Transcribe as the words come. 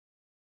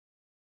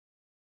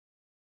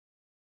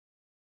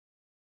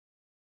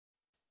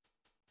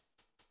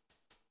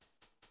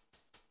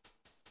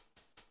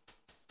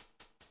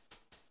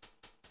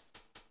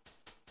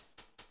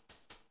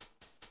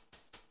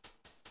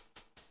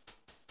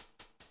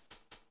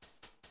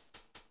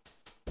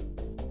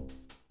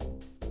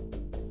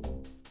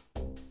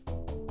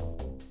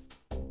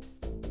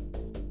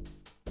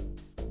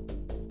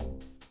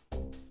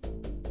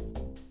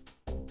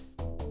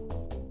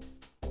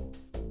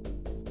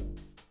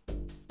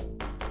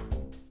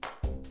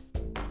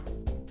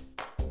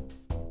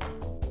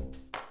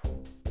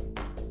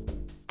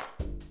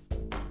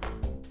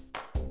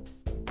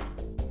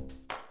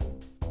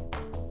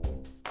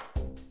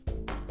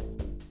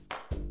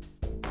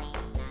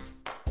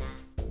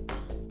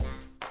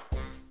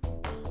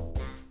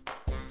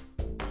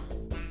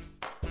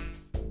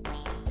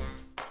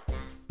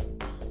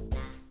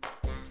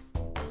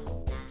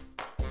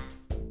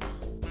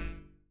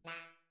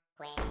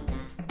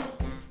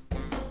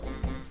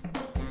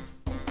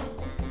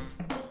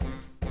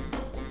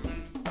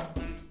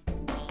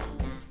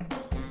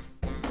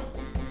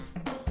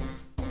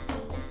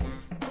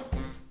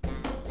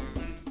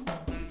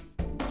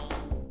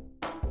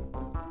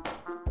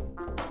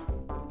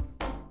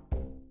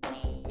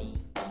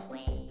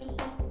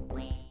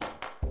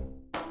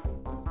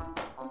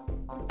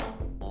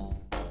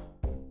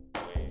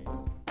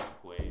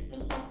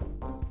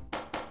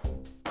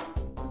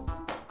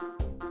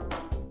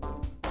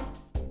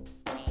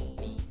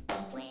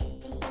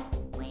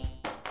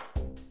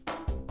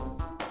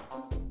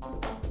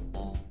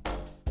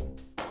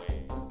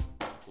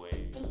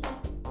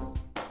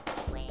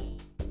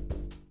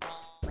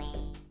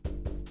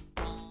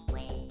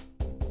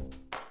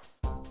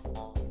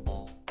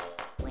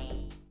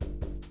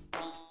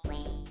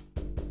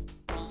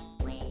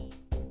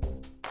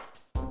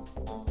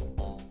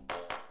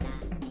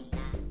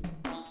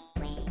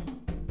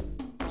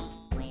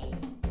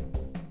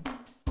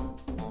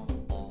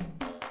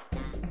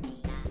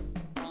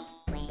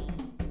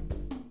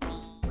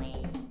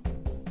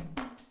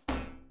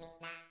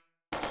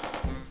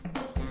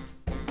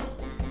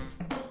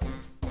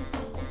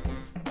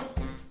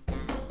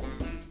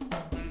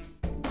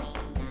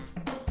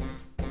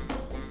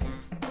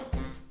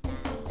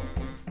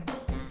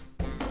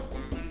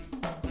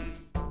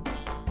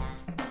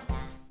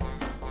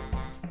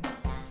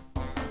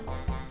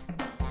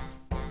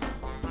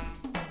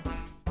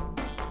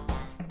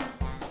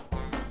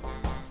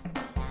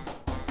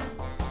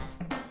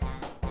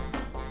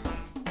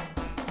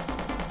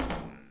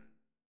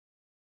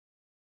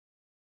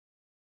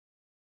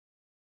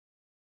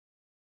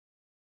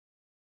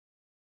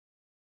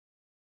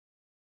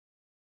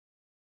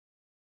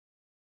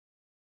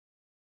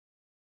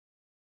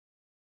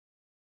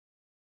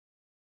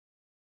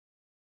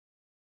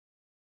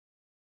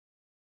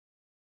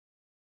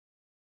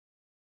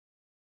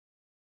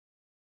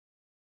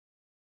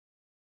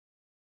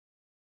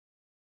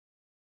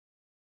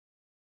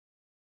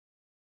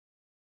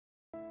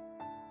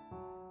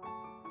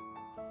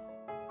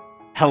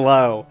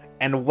Hello,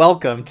 and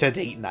welcome to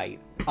Date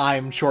Night.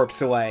 I'm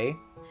Chorps Away.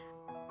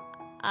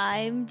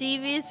 I'm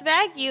Devious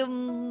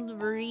Vacuum,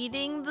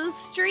 reading the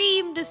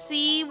stream to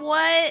see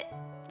what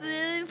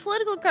the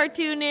political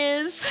cartoon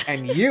is.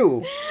 And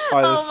you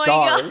are the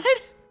stars.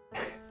 My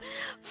God.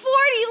 40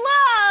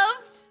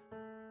 loved!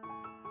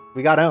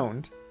 We got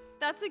owned.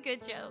 That's a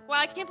good joke. Wow,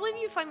 I can't believe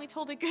you finally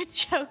told a good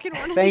joke in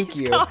one of Thank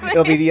these you. comments.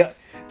 It'll be the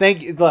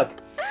thank you. Look,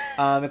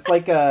 it's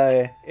like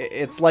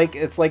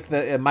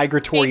the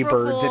migratory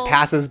April birds. Fools. It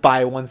passes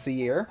by once a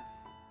year.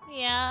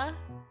 Yeah.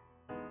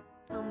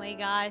 Oh my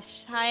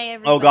gosh. Hi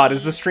everybody. Oh God,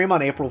 is the stream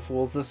on April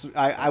Fools?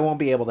 I won't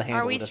be able to handle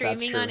it. Are we if streaming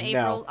that's true. on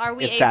April? No, Are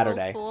we it's April's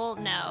Saturday. Fool?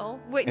 No.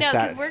 Wait, It's no, because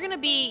Saturday.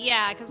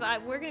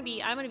 we're gonna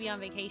be I'm gonna be on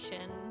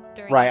vacation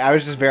during. Right, I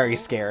was just April very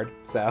Fool. scared.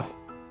 So.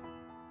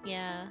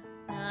 Yeah,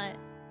 not.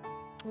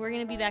 We're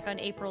gonna be back on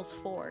April's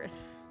 4th.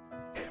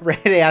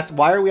 Ray asks,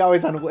 why are we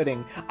always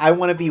unwitting? I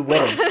want to be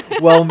witting.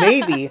 Well,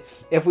 maybe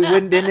if we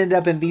didn't end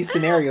up in these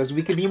scenarios,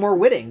 we could be more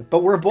witting.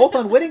 But we're both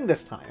unwitting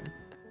this time.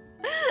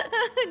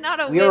 Not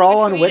a We wit are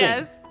all between unwitting.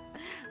 us.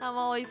 I'm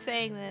always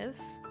saying this.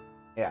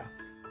 Yeah.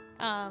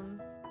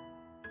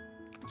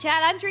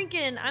 Chad, I'm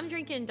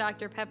drinking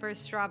Dr. Pepper's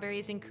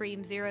Strawberries and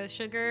Cream Zero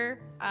Sugar,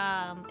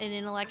 an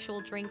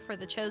intellectual drink for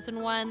the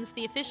chosen ones,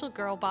 the official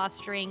girl boss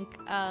drink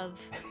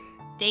of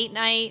Date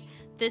Night.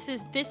 This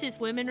is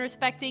women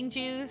respecting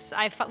juice.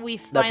 We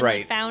finally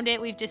right. found it.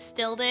 We've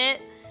distilled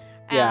it.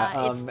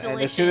 Yeah, it's delicious.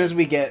 and as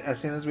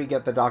soon as we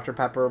get the Dr.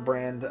 Pepper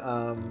brand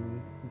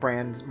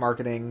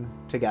marketing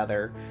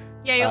together.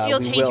 Yeah, you'll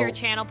change your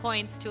channel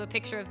points to a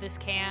picture of this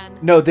can.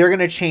 No, they're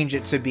gonna change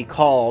it to be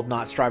called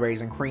not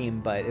Strawberries and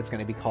Cream, but it's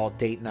gonna be called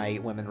Date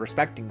Night Women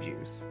Respecting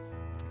Juice.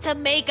 To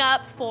make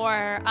up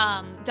for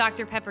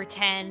Dr. Pepper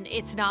 10,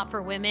 it's not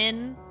for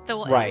women.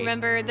 Right.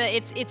 Remember that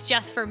it's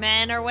just for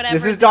men or whatever.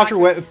 This is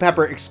Dr.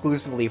 Pepper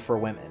exclusively for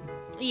women.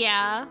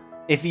 Yeah.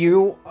 If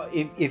you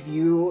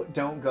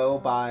don't go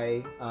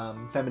by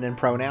feminine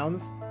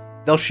pronouns,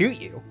 they'll shoot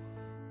you.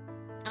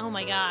 Oh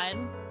my God.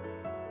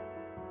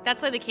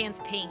 That's why the can's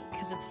pink,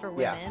 because it's for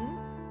women.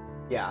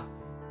 Yeah.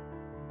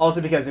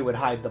 Also because it would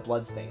hide the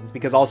blood stains.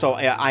 Because also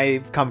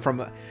I've come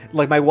from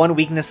like my one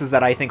weakness is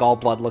that I think all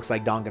blood looks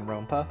like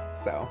Danganronpa.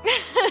 So.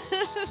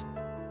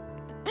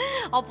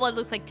 All blood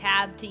looks like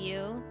Tab to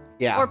you.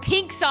 Yeah. Or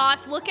pink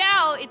sauce. Look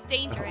out! It's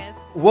dangerous.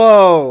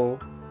 Whoa.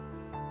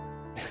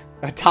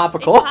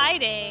 Topical. It's Pi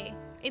Day.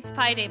 It's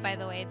Pi Day, by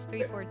the way. It's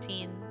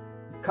 3/14.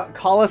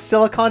 Call us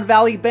Silicon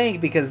Valley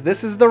Bank because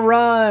this is the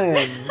run.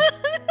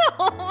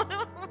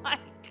 Oh my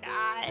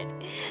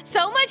God.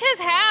 So much has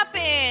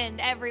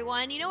happened,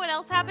 everyone. You know what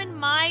else happened?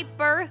 My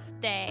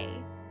birthday.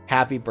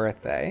 Happy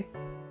birthday.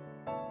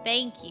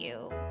 Thank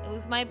you. It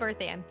was my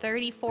birthday. I'm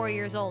 34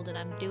 years old and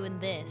I'm doing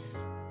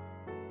this.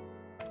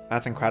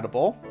 That's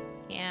incredible.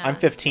 Yeah. I'm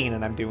 15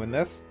 and I'm doing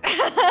this.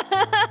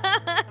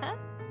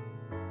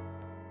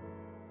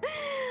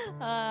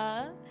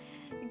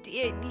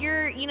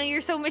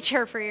 You're so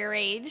mature for your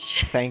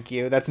age. Thank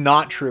you. That's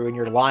not true and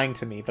you're lying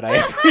to me, but I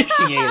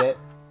appreciate it.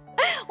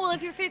 Well,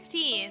 if you're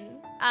 15.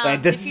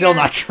 That's still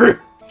not true.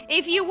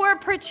 If you were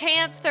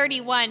perchance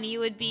 31, you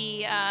would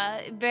be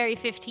very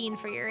 15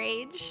 for your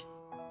age.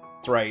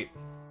 That's right.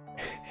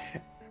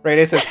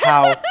 Rayday says,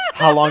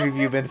 how long have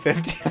you been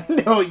 15? I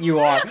know what you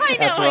are. I know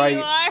That's what right.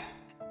 you are.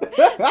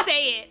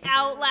 Say it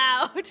out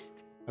loud.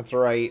 That's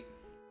right.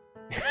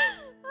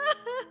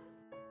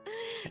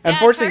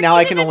 Unfortunately, now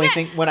I can only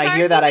think when I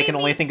hear that I can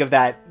only think of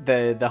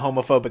the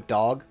homophobic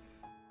dog.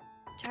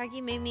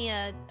 Charky made me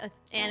a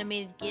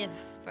animated GIF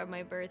for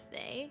my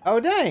birthday. Oh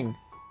dang!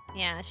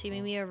 Yeah, she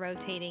made me a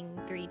rotating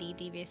 3D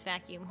devious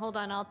vacuum. Hold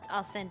on,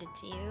 I'll send it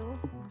to you.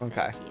 I'll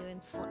send it to you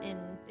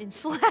in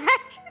Slack.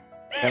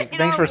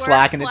 Thanks for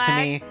slacking it to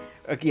me.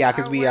 Yeah,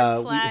 because we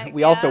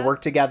also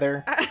work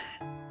together.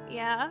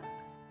 Yeah.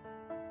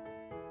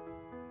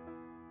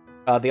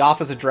 The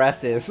office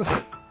address is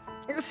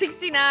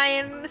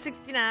 69.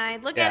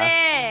 Look at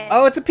it.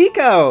 Oh, it's a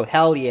Pico.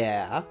 Hell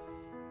yeah.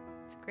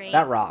 It's great.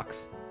 That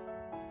rocks.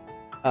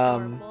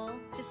 Adorable.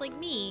 Just like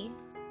me.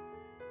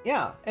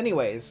 Yeah.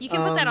 Anyways, you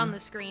can put that on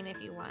the screen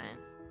if you want.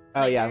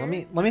 Oh yeah. Let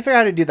me figure out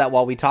how to do that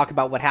while we talk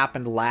about what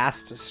happened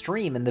last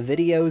stream in the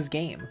videos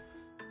game.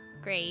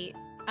 Great.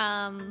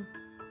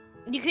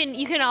 You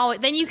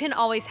can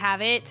always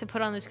have it to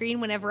put on the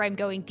screen whenever I'm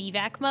going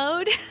DVAC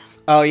mode.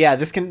 Oh yeah,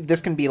 this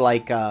can be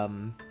like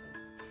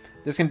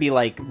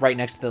right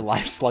next to the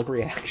live slug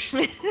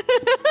reaction.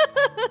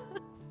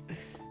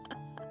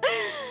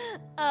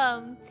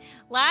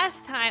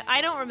 Last time I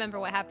don't remember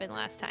what happened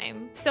last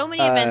time. So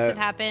many events have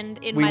happened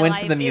in my life. We went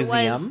to the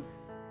museum.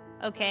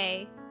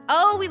 Okay.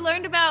 Oh, we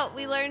learned about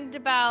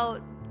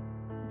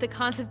the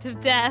concept of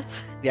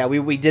death. Yeah,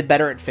 we did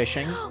better at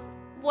fishing.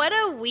 What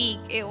a week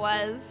it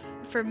was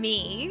for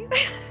me.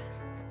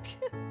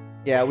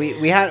 Yeah,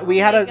 we had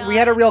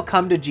a real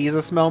come to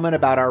Jesus moment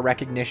about our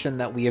recognition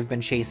that we have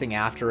been chasing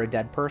after a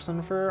dead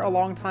person for a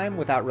long time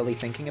without really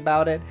thinking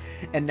about it,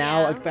 and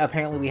now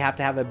apparently we have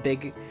to have a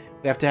big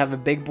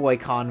boy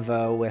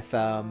convo with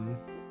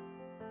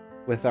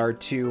with our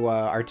two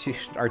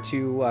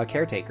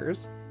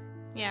caretakers.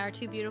 Yeah, our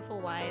two beautiful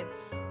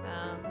wives,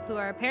 who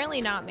are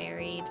apparently not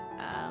married.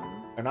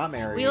 They're not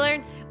married. We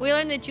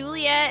learned that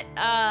Juliet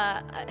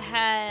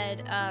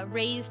had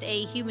raised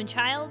a human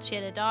child. She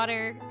had a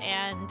daughter,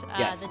 and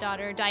the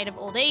daughter died of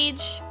old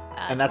age.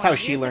 And that's how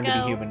she learned to be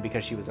human,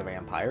 because she was a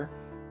vampire.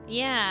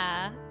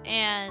 Yeah,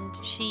 and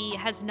she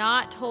has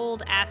not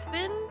told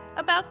Aspen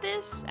about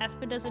this.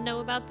 Aspen doesn't know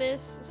about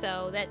this,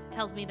 so that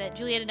tells me that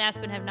Juliet and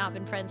Aspen have not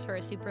been friends for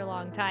a super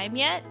long time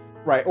yet.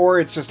 Right, or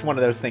it's just one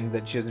of those things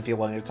that she doesn't feel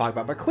willing to talk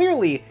about. But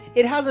clearly,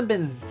 it hasn't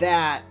been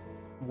that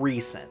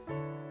recent.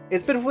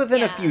 It's been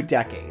within a few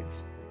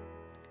decades.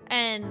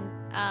 And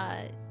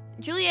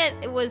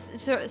Juliet was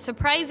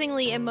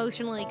surprisingly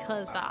emotionally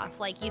closed off.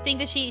 Like, you think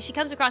that she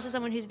comes across as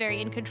someone who's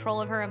very in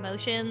control of her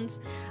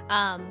emotions,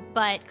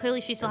 but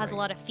clearly she still has a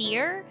lot of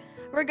fear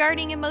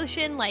regarding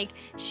emotion. Like,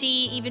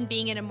 she, even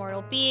being an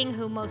immortal being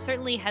who most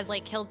certainly has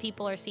like killed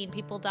people or seen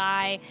people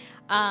die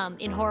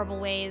in horrible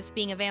ways,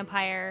 being a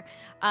vampire,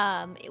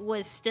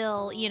 was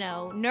still, you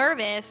know,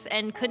 nervous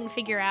and couldn't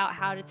figure out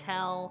how to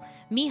tell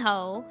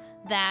Miho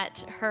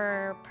that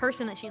her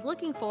person that she's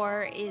looking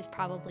for is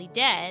probably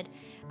dead.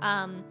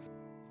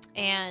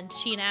 And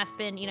she and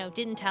Aspen, you know,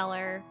 didn't tell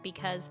her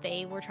because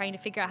they were trying to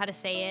figure out how to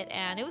say it,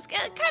 and it was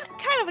kind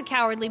of a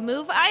cowardly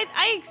move.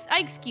 I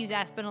excuse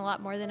Aspen a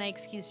lot more than I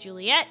excuse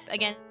Juliet,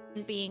 again,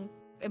 being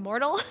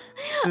immortal.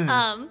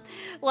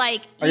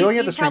 Like, are you looking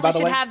at the stream, by the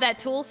way? You probably should have that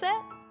tool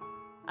set.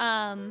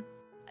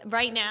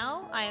 Right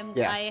now,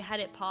 I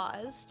had it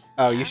paused.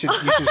 Oh, yeah. you should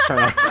turn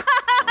on.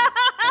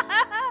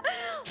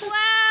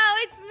 Wow,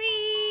 it's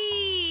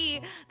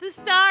me, the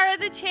star of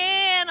the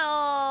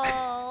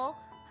channel.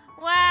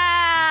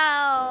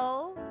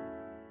 Wow.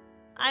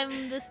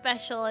 I'm the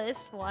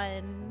specialist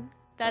one.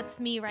 That's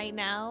me right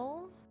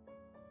now.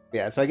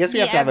 Yeah, so I guess we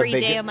have to have a big...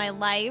 every day of my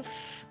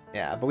life.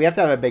 Yeah, but we have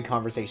to have a big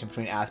conversation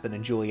between Aspen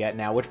and Juliet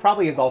now, which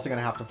probably is also going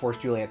to have to force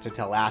Juliet to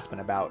tell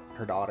Aspen about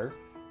her daughter.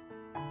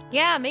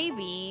 Yeah,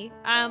 maybe.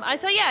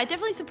 So yeah,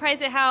 definitely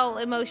surprised at how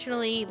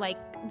emotionally, like,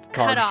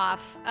 cut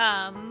off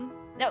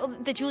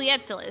that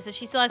Juliet still is. That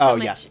she still has so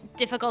much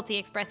difficulty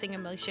expressing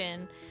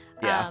emotion.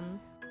 Yeah.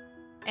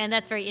 And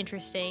that's very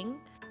interesting.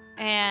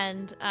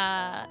 And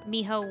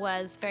Miho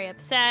was very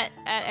upset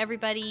at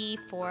everybody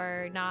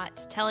for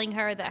not telling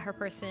her that her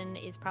person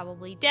is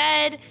probably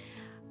dead.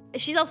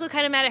 She's also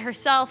kind of mad at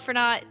herself for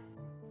not,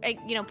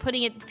 you know,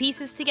 putting the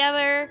pieces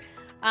together.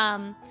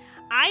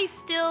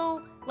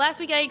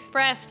 Last week I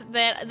expressed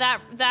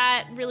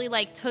that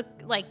really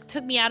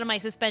took me out of my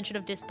suspension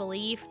of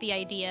disbelief. The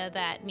idea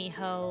that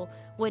Miho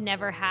would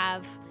never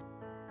have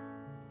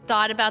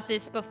thought about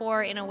this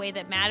before in a way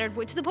that mattered,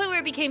 to the point where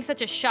it became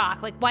such a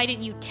shock. Like, why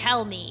didn't you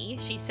tell me?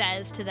 She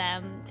says to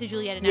them, to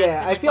Juliet and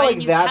Aspen. I feel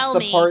like that's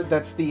the part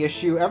that's the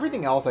issue.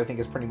 Everything else I think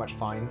is pretty much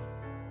fine.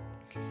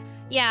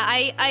 Yeah,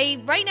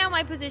 I right now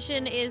my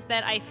position is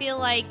that I feel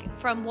like,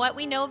 from what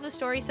we know of the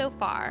story so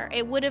far,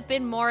 it would have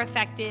been more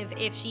effective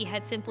if she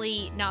had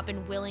simply not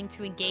been willing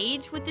to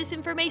engage with this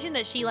information,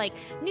 that she, like,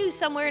 knew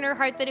somewhere in her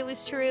heart that it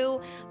was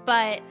true,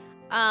 but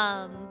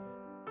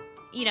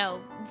you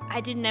know, I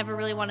didn't ever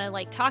really want to,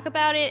 like, talk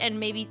about it, and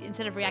maybe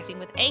instead of reacting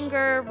with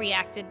anger,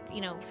 reacted,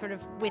 you know, sort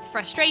of with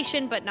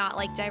frustration, but not,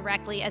 like,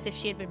 directly, as if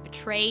she had been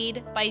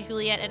betrayed by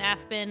Juliet and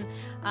Aspen.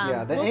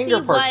 Yeah, the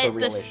anger part's the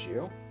real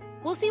issue.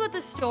 We'll see what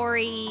the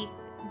story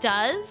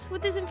does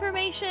with this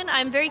information.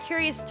 I'm very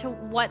curious to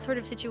what sort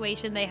of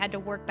situation they had to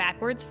work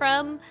backwards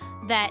from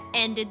that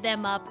ended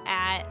them up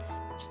at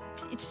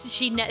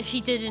she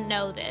didn't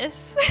know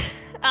this.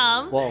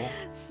 Well,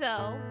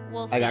 so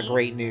we'll see. I got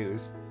great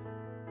news.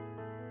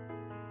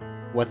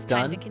 What's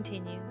done to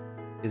continue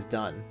is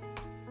done.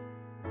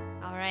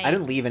 All right. I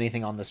didn't leave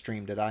anything on the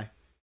stream, did I?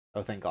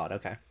 Oh, thank God.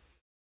 Okay.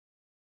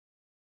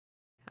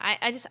 I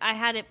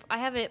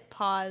have it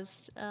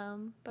paused.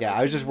 Yeah,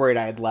 I was just worried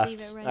I had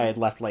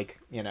left like,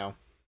 you know,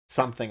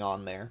 something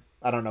on there.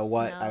 I don't know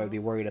what I would be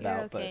worried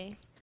about, okay.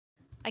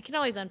 But I can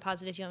always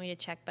unpause it if you want me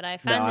to check, but I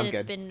found that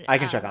it's been I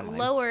can check online.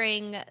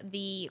 Lowering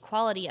the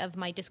quality of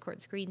my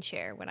Discord screen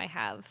share when I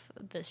have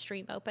the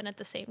stream open at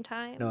the same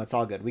time. No, it's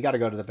all good. We got to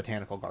go to the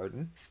botanical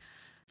garden.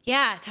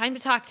 Yeah, time to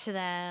talk to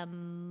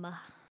them.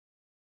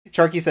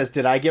 Sharky says,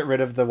 "Did I get rid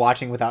of the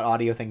watching without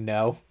audio thing?"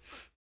 No.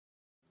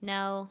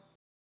 No.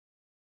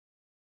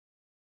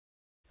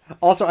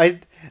 Also,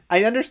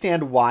 I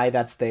understand why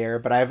that's there,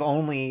 but I've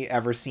only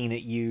ever seen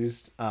it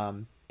used,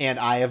 and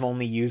I have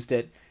only used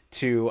it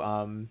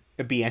to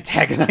be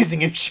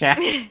antagonizing in chat.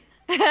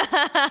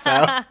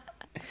 So.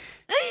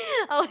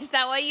 Oh, is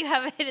that why you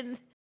have it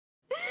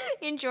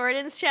in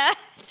Jordan's chat?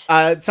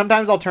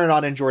 Sometimes I'll turn it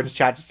on in Jordan's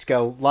chat just to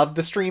go, love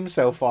the stream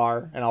so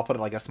far, and I'll put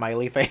like a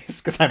smiley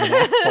face because I'm an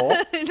asshole.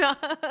 No.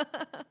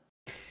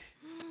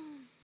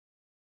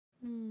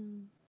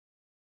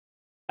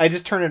 I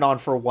just turn it on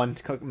for one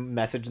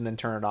message and then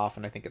turn it off,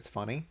 and I think it's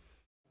funny.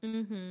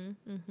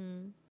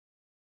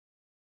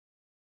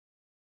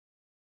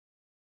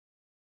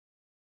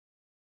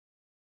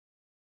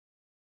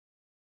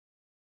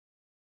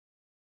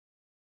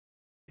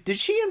 Did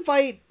she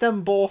invite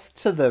them both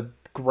to the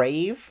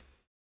grave?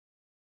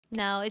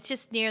 No, it's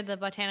just near the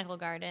botanical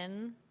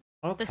garden.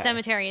 Okay. The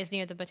cemetery is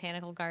near the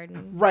botanical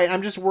garden. Right,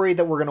 I'm just worried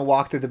that we're gonna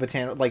walk through the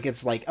botanical... Like,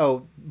 it's like,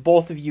 oh,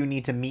 both of you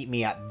need to meet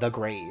me at the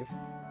grave.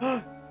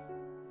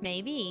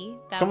 Maybe.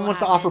 Someone wants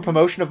to offer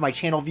promotion of my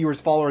channel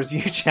viewers, followers,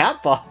 view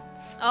chatbots.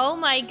 Oh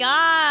my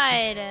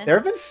god! There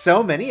have been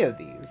so many of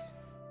these.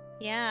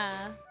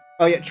 Yeah.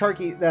 Oh yeah,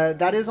 Charky,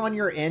 that is on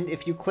your end.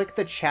 If you click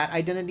the chat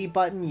identity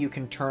button, you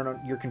can turn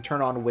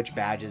on which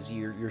badges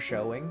you're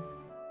showing.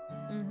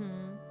 Mm-hmm.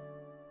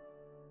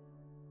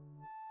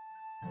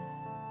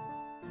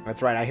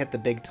 That's right, I hit the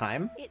big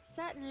time.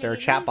 There are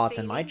chatbots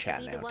in my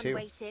chat now too.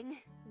 Waiting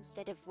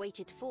instead of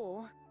waited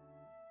for.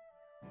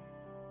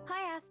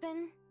 Hi,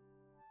 Aspen.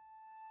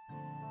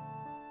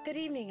 Good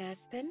evening,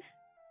 Aspen.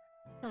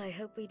 I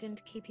hope we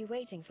didn't keep you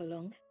waiting for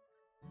long.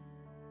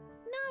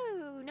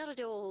 No, not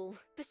at all.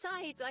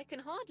 Besides, I can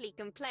hardly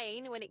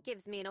complain when it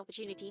gives me an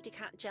opportunity to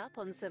catch up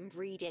on some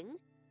reading.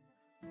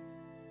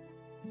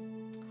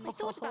 I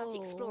thought about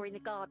exploring the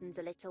gardens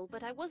a little,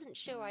 but I wasn't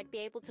sure I'd be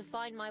able to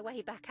find my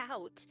way back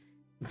out.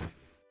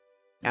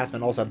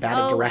 Aspen also bad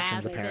at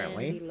directions,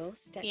 apparently.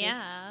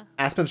 Yeah.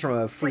 Aspen's from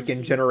a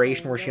freaking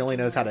generation where she only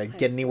knows how to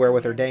get anywhere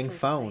with her dang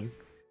phone.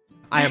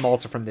 I am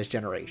also from this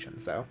generation,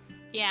 so.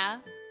 Yeah.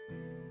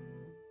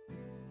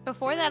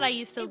 Before that, I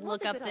used to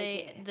look up look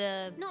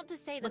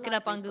it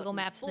up on Google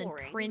Maps and then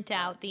print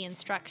out the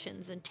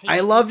instructions and take. I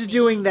loved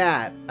doing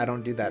that. I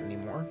don't do that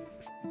anymore.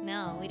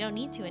 No, we don't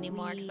need to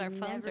anymore because our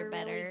phones are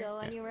better. Really go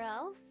anywhere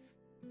else?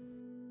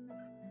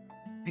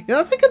 You know,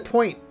 that's a good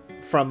point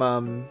from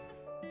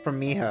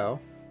Miho.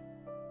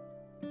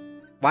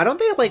 Why don't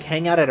they like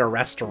hang out at a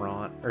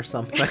restaurant or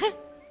something?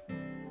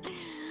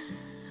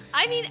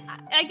 I mean,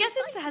 I guess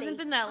it hasn't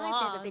been that long.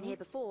 I've never been here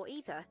before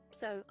either,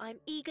 so I'm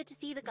eager to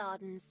see the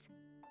gardens.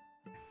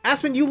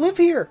 Aspen, you live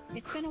here.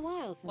 It's been a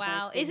while since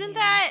Wow, I've been isn't here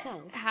that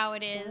myself, how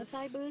it is? but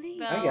I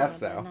believe I guess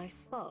so. a nice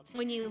spot.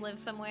 When you live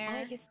somewhere.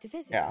 I used to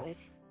visit Yeah. with.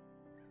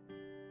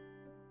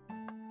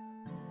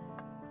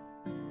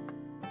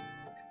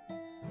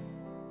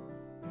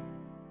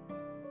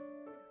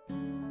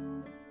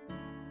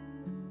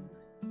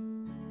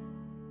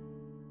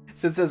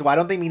 Sid says, why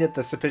don't they meet at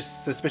the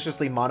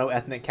suspiciously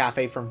mono-ethnic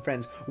cafe from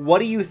Friends? What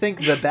do you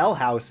think the Bell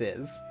House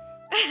is?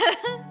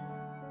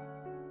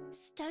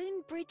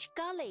 Stonebridge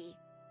Gully.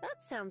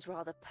 That sounds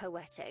rather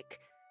poetic.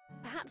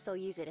 Perhaps I'll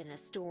use it in a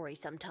story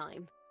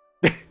sometime.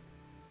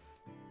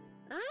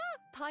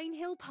 Pine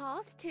Hill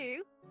Path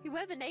too.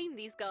 Whoever named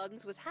these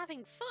gardens was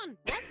having fun,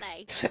 weren't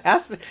they?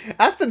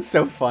 Aspen's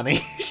so funny.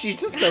 She's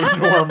just so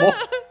normal.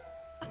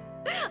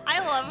 I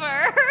love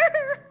her.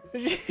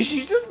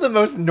 She's just the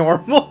most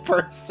normal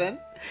person.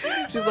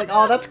 She's like,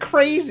 oh, that's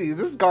crazy.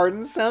 This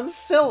garden sounds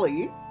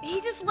silly. He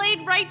just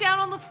laid right down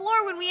on the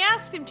floor when we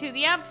asked him to.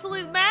 The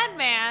absolute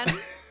madman.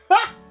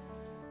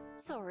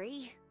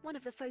 Sorry, one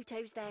of the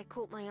photos there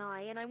caught my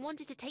eye and I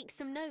wanted to take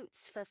some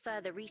notes for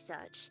further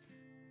research.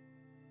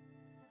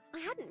 I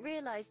hadn't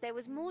realized there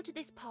was more to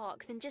this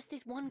park than just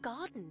this one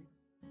garden.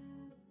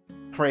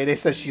 Crede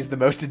says she's the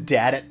most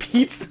dad at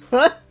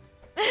pizza.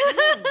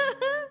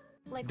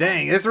 Like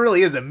Dang, this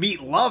really is a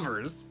meat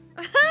lovers.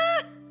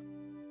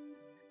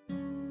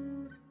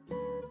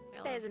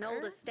 There's an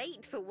old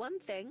estate for one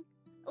thing.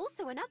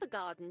 Also another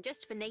garden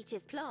just for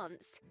native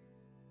plants.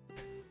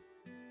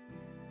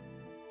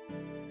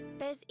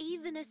 There's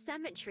even a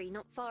cemetery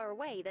not far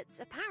away that's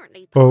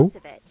apparently part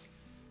of it.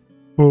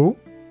 Oh?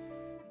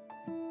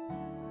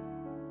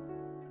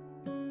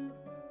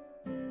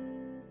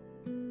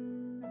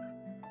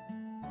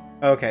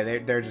 Okay,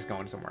 they're just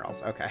going somewhere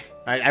else. Okay.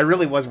 I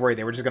really was worried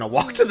they were just going to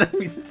walk to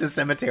the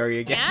cemetery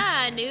again.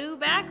 Yeah, new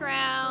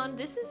background.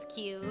 This is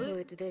cute.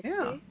 Would this Yeah.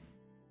 do?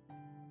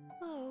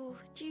 Oh,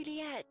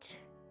 Juliet.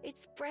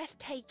 It's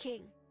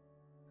breathtaking.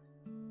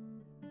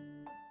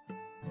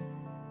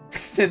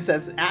 Since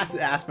as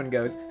Aspen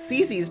goes,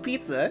 Cece's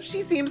Pizza,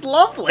 she seems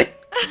lovely.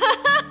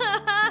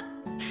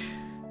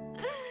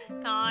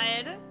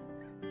 God.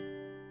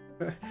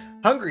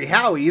 Hungry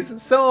Howies,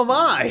 so am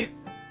I.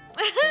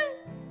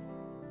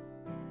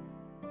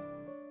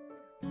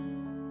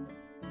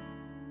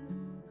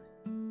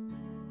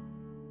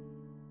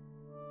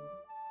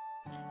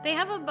 They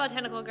have a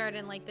botanical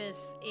garden like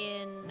this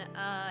in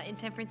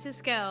San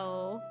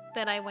Francisco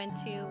that I went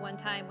to one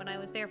time when I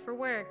was there for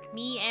work.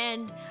 Me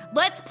and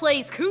Let's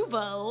Plays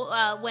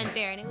Kuvo went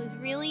there, and it was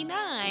really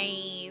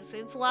nice.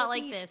 It's a lot What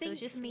do like you this. It was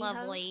think, just Miho?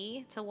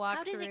 lovely to walk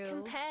How does through. it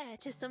compare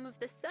to some of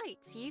the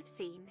sights you've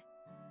seen?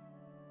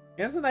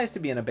 Yeah, it's nice to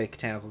be in a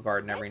botanical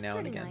garden every It's now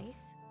and pretty again. nice.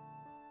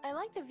 I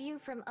like the view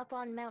from up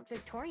on Mount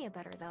Victoria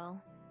better, though.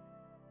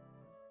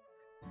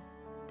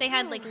 They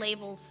had like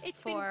labels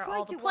It's been for quite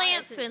all the a while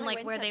plants since and I like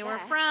went where up they were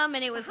there. from,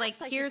 and it was Perhaps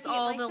I like should here's see it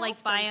all the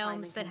like myself sometime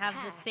biomes and that have the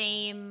compare.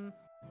 same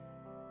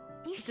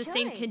You the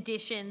same should.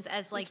 conditions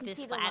as You like can this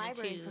see the library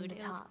from latitude. the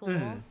It was top. cool.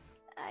 Mhm.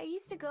 I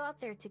used to go up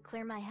there to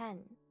clear my head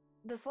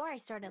before I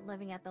started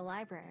living at the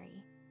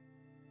library.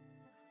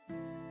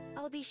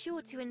 I'll be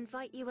sure to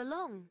invite you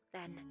along,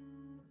 then.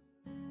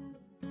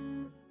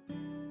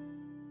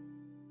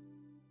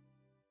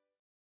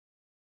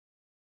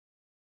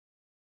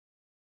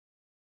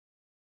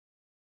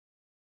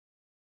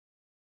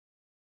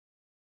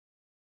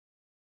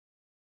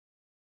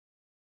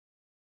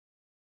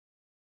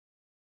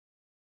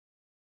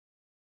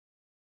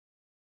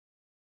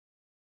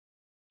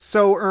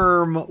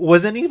 So,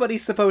 was anybody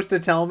supposed to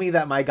tell me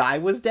that my guy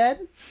was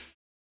dead?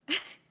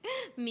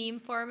 Meme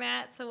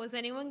format. So was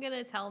anyone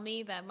gonna tell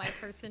me that my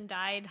person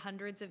died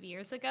hundreds of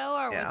years ago,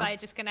 or was Yeah. I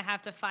just gonna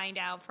have to find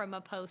out from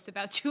a post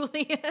about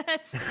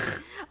Juliet's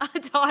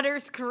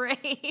daughter's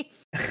grave?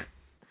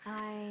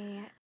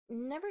 I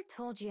never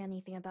told you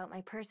anything about my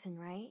person,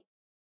 right?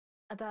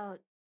 About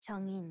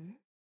Changin.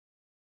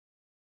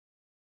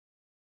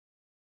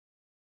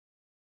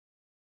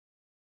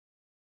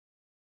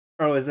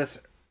 Oh, is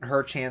this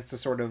her chance to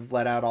sort of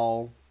let out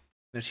all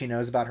that she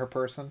knows about her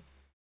person?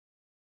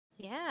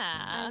 I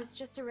Yeah. was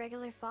just a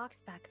regular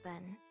fox back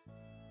then.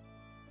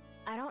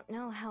 I don't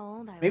know how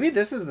old I was. Maybe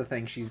this is the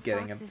thing she's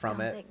getting Foxes from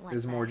don't it, think like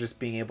is more that. just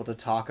being able to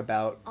talk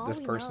about All this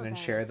we person know and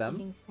about share is them.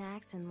 eating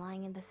snacks and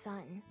lying in the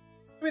sun.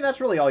 I mean, that's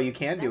really all you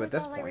can That do was at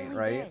this all I point, really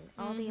right? did,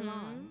 all day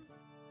long.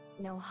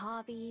 No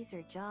hobbies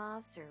or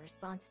jobs or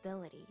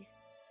responsibilities.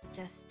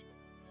 Just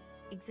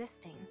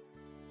existing.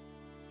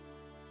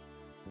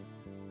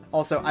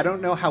 Also, I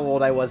don't know how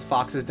old I was.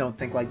 Foxes don't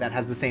think like that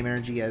has the same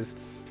energy as,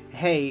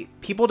 hey,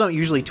 people don't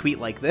usually tweet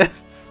like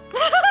this.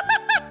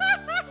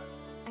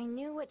 I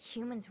knew what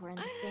humans were in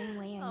the same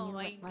way I Oh knew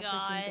my what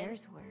leopards and God.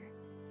 bears were.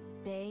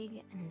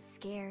 Big and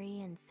scary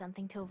and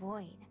something to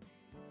avoid.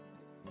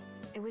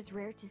 It was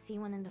rare to see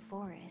one in the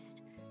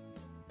forest,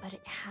 but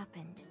it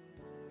happened.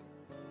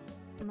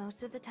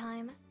 Most of the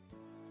time,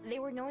 they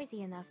were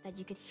noisy enough that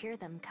you could hear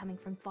them coming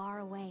from far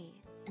away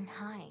and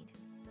hide.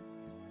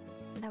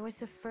 That was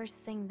the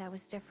first thing that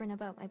was different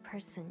about my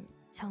person,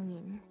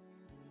 Chongin.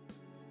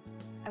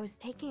 I was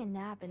taking a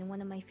nap in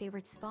one of my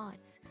favorite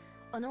spots,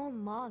 an old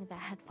log that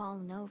had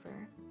fallen over.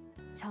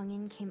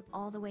 Chongin came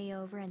all the way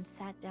over and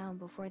sat down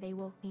before they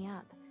woke me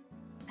up.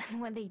 And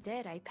when they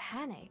did, I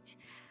panicked.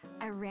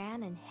 I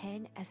ran and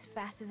hid as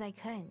fast as I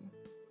could.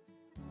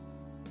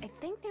 I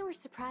think they were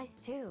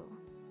surprised too.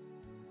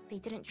 They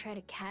didn't try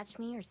to catch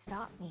me or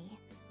stop me.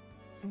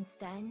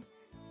 Instead,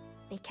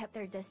 they kept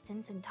their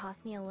distance and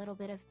tossed me a little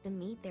bit of the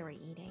meat they were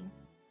eating.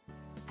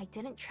 I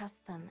didn't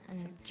trust them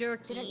and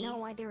Jerky. didn't know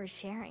why they were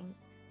sharing,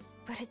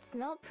 but it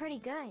smelled pretty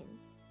good.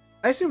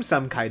 I assume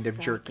some kind of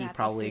So I jerky grabbed the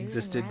probably food and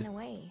existed ran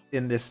away.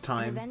 in this And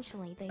time.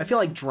 eventually they I feel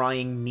like left.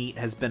 drying meat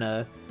has been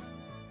a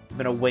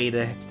way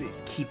to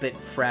keep it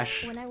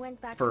fresh When I went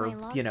back for, to my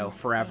log you the know, next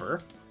forever.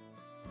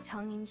 day,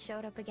 Chongin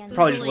showed up again.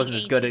 Probably just Googling wasn't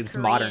as good ancient as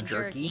modern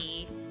Korean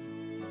jerky.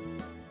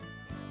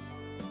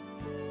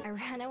 I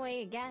ran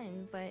away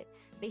again, but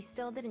they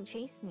still didn't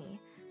chase me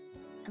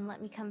and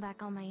let me come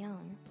back on my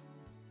own.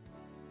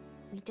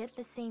 We did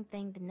the same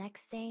thing the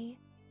next day,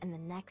 and the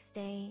next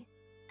day,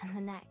 and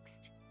the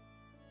next.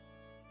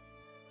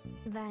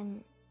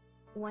 Then,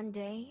 one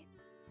day,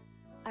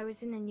 I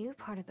was in a new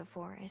part of the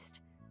forest.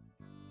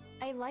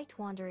 I liked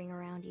wandering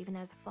around even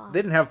as a fox. They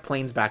didn't have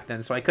planes back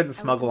then, so I couldn't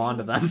smuggle I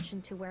wasn't onto paying them.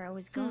 attention to where I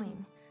was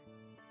going,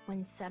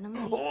 when suddenly,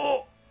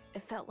 Oh,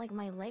 it felt like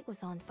my leg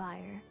was on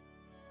fire.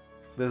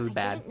 this is I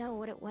bad. didn't know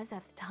what it was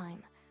at the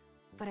time,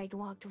 but I'd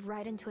walked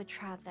right into a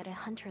trap that a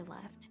hunter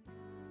left.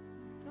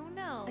 Oh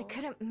no. I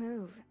couldn't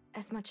move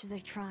as much as I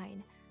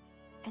tried,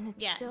 and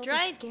it's Yeah, still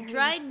dried- the scariest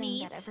dried thing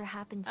meat, that ever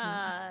happened to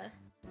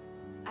me.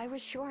 I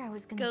was sure I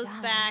was gonna goes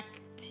die. back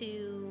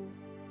to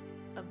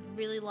a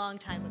really long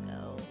time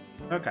ago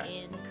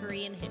Okay. in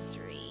Korean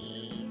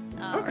history.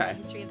 Okay. The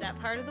history of that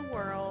part of the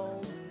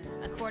world.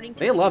 According to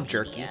They love Wikipedia,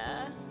 jerky.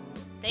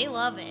 They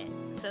love it.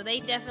 So they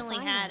definitely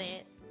had Finally,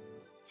 it.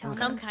 Chongin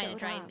Some kind of showed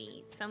dried up.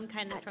 meat. Some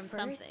kind of At from first,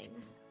 something.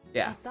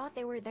 Yeah. I thought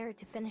they were there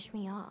to finish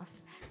me off.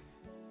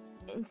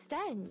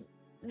 Instead,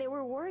 they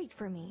were worried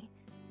for me.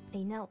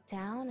 They knelt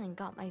down and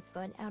got my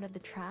foot out of the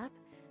trap,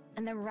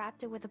 and then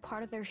wrapped it with a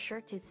part of their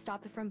shirt to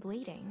stop it from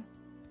bleeding.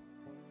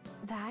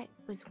 That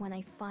was when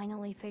I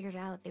finally figured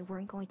out they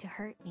weren't going to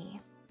hurt me.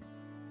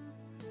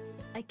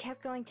 I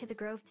kept going to the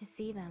grove to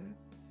see them,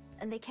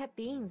 and they kept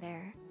being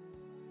there.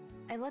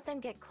 I let them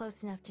get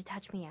close enough to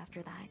touch me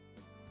after that.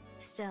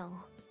 Still,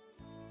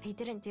 they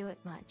didn't do it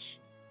much.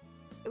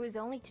 It was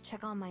only to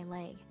check on my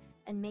leg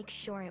and make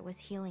sure it was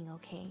healing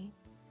okay.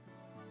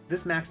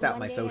 This maxed out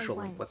One my day I social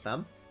link went. with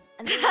them.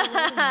 And they were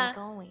waiting like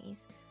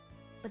always,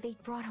 but they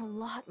brought a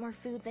lot more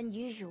food than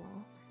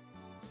usual.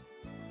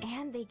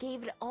 And they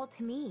gave it all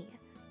to me,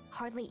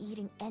 hardly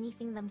eating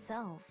anything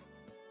themselves.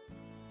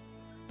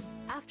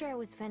 After I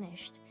was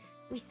finished,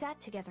 we sat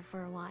together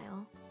for a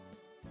while.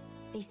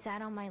 They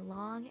sat on my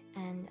log,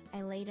 and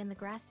I laid in the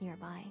grass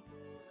nearby.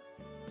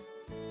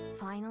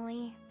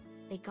 Finally,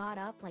 they got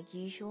up like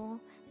usual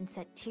and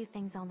set two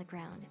things on the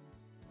ground.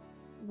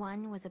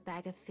 One was a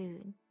bag of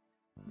food,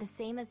 the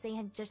same as they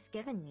had just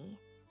given me.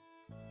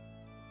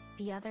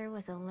 The other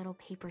was a little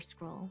paper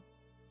scroll.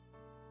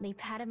 They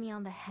patted me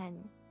on the head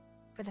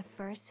for the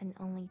first and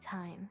only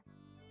time.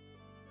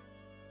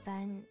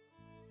 Then,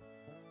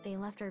 they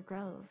left our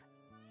grove.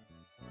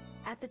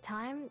 At the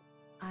time,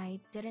 I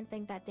didn't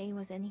think that day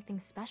was anything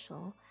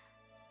special,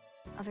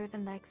 other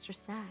than the extra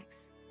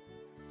snacks.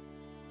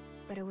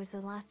 But it was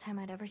the last time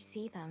I'd ever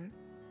see them.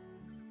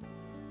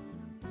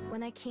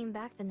 When I came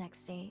back the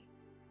next day,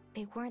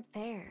 they weren't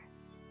there.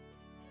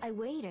 I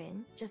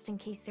waited, just in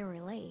case they were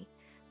late,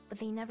 but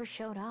they never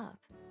showed up.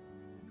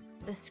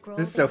 The scrolls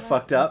This is so they left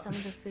fucked and up. some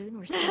of the food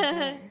were still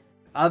there.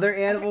 Other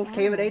animals Other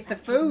came and animals ate the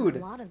had taken food. A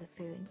lot of the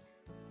food,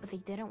 but they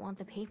didn't want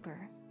the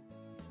paper.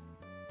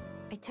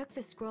 I took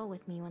the scroll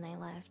with me when I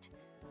left.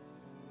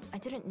 I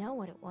didn't know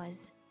what it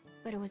was,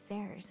 but it was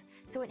theirs,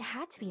 so it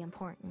had to be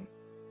important.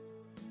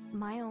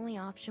 My only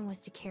option was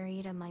to carry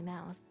it in my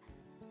mouth.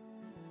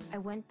 I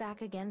went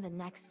back again the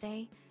next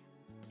day,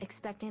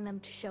 expecting them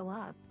to show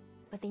up,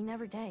 but they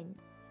never did.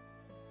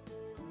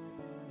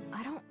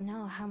 I don't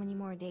know how many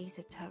more days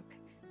it took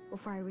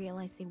before I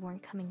realized they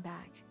weren't coming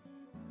back.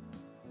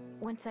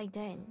 Once I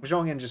did,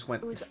 Zhongyan just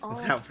went it was all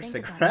I out could for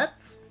think about.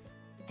 cigarettes.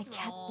 I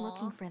kept Aw.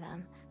 looking for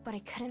them, but I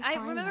couldn't I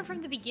find remember them.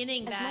 from the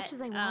beginning As that much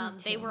as I wanted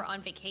they to. were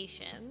on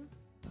vacation.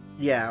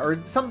 Yeah, or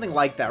something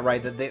like that,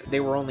 right? That they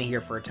were only here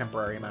for a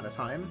temporary amount of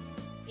time.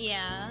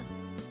 Yeah.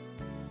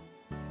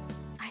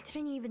 I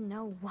didn't even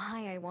know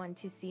why I wanted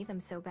to see them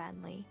so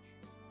badly.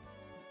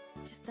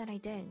 Just that I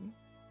did.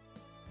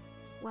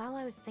 While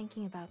I was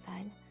thinking about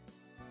that,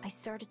 I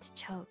started to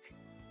choke.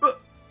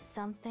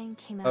 Something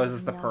came out Oh, of is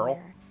this the nowhere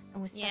pearl?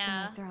 and was stuck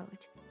Yeah. in my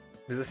throat.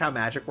 Is this how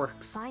magic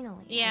works?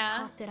 Finally, Yeah. I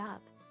coughed it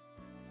up.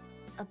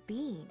 A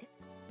bead.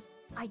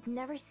 I'd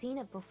never seen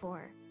it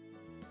before,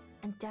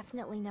 and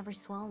definitely never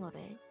swallowed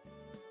it.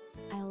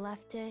 I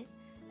left it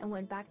and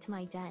went back to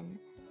my den,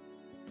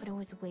 but it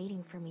was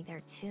waiting for me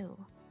there too.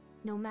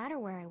 No matter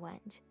where I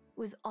went, it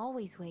was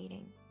always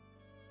waiting.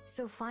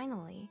 So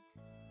finally,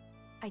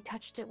 I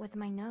touched it with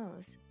my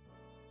nose.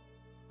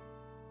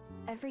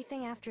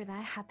 Everything after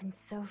that happened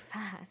so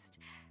fast.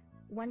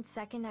 1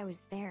 second I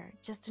was there,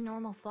 just a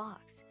normal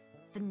fox.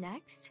 The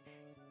next,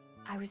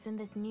 I was in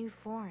this new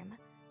form,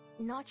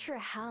 not sure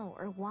how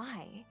or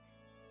why.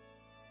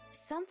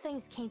 Some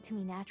things came to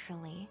me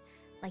naturally,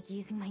 like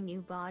using my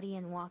new body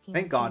and walking.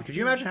 Thank on God. 2 Could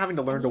you feet, imagine having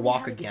to learn and to even walk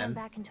how to turn again?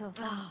 back into a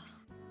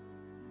fox.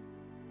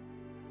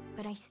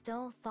 But I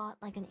still thought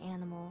like an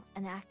animal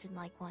and acted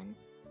like one.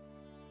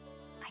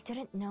 I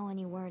didn't know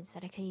any words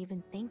that I could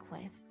even think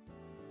with.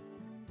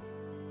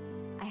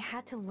 I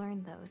had to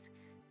learn those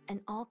and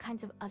all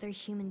kinds of other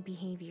human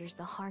behaviors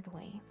the hard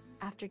way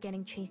after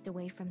getting chased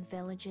away from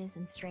villages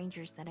and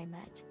strangers that I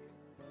met.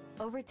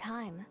 Over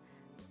time,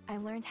 I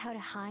learned how to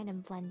hide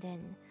and blend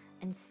in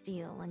and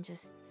steal and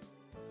just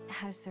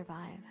how to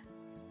survive.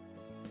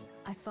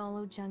 I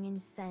followed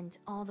Jungin's scent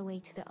all the way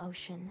to the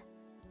ocean.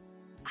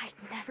 I'd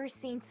never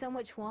seen so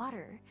much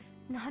water,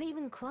 not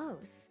even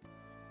close.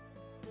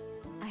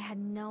 I had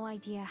no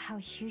idea how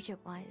huge it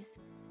was.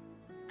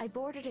 I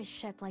boarded a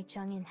ship like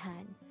Jungin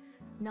had,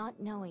 not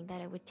knowing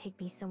that it would take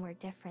me somewhere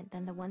different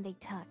than the one they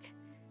took.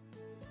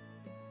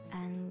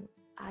 And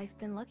I've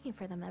been looking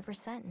for them ever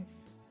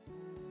since.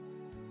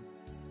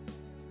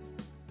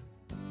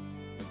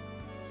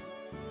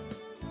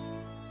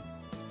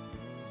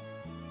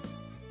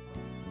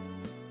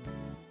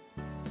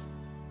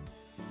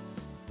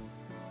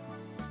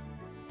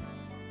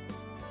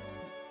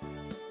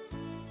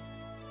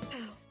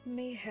 Oh,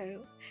 Miho.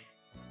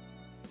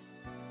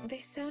 They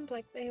sound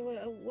like they were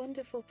a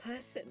wonderful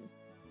person.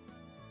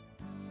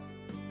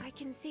 I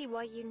can see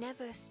why you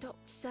never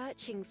stopped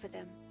searching for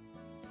them.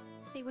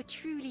 They were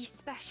truly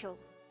special,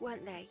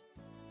 weren't they?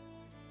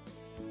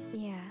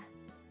 Yeah.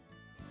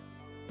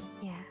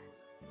 Yeah,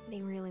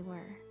 they really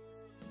were.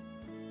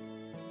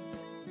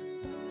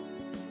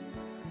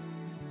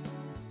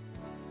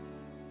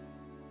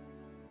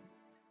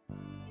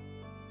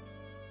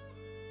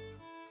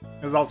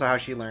 This is also how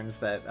she learns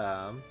that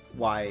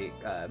why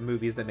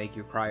movies that make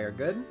you cry are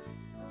good.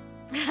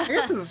 I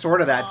guess this is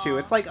sort of that too. Aw.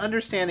 It's like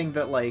understanding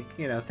that, like,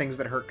 you know, things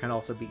that hurt can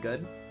also be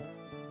good.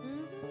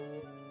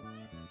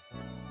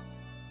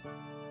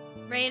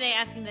 Ray Day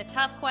asking the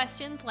tough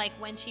questions, like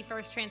when she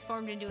first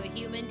transformed into a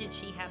human, did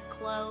she have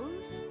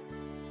clothes?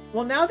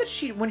 Well, now that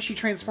when she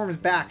transforms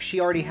back, she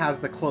already has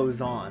the clothes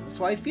on,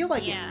 so I feel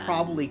like Yeah. it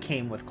probably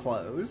came with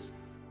clothes.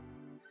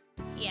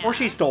 Yeah. Or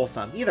she stole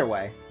some. Either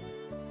way.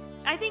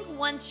 I think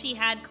once she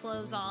had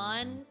clothes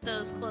on,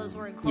 those clothes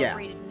were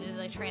incorporated into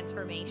the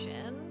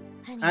transformation.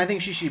 I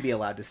think she should be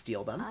allowed to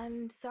steal them.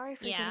 I'm sorry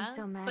for Yeah, getting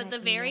so mad but at the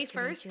you very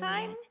yesterday, first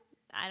time? Juliet.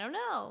 I don't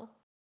know.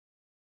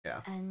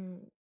 Yeah.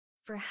 And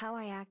for how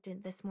I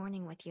acted this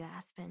morning with you,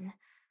 Aspen.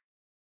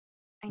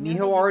 I know Miho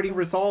that you already both just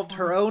resolved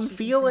her wanted to own keep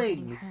me from getting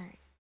feelings. hurt,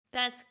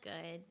 That's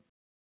good.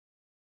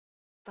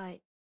 but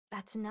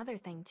that's another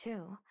thing,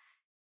 too.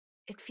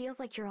 It feels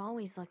like you're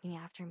always looking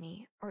after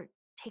me, or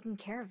taking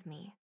care of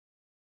me.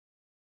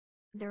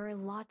 There are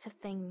lots of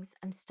things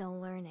I'm still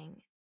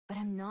learning, but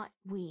I'm not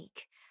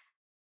weak.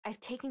 I've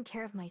taken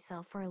care of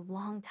myself for a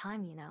long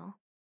time, you know.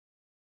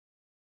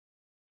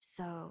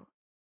 So,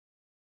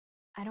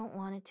 I don't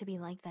want it to be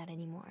like that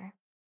anymore.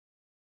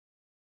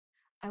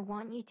 I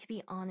want you to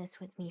be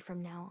honest with me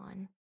from now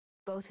on,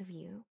 both of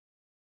you.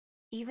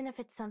 Even if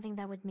it's something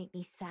that would make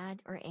me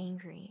sad or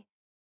angry.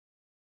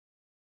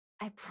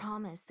 I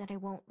promise that I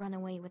won't run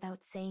away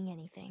without saying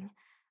anything.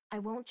 I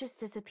won't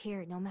just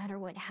disappear no matter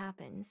what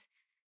happens.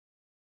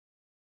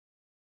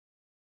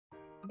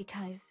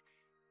 Because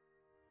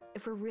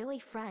if we're really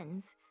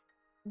friends,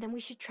 then we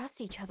should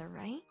trust each other,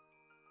 right?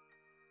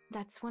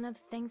 That's one of the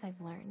things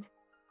I've learned.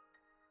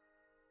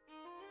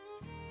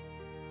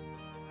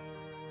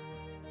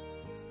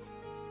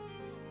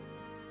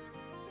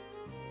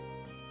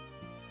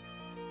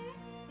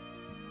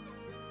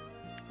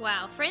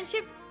 Wow,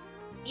 friendship,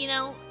 you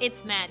know,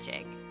 it's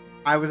magic.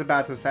 I was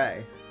about to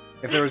say,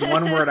 if there was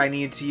one word I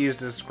needed to use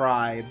to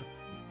describe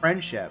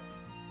friendship,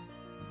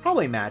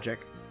 probably magic.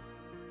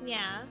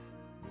 Yeah.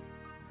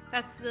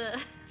 That's the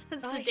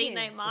date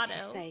night motto.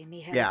 What you say,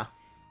 Miho. Yeah.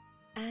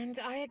 And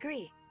I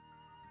agree.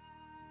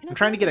 I'm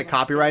trying to get it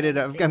copyrighted.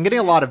 I'm getting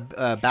a lot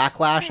of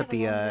backlash at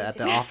the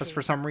office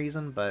for some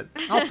reason, but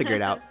I'll figure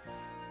it out.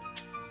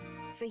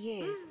 For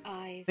years,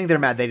 I think they're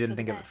mad they didn't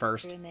think of it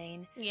first.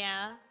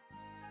 Yeah.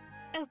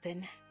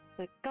 Open,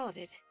 but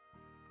guarded.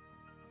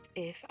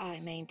 If I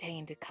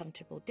maintained a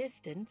comfortable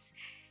distance,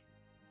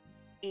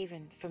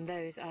 even from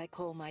those I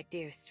call my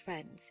dearest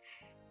friends,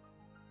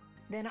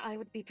 then I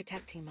would be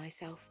protecting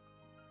myself.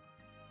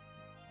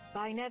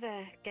 By never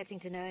getting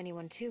to know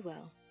anyone too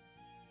well,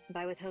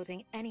 by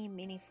withholding any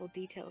meaningful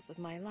details of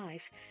my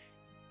life,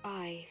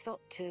 I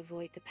thought to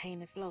avoid the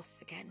pain of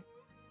loss again.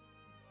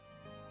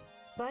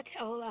 But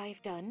all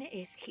I've done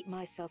is keep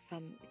myself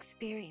from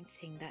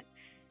experiencing that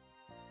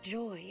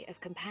joy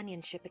of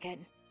companionship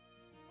again,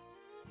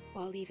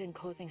 while even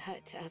causing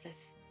hurt to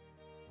others.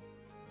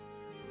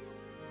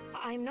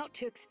 I'm not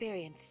too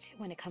experienced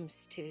when it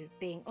comes to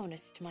being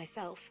honest to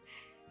myself.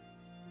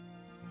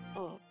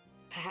 Or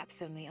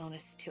perhaps only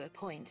honest to a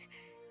point.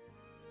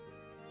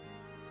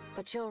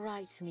 But you're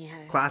right,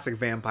 Miho. Classic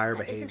vampire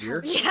That isn't behavior. how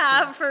it should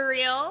Yeah, be. for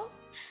real.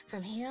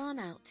 From here on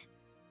out,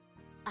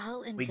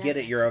 I'll We get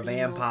it, you're a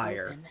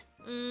vampire.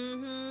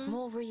 Mm-hmm.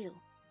 More real.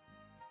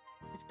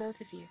 With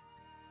both of you.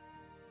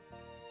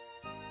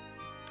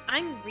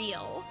 I'm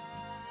real.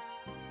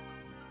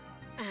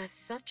 As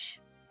such,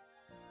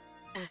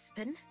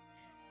 Aspen,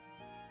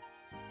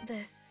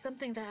 there's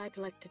something that I'd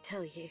like to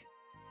tell you.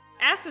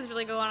 Aspen's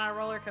really going on a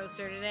roller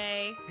coaster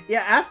today.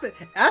 Yeah,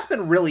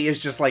 Aspen really is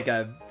just like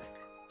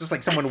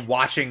someone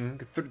watching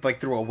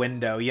through a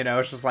window, you know?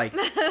 It's just like,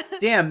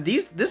 damn,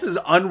 this is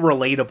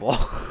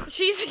unrelatable.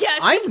 She's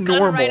I'm gonna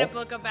normal. write a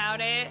book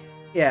about it.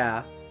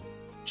 Yeah.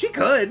 She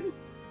could.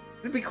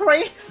 It'd be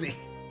crazy.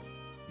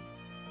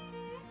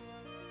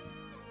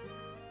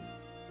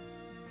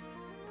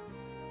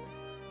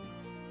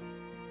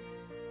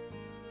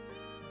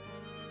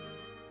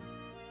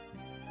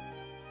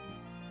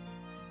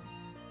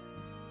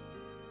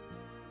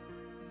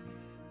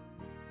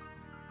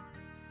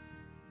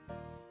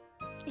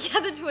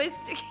 Yeah, the twist,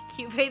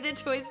 Cupid, the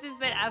twist is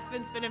that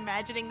Aspen's been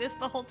imagining this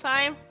the whole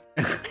time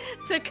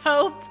to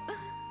cope.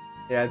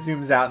 Yeah, it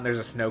zooms out and there's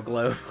a snow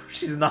globe.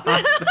 She's in the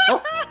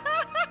hospital.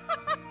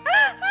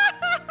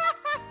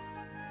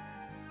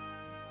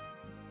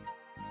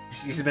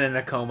 She's been in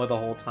a coma the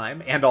whole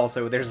time. And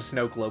also, there's a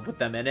snow globe with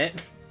them in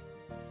it.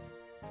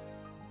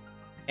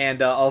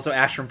 And also,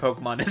 Ash from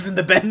Pokemon is in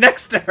the bed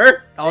next to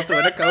her, also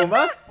in a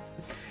coma.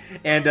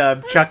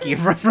 And Chucky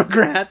from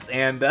Rugrats,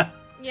 and...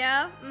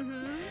 Yeah,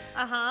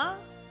 uh-huh.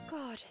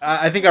 God.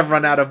 I think I've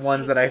run out of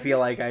ones that I feel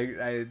like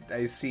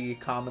I see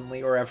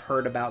commonly, or I've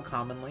heard about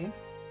commonly.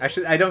 I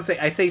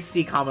say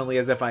see commonly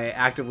as if I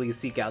actively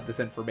seek out this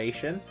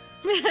information.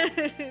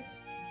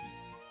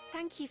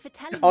 Thank you for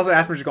telling Also, me.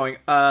 Asperger's going,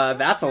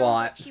 that's a Sounds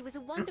lot. like she was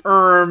a wonderful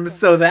person,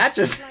 So that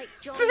just... like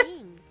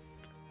Jolene.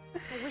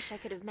 I wish I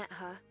could have met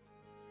her.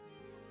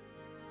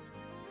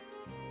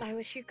 I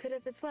wish you could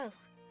have as well.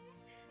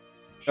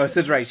 Oh,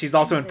 Sid's right. She's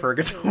also in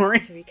Endless stories purgatory.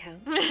 to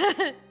recount,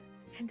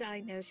 and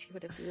I know she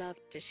would have loved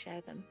to share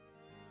them.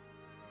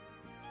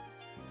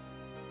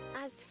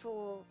 As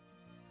for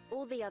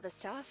all the other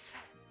stuff,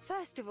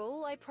 first of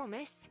all, I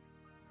promise,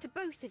 to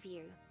both of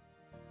you,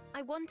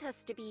 I want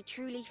us to be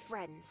truly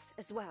friends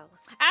as well.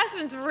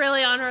 Aspen's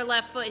really on her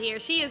left foot here.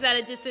 She is at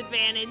a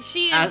disadvantage.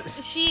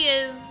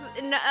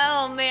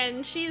 Oh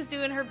man, she is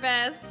doing her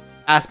best.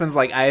 Aspen's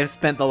like, I have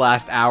spent the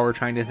last hour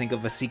trying to think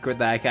of a secret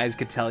that I guys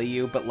could tell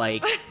you, but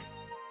like...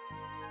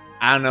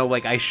 I don't know,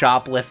 like, I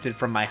shoplifted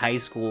from my high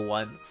school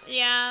once.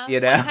 Yeah.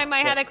 You know? One time I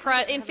had a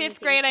crush, in 5th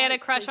grade I had a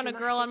crush on a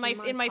girl in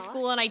my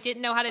school and I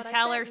didn't know how to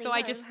tell her, so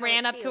I just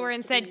ran up to her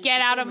and said,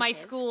 "Get out of my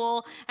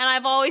school," and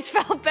I've always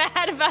felt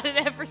bad about it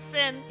ever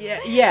since.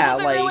 Yeah,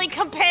 doesn't like... really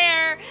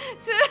compare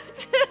to...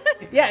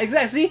 Yeah,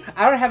 exactly. See,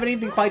 I don't have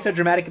anything quite so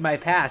dramatic in my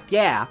past.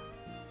 Yeah.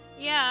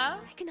 Yeah.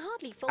 I can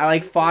hardly I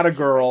like fought a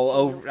girl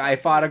over... I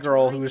fought a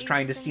girl who Might was do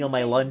trying the to same steal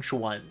my thing. lunch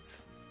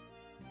once.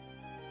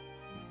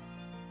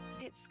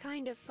 It's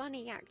kind of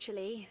funny,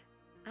 actually,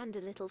 and a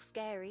little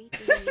scary.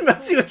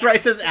 Melcy was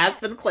right, says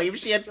Aspen claims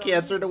she had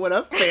cancer to win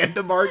a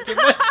fandom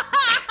argument.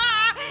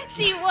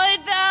 She would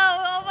though.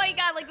 Oh my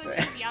god, like when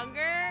she was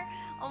younger.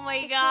 Oh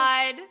my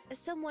god. As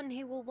someone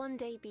who will one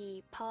day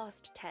be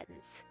past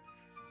tense,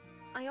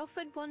 I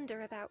often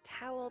wonder about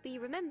how I'll be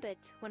remembered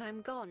when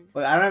I'm gone.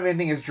 Well, I don't have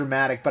anything as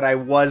dramatic, but I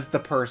was the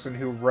person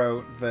who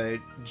wrote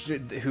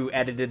who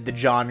edited the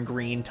John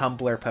Green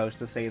Tumblr post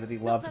to say that he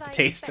loved Not the that I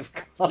taste of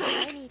expect that to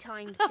coffee. be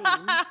anytime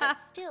soon, but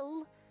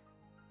still,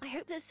 I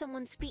hope that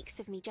someone speaks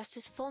of me just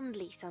as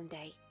fondly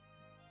someday.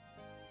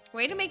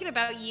 Way to make it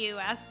about you,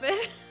 Aspen.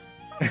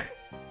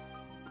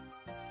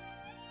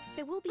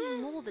 There will be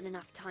more than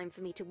enough time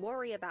for me to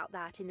worry about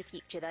that in the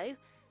future, though.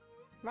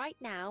 Right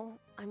now,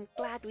 I'm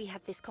glad we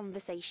had this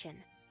conversation.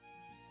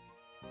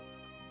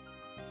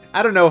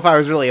 I don't know if I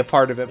was really a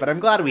part of it, but I'm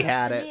glad we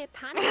had it.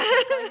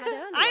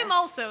 I'm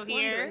also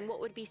here. Wondering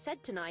what would be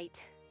said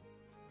tonight.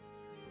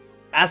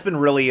 Aspen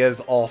really is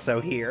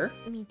also here.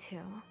 Me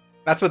too.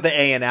 That's what the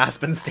A in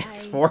Aspen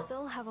stands for. I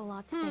still have a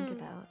lot to think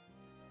about,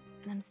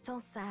 and I'm still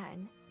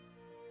sad.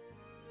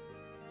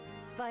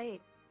 But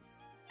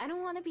I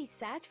don't want to be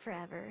sad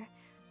forever.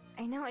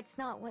 I know it's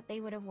not what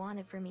they would have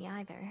wanted for me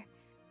either.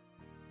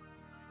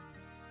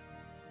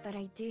 But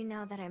I do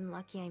know that I'm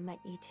lucky I met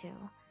you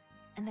two,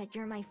 and that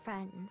you're my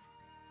friends.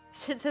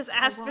 It says,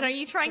 Aspen, are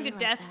you trying to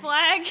death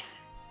flag?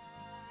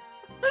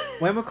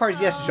 Whammo Cars,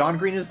 yes, John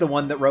Green is the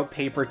one that wrote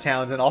Paper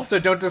Towns, and also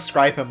don't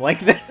describe him like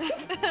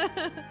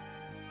that.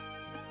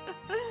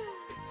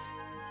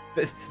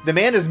 The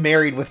man is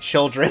married with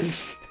children.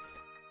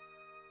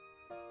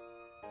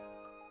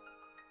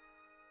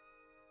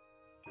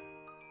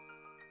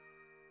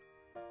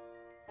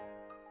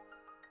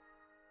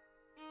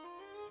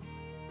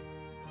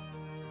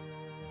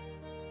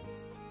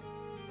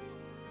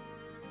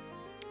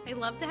 I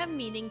love to have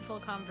meaningful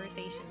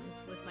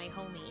conversations with my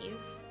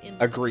homies in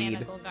the Agreed.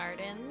 botanical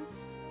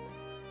gardens.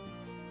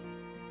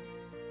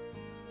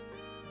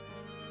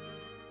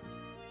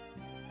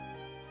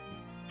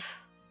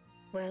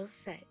 Well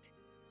said.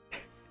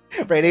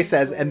 Brady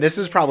says, and this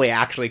is probably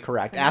actually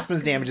correct,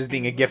 Aspen's damage is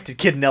being a gifted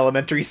kid in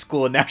elementary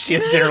school, and now she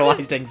has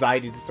generalized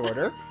anxiety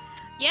disorder.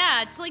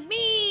 Yeah, just like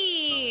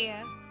me!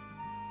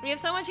 We have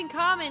so much in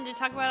common to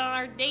talk about on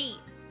our date.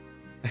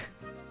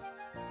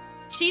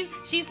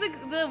 She's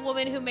the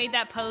woman who made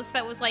that post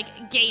that was like,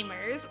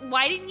 gamers,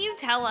 why didn't you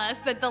tell us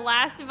that The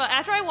Last of Us,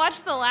 after I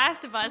watched The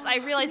Last of Us, I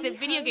realized that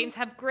video games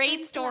have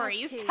great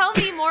stories. Tell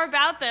me more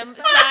about them.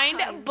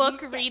 Signed,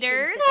 book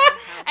readers.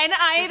 And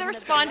I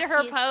respond to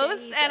her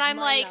posts, and I'm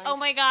like, oh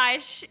my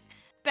gosh,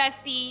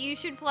 bestie, you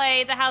should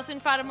play The House in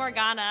Fata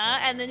Morgana.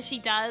 And then she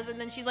does,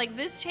 and then she's like,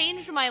 this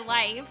changed my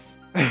life.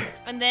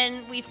 And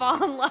then we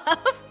fall in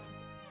love.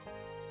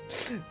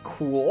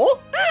 Cool.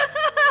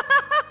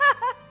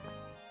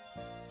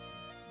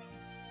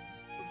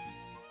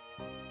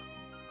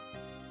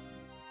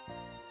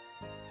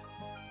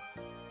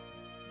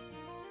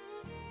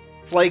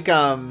 It's like,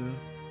 I mean,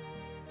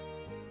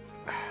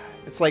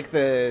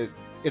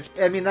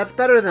 that's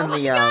better than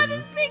God,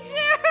 this picture!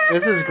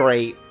 This is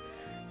great,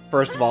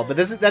 first of all, but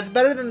that's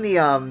better than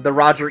the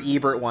Roger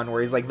Ebert one,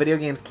 where he's like, video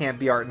games can't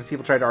be art, and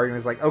people tried to argue, and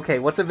he's like, okay,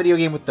 what's a video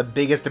game with the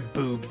biggest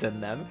boobs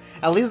in them?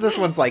 At least this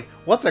one's like,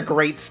 what's a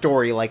great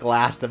story like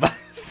Last of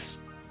Us?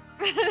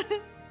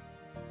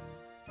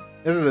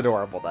 This is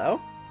adorable, though.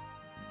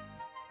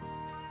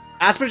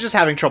 Aspen's just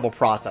having trouble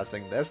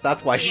processing this,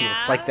 that's why she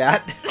looks like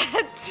that.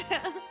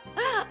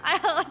 I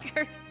like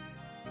her.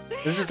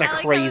 This is just a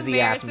crazy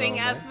ass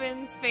moment.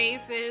 Aspen's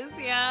faces,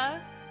 yeah.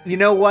 You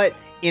know what?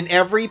 In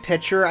every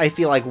picture, I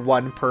feel like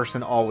one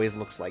person always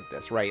looks like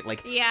this, right?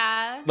 Like,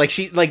 yeah.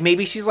 Like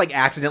maybe she's like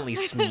accidentally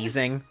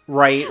sneezing,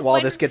 right,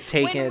 while this gets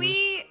taken.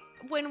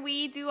 When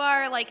we do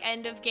our like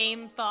end of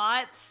game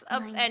thoughts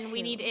and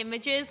we need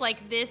images,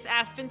 like this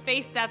Aspen's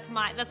face, that's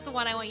the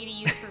one I want you to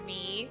use for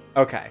me.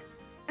 Okay.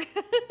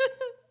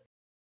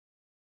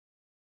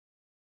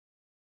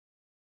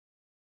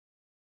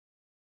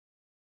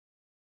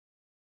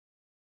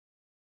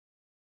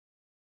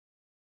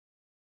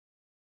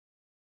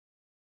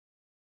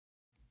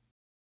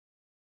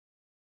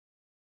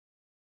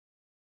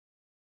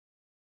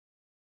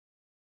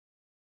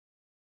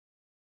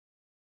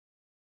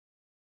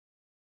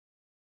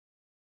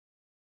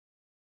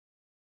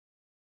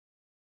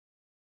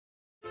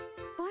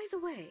 By the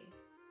way,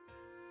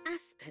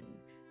 Aspen,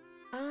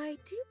 I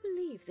do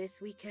believe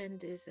this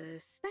weekend is a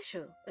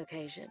special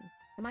occasion.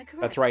 Am I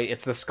correct? That's right.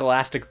 It's the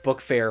Scholastic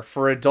Book Fair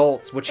for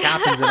adults, which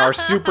happens in our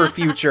super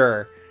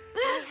future.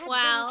 I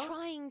had been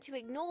trying to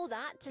ignore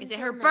that. Is it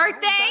her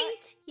birthday?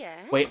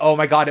 Yes. Wait, oh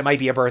my god, it might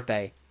be a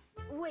birthday.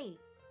 Wait,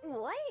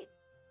 what?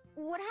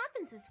 What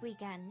happens this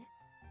weekend?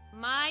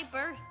 My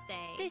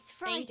birthday. This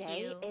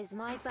Friday is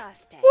my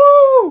birthday.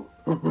 Woo!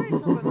 A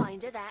personal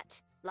reminder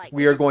that, like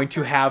We are going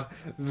to have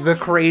the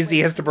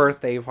craziest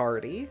birthday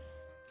party.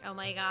 Oh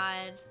my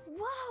god.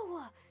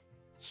 Whoa!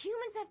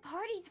 Humans have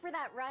parties for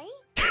that, right?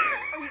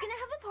 Are you gonna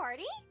have a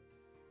party?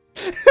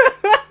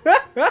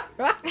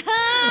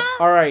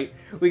 Alright,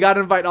 we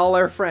gotta invite all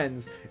our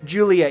friends.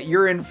 Juliet,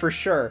 you're in for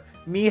sure.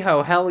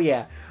 Miho, hell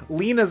yeah.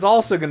 Lena's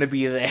also gonna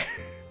be there.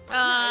 No,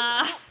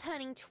 I'm not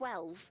turning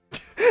 12.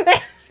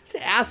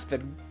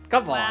 Aspen,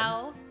 come on.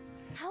 Wow.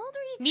 How old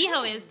are you?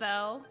 Miho is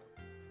though.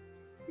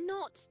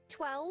 Not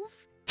 12.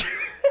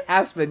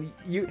 Aspen,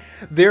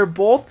 they're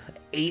both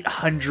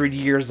 800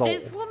 years old.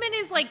 This woman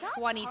is like That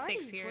 26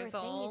 parties were a years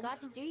thing old. You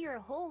got to do your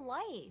whole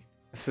life.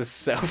 This is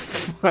so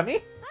funny.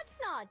 That's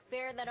not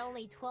fair that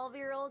only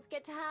 12-year-olds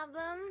get to have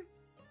them.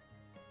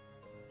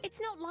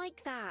 It's not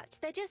like that.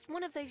 They're just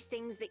one of those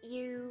things that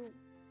you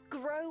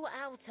grow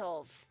out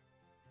of.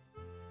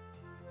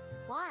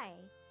 Why?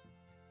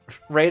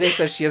 Rayday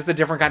says she has the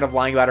different kind of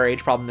lying about her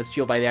age problem that's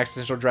fueled by the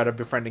existential dread of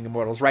befriending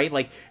immortals, right?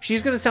 Like,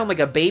 she's gonna sound like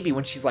a baby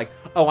when she's like,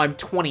 oh, I'm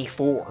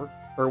 24,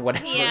 or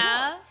whatever.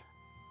 Yeah.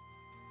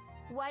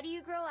 Why do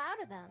you grow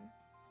out of them?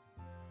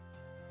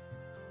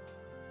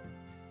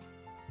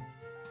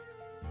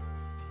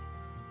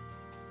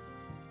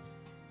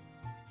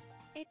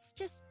 It's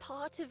just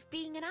part of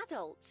being an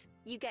adult.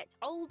 You get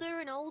older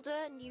and older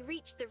and you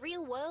reach the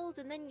real world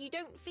and then you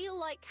don't feel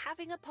like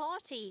having a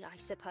party, I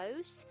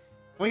suppose.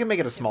 We can make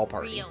it a small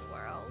party. Real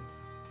world.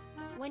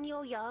 When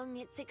you're young,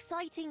 it's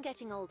exciting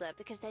getting older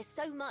because there's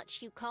so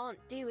much you can't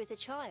do as a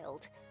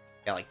child.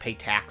 Yeah, like pay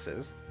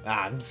taxes.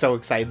 Ah, I'm so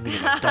excited to be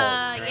an adult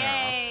now.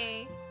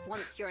 Yay!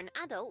 Once you're an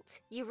adult,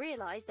 you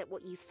realize that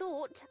what you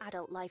thought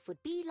adult life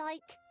would be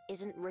like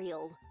isn't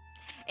real.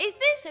 Is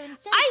this? So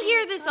instead I of being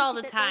hear this all the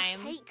excited that there's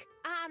time. Cake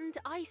and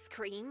ice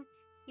cream,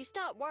 you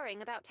start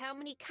worrying about how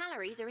many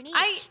calories are in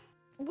each.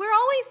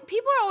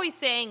 People are always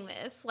saying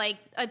this, like,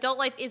 adult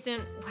life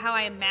isn't how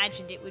I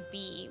imagined it would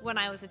be when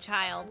I was a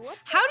child. What's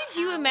How a did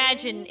you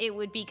imagine calorie? it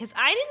would be? Because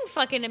I didn't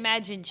fucking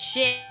imagine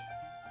shit.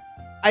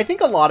 I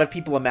think a lot of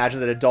people imagine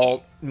that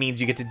adult means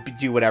you get to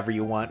do whatever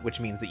you want, which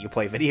means that you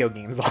play video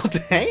games all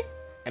day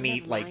and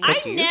eat, like, Never mind.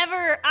 cookies.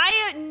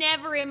 I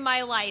never in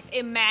my life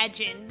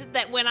imagined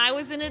that when I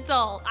was an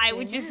adult, I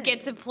would just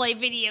get to play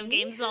video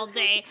games all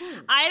day.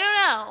 I don't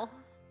know.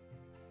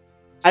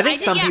 I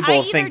think some people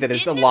I think either that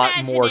it's a didn't lot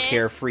imagine more it-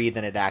 carefree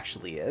than it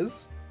actually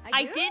is.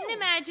 I didn't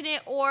imagine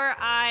it, or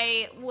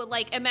I would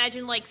like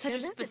imagine like such a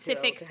It's inevitable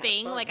specific to have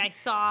thing. fun. Like I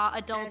saw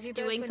adults As you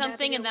both doing went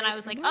something, out and of then your I way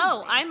was to like, move oh,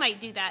 me. I might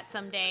do that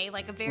someday.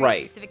 Like a very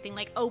Right. specific thing,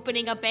 like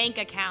opening a bank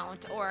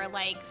account or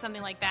like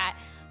something like that.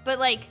 But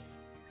like,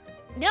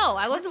 no,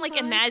 I wasn't like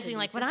 25 imagining is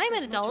like when just I'm an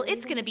as much adult, a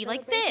it's reason gonna to be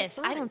like celebrate as this.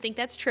 I don't 5. think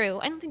that's true.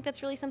 I don't think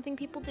that's really something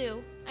people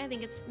do. I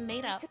think it's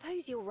made I up.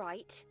 suppose you're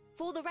right.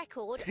 For the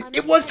record, I'm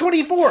It was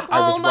 24! I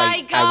was Oh my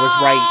right. god, I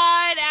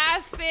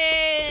was right.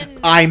 Aspen!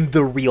 I'm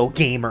the real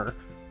gamer.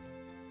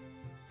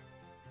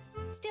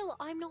 Still,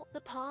 I'm not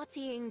the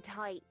partying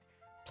type.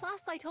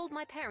 Plus, I told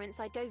my parents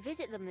I'd go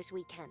visit them this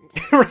weekend.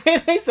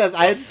 Rene says,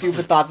 I had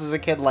stupid thoughts as a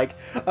kid like,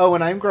 oh,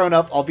 when I'm grown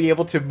up, I'll be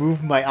able to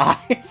move my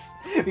eyes.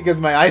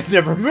 Because my eyes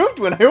never moved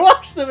when I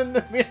watched them in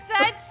the mirror.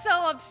 That's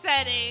so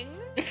upsetting.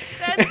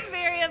 That's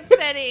very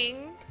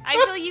upsetting. I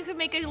feel you could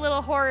make a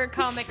little horror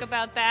comic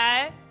about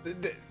that.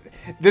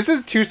 This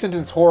is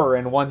 2-sentence horror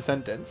in 1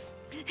 sentence.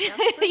 Just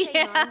for a thing,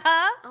 Yeah. mind.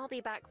 I'll be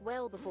back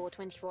well before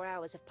 24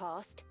 hours have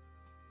passed.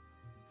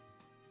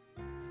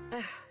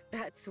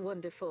 That's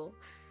wonderful.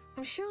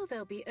 I'm sure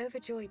they'll be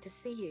overjoyed to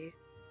see you.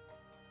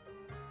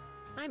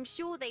 I'm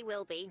sure they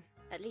will be,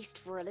 at least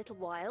for a little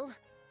while.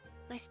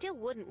 I still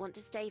wouldn't want to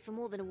stay for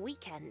more than a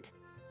weekend,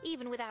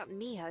 even without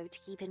Miho to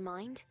keep in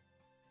mind.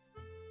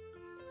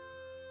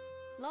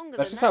 Longer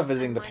That's than just how that,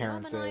 visiting and the my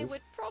parents mum and is. I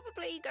would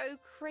probably go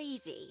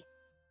crazy.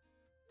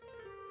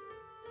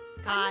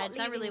 God, not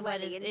that really leaving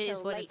what Welly it is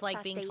until what late it's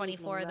like being Saturday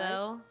 24 evening,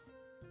 though.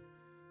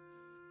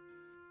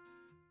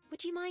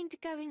 Would you mind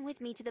going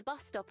with me to the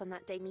bus stop on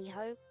that day,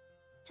 Miho?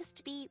 Just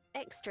to be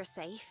extra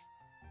safe.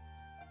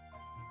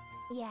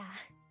 Yeah,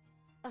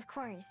 of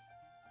course.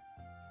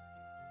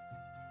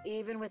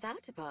 Even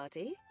without a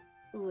party,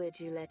 would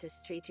you let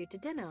us treat you to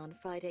dinner on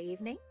Friday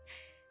evening?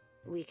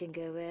 We can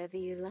go wherever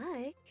you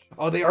like.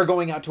 Oh, they are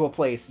going out to a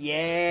place. Oh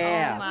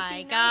Yeah. my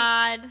Would be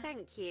god. nice.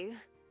 Thank you.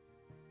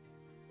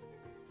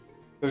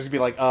 They'll just be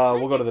like,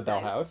 we'll go to the Nuggets,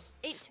 Bell though. House.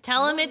 It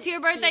Tell them it's won't your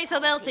be a birthday so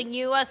they'll party. sing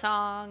you a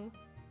song.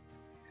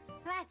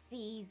 That's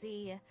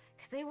easy,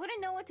 because they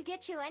wouldn't know what to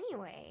get you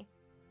anyway.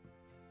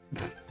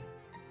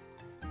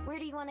 Where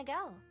do you want to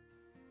go?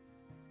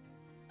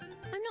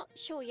 I'm not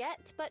sure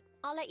yet, but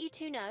I'll let you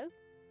two know.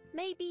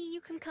 Maybe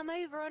you can come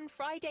over on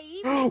Friday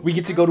evening. We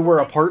get to go to her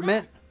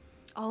apartment?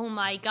 Oh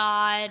my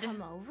god.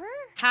 Come over?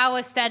 How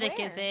aesthetic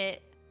is Where?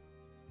 it?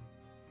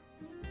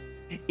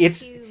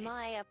 It's To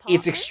my it's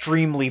apartment.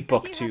 extremely I do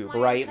have booktube, my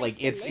own right? place Like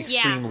to it's live.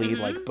 extremely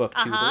Yeah, like mhm,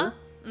 booktuber.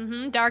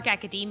 uh-huh. Dark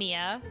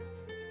academia.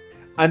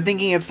 I'm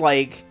thinking it's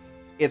like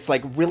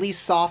really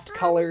soft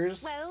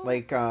colors, well,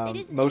 like it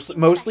isn't mostly anything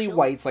mostly special,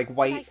 whites, like but I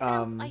white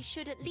felt I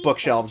should at least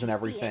bookshelves and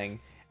let you see it. everything,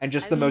 and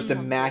just I the really most want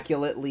to.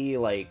 immaculately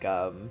like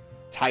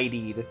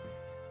tidied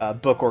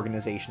book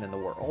organization in the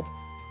world.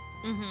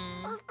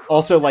 Mm-hmm. Of course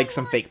Also, I like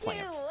some want fake to.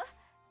 plants.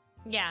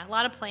 Yeah, a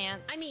lot of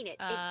plants. I mean it.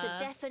 It's the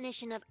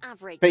definition of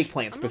average. Fake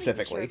plants I'm not even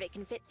specifically. sure if it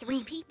can fit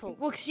 3 people.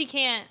 Well, 'cause she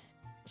can't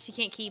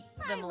keep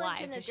them I alive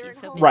lived in a because she's dirt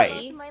so hole busy. Right.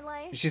 most of my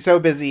life. She's so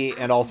busy, I and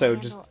can also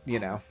handle just you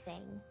know.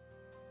 anything.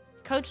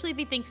 Coach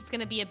Sleepy thinks it's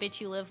gonna be a bitch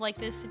you live like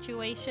this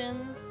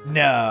situation.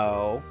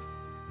 No.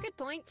 Good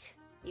point.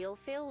 You'll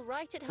feel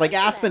right at home. Like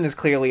Aspen there. is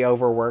clearly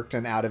overworked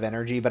and out of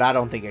energy, but I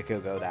don't think it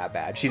could go that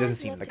bad. She doesn't I'd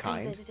seem love the to come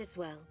kind. visit as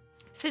well.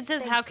 Sid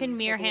says, Thank how you can for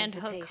mirror the hand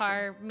hook invitation.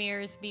 car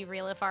mirrors be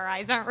real if our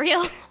eyes aren't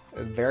real?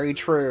 Very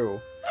true.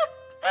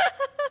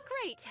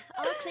 Great.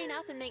 I'll clean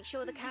up and make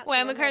sure the cats. Wait,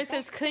 are on their Makar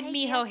says, best could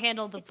behavior. Miho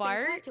handle the It's been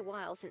Bart? quite a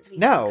while since we've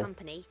No. had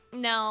company.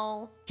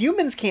 No.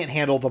 Humans can't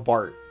handle the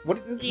Bart. What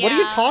are you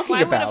Yeah. talking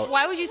Why about?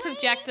 why would you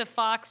subject a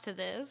fox to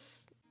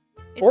this?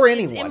 Or It's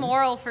anyone.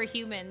 immoral for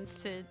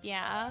humans to,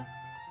 yeah.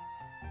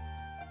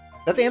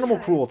 That's animal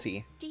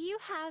cruelty. Do you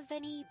have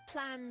any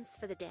plans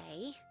for the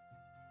day?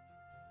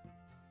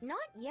 Not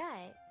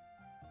yet.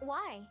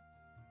 Why?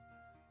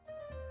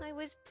 I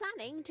was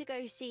planning to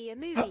go see a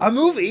movie. A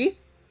movie?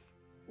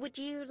 Would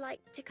you like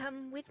to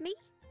come with me?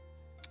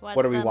 What's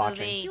What are we the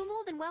watching? movie? You're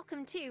more than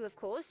welcome to, of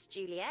course,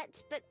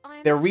 Juliet, but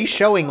I'm They're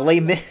re-showing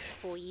Les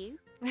Mis. for you.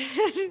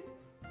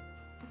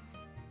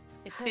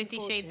 It's 50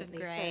 Shades of Unfortunately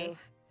Grey. so.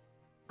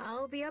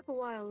 I'll be up a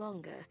while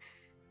longer,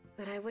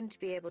 but I wouldn't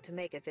be able to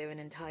make it through an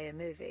entire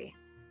movie.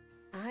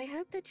 I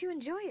hope that you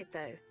enjoy it,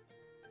 though.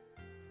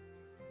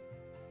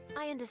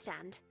 I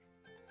understand.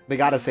 They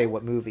gotta say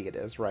what movie it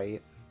is,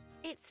 right?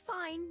 It's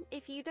fine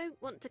if you don't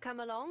want to come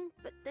along,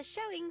 but the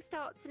showing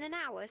starts in an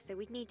hour, so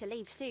we'd need to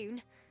leave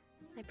soon.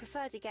 I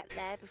prefer to get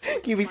there before.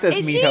 Kiwi it's says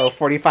Is Miho, she?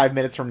 45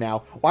 minutes from now.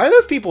 Why are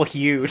those people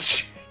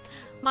huge?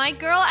 My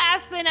girl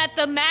Aspen at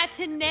the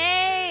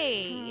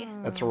matinee.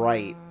 That's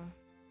right.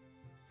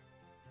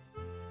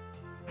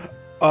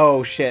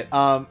 Oh, shit.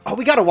 Oh,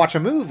 we gotta watch a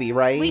movie,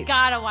 right? We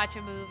gotta watch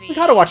a movie. We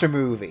gotta watch a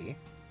movie.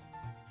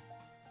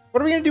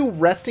 What are we gonna do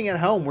resting at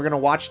home? We're gonna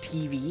watch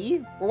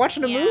TV? We're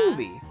watching a Yeah.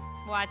 movie.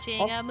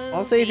 Watching a movie.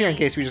 I'll save here in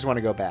case we just want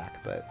to go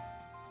back, but...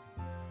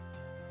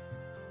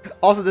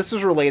 Also, this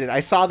was related.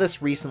 I saw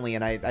this recently,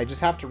 and I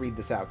just have to read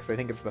this out, because I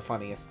think it's the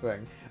funniest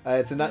thing.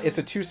 It's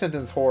a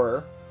two-sentence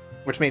horror,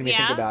 which made me think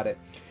Yeah? about it.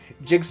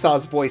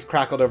 Jigsaw's voice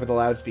crackled over the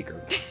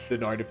loudspeaker. The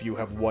 9 of you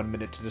have 1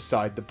 minute to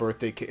decide to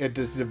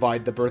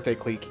divide the birthday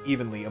cake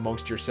evenly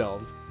amongst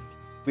yourselves.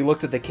 We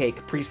looked at the cake,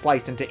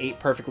 pre-sliced into 8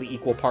 perfectly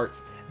equal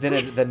parts, then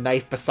at the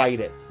knife beside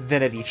it,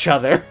 then at each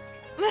other.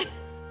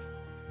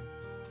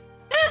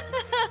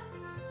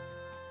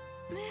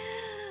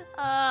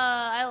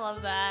 I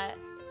love that.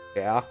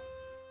 Yeah.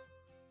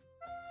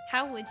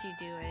 How would you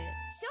do it?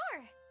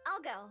 Sure,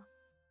 I'll go.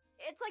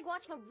 It's like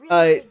watching a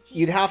really big TV,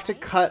 You'd have to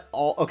right? cut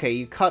all... Okay,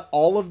 you cut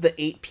all of the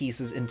 8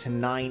 pieces into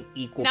 9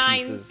 equal 9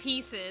 pieces.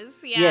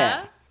 pieces, yeah.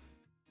 Yeah.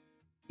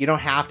 You don't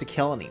have to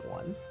kill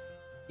anyone.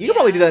 You could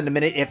probably do that in a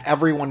minute if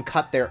everyone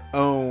cut their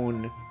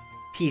own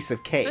piece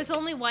of cake. There's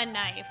only one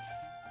knife.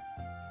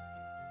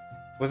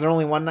 Was there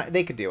only one knife?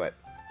 They could do it.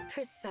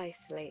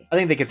 Precisely. I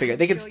think they could figure it.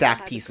 They I'm could sure you'll stack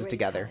have a pieces great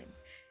together. time.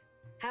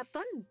 Have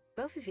fun,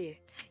 both of you.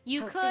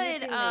 You I'll see you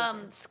could two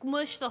later.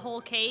 smush the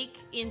whole cake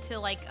into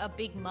like a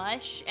big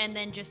mush and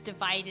then just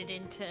divide it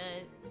into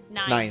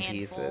 9 9 handfuls.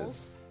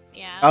 pieces.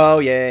 Yeah. Oh,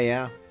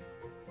 yeah.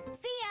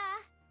 See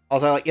ya!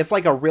 Also, like, it's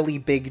like a really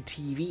big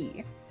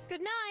TV. Good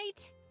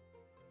night.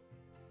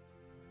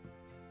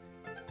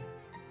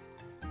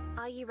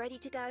 Are you ready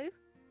to go?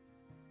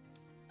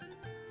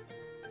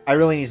 I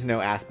really need to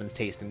know Aspen's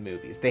taste in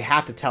movies. They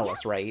have to tell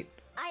us, right?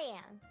 I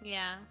am.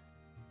 Yeah.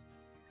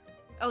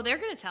 Oh, they're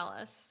gonna tell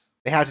us.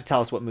 They have to tell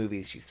us what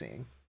movies she's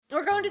seeing.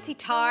 We're going to see So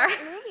Tar. what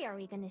movie are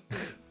we gonna see?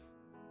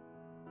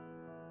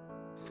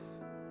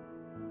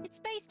 It's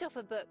based off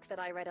a book that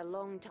I read a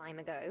long time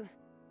ago.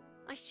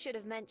 I should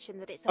have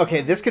mentioned that it's.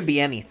 Okay, this could be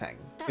anything,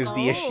 is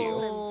the issue.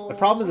 Oh. The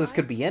problem is this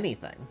could be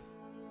anything.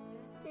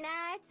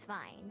 Nah, it's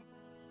fine.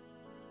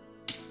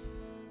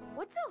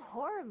 What's a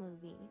horror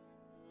movie?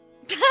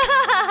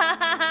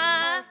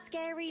 A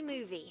scary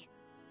movie.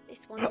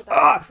 This one's about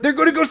Ah, a they're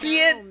gonna go creepy see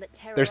it! town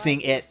that They're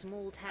seeing terrorizes it. a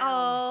small town.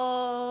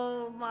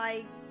 Oh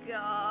my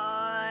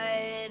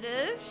god.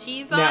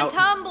 She's Now- on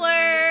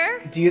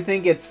Tumblr. Do you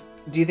think it's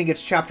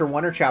chapter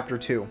 1 or chapter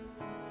 2?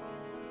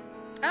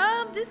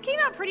 This came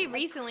out pretty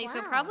recently, so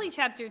clown. probably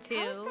chapter How's 2.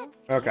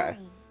 that Okay.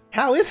 scary?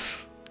 How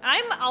is...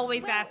 I'm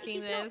always Well, asking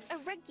he's this.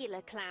 not a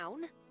regular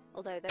clown,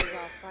 although those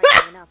are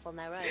frightening enough on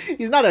their own.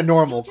 He's not a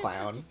normal You'll just have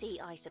clown. to see,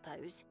 I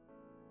suppose.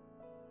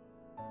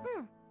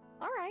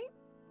 Alright.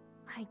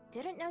 I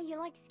didn't know you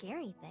liked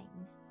scary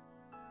things.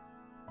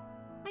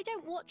 I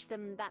don't watch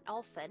them that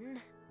often,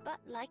 but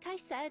like I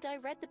said, I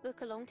read the book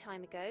a long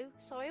time ago,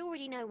 so I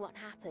already know what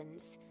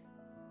happens.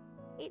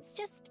 It's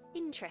just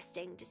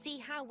interesting to see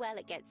how well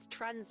it gets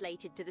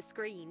translated to the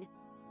screen.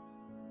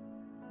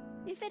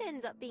 If it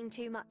ends up being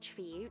too much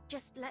for you,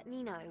 just let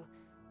me know.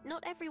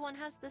 Not everyone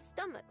has the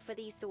stomach for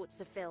these sorts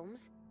of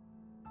films.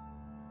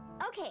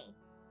 Okay.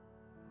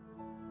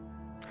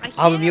 I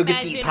Oh, can't you can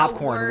see imagine a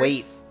popcorn, wait.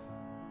 worse-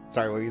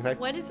 Sorry, what were you saying?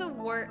 What is a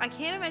worse? I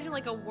can't imagine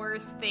like a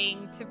worse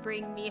thing to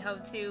bring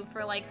Miho to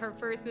for like her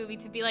first movie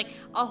to be like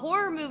a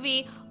horror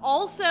movie,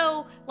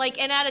 also like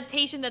an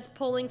adaptation that's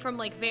pulling from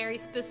like very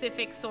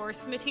specific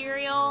source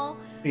material.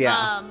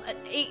 Yeah.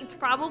 It's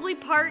probably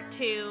part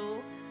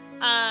 2.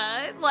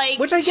 Like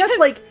Which I guess,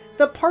 like,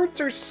 the parts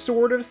are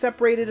sort of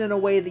separated in a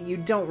way that you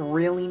don't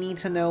really need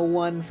to know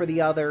one for the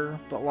other,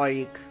 but,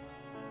 like,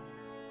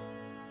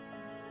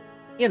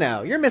 you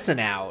know, you're missing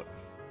out.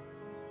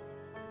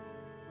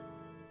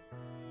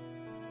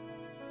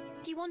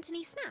 Do you want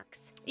any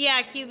snacks?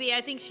 Yeah, QB,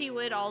 I think she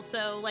would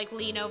also like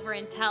lean over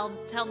and tell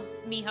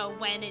Miho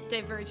when it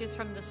diverges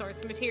from the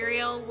source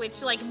material,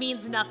 which like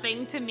means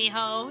nothing to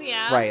Miho.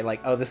 Yeah. Right, like,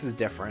 oh, this is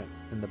different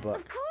in the book.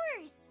 Of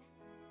course!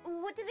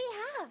 What do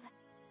they have?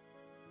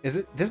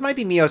 This might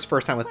be Miho's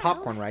first time with Well,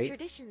 popcorn, right?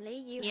 Traditionally,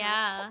 you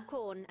Yeah. have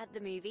popcorn at the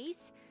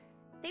movies.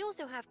 They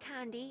also have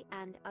candy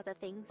and other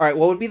things. All right,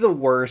 what would be too. the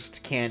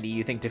worst candy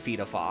you think to feed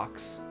a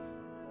fox?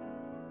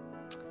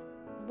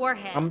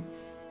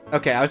 Warheads.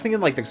 Okay, I was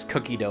thinking like those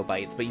cookie dough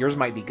bites, but yours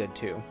might be good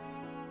too.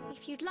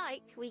 If you'd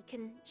like, we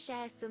can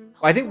share some.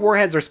 Well, I think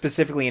warheads are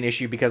specifically an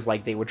issue because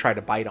like they would try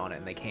to bite on it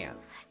and they can't,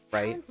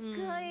 right? Sounds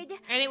good.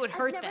 And it would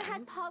hurt I've never them.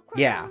 had popcorn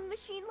Yeah. from a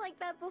machine like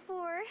that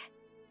before.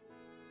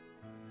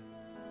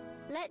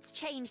 Let's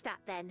change that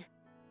then.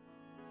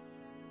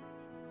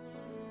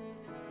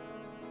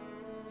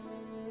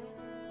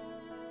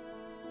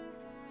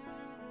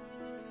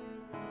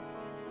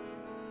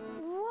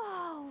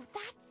 Whoa,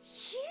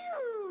 that's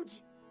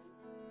huge!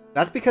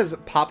 That's because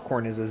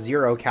popcorn is a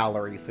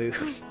 0-calorie food.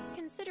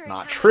 Considering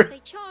Not how true. much they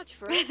charge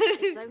for it,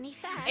 it's only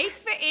fair.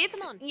 It's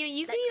Come on, you know,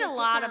 you can let's eat go a sit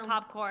lot of down.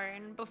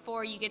 popcorn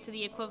before you get to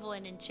the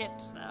equivalent in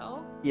chips,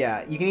 though.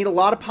 Yeah, you can eat a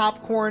lot of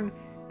popcorn.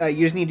 You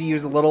just need to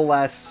use a little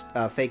less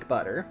fake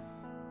butter.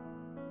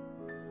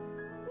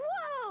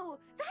 Whoa,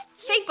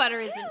 that's Fake huge butter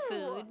isn't too.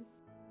 food.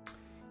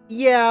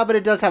 Yeah, but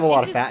it does have a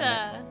lot of It's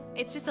fat just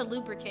it's just a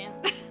lubricant.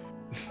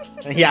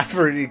 in it. Yeah,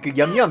 for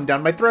yum yum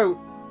down my throat.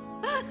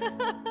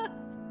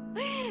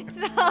 It's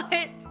not.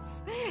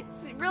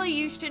 It's really,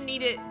 you shouldn't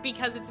eat it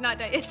because it's not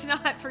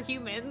for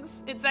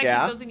humans. It actually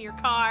Yeah. goes in your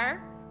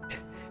car.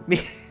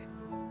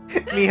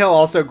 Miho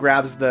also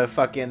grabs the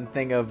fucking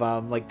thing of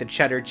like the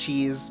cheddar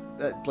cheese,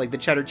 like the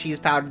cheddar cheese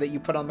powder that you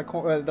put on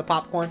the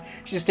popcorn.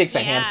 She just takes a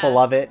Yeah. handful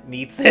of it and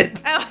eats it.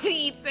 Oh, and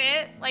eats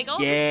it. Like, oh,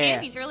 Yeah. this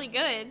candy's really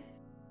good.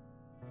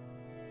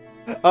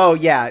 Oh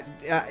yeah,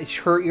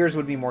 her ears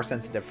would be more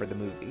sensitive for the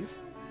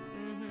movies.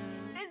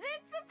 Mm-hmm. Is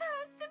it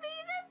supposed to be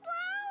this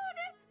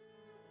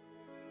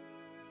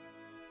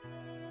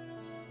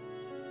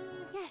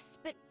loud? Yes,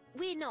 but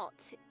we're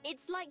not.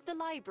 It's like the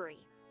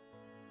library.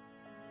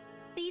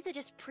 These are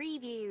just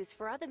previews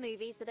for other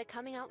movies that are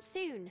coming out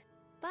soon.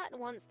 But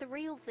once the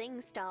real thing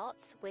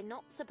starts, we're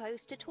not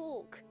supposed to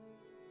talk.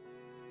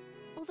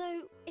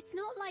 Although, it's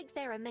not like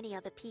there are many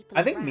other people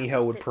I think around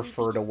Miho would that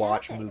prefer be to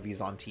watch disturbing. movies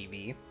on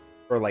TV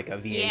or like a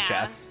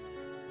VHS.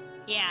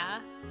 Yeah.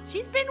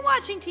 She's been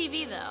watching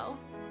TV, though.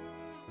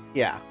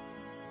 Yeah.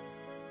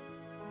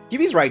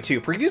 TV's right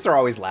too. Previews are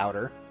always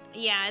louder.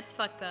 Yeah, it's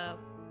fucked up.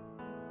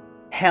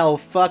 Hell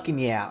fucking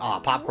yeah. Aw,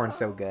 popcorn's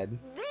so good.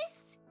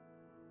 This?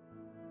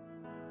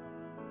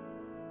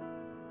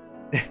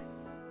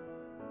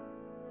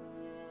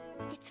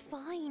 It's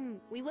fine.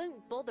 We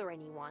won't bother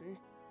anyone.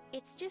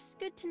 It's just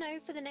good to know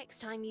for the next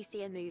time you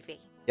see a movie.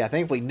 Yeah,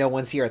 thankfully no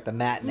one's here at the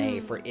matinee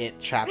for It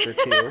Chapter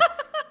 2.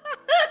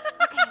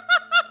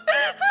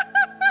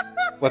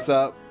 What's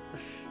up?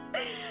 The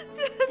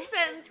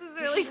sentence is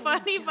really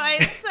funny by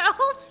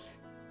itself.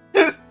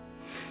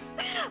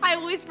 I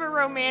whisper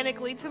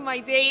romantically to my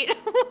date.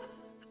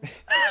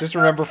 Just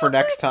remember for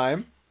next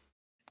time.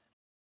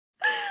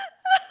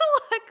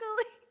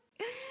 Luckily,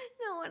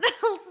 no one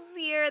else is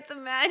here at the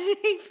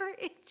matinee for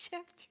It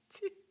Chapter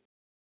 2.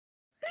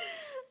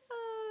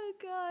 Oh,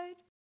 God.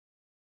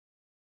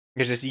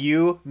 It's just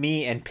you,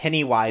 me, and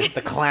Pennywise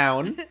the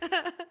clown.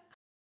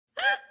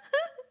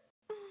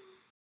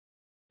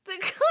 The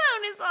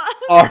clown is on.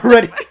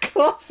 Already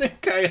causing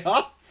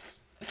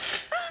chaos.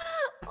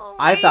 Oh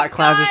I my thought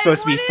clowns were God,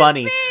 supposed to be what is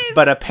funny, this?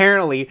 but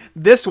apparently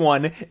this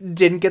one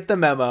didn't get the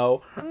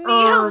memo.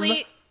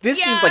 Miho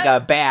This seems like a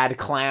bad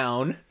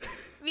clown.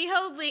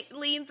 Miho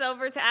leans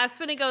over to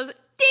Aspen and goes,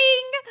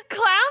 "Ding!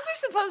 Clowns are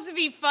supposed to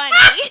be funny."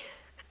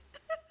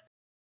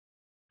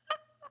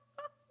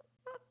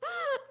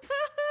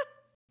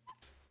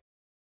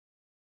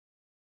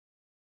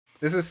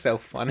 This is so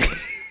funny.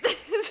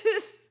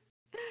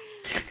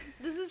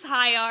 This is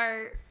high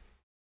art.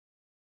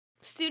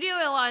 Studio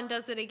Elan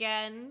does it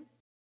again.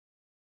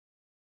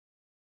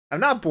 I'm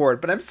not bored,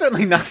 but I'm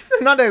certainly not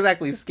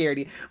exactly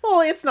scared.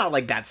 Well, it's not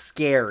like that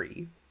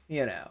scary,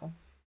 you know.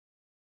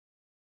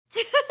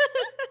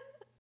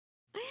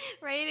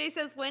 Right? He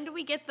says, "When do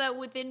we get the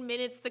within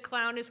minutes the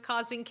clown is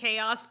causing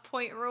chaos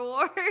point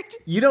reward?"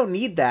 You don't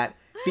need that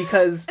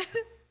because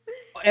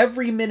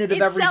every minute of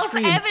It's every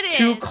stream, self-evident.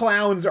 2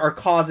 clowns are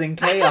causing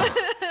chaos.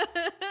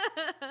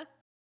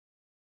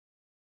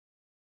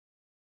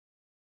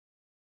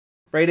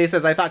 Brayday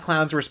says, I thought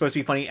clowns were supposed to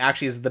be funny.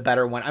 Actually, is the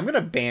better one. I'm gonna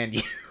ban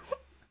you.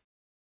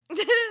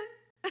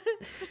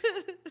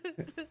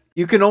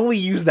 You can only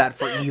use that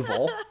for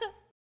evil.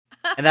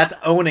 And that's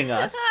owning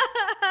us.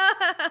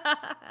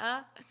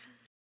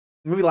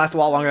 The movie lasts a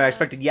lot longer than I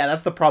expected. Yeah,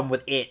 that's the problem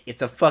with it.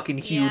 It's a fucking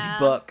huge Yeah.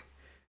 book.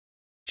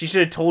 She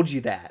should have told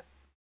you that.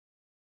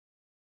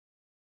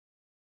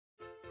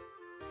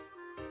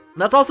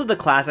 That's also the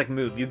classic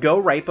move. You go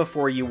right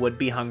before you would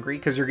be hungry,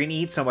 because you're going to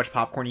eat so much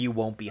popcorn you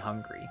won't be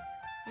hungry.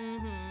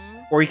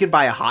 Mm-hmm. Or you could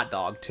buy a hot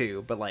dog,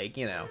 too, but like,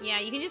 you know. Yeah,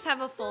 you can just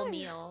have a full So,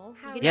 meal.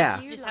 You how can Yeah.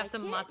 just have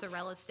some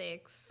mozzarella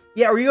sticks.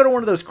 Yeah, or you go to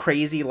one of those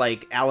crazy,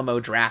 like, Alamo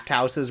draft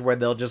houses where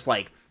they'll just,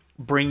 like,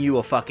 bring you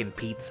a fucking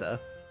pizza.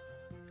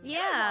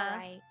 Yeah.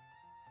 Alright.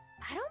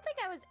 I don't think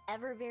I was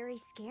ever very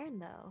scared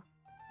though.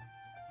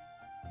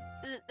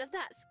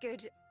 That's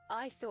good.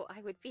 I thought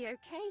I would be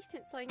okay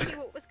since I knew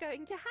what was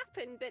going to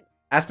happen, but...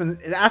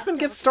 Aspen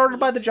gets started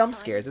by the jump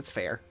scares, it's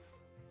fair.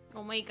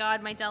 Oh my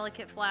god, my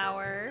delicate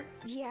flower.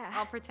 Yeah.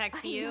 I'll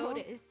protect I you.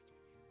 noticed.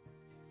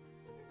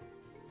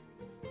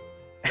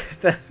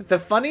 The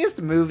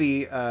funniest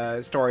movie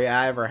story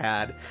I ever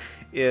had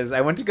is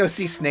I went to go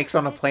see Snakes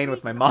on a Plane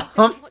with my mom.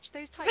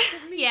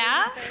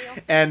 Yeah.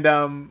 And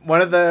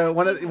one of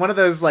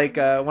those like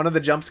one of the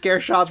jump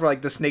scare shots where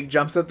like the snake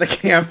jumps at the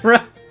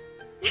camera.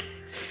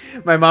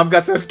 My mom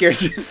got so scared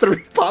she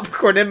threw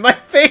popcorn in my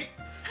face.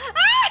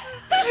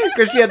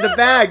 Because she had the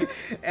bag,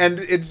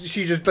 and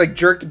she just like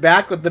jerked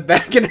back with the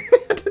bag in her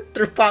hand and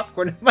threw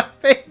popcorn in my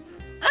face.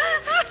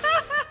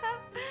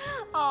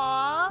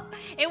 Aw.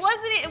 It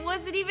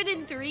wasn't even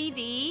in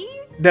 3D?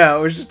 No,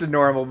 it was just a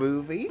normal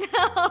movie.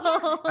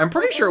 I'm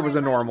pretty sure it was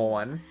a normal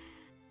one.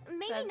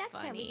 Maybe That's next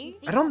time we funny.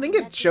 can see I don't think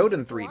something it that's showed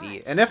in easy to 3D.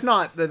 watch. And if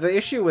not, the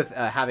issue with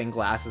having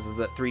glasses is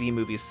that 3D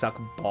movies suck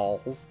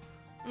balls.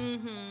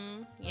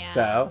 Mm-hmm. Yeah.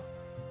 So,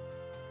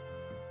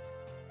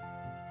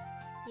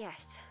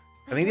 Yes.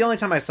 I think the only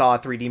time I saw a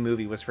 3D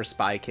movie was for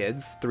Spy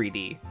Kids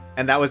 3D.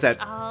 And that was at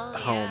Oh,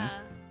 home. yeah.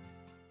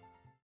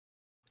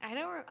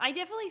 I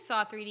definitely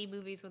saw 3D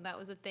movies when that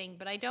was a thing,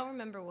 but I don't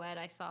remember what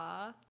I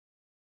saw.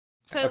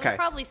 So it was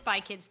probably Spy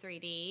Kids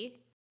 3D.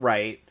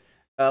 Right.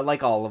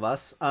 Like all of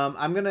us.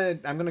 I'm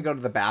gonna go to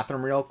the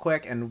bathroom real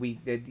quick, and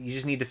you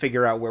just need to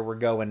figure out where we're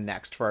going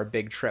next for our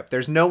big trip.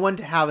 There's no one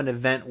to have an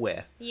event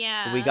with.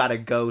 Yeah. We gotta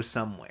go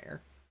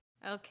somewhere.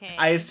 Okay.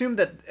 I assume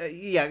that,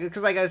 yeah,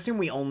 because like I assume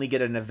we only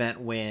get an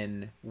event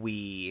when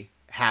we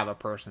have a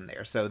person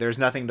there. So there's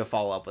nothing to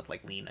follow up with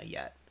like Lena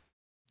yet.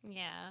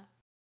 Yeah.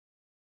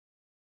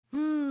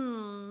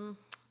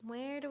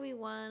 Where do we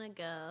want to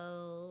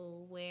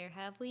go? Where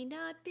have we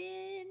not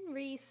been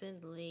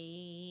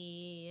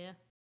recently?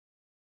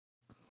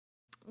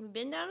 We've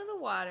been down to the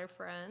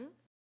waterfront.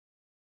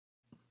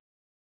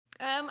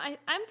 I'm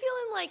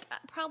feeling like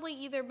probably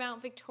either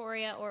Mount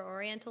Victoria or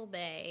Oriental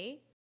Bay.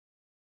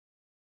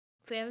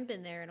 So we haven't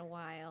been there in a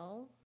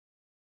while.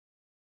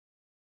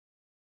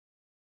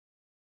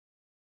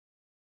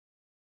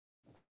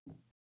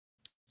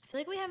 I feel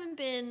like we haven't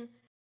been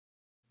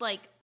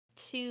like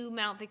to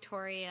Mount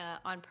Victoria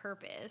on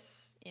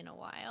purpose in a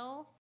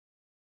while.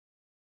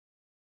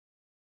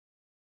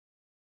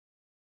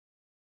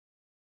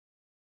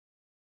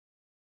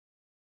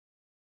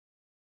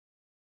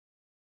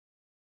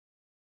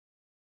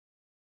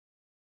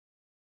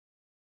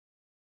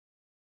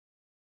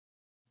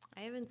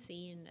 I haven't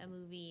seen a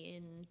movie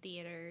in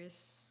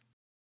theaters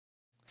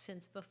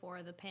since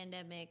before the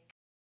pandemic.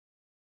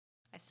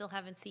 I still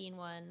haven't seen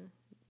one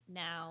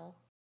now.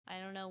 I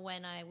don't know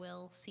when I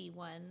will see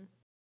one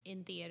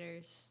in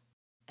theaters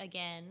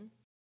again.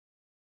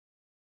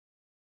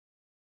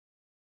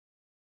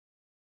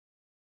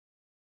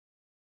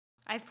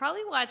 I've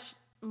probably watched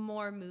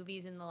more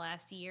movies in the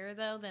last year,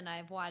 though, than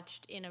I've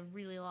watched in a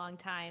really long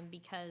time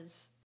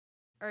because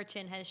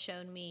Urchin has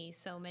shown me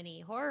so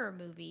many horror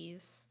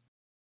movies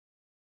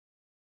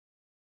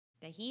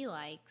that he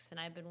likes, and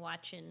I've been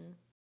watching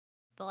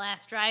The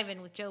Last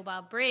Drive-In with Joe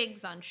Bob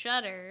Briggs on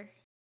Shudder,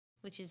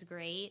 which is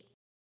great.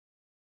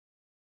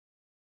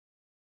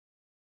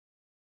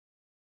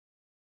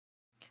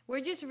 We're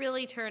just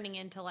really turning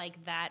into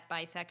like that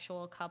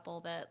bisexual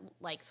couple that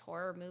likes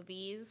horror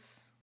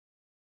movies.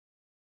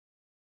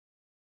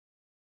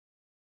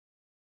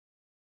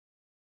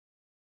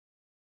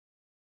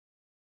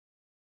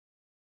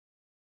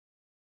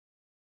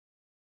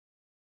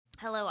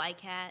 Hello,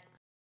 iCat.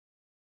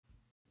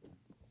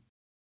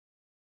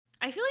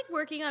 I feel like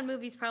working on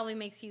movies probably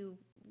makes you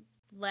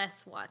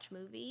less watch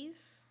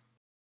movies.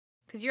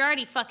 Because you're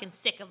already fucking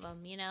sick of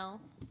them, you know?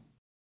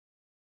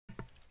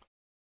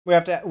 We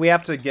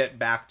have to get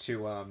back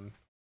to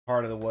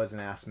Heart of the Woods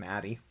and ask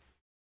Maddie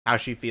how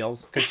she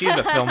feels, because she's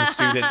a film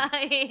student.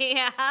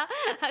 Yeah,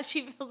 how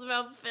she feels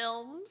about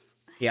films.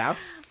 Yeah,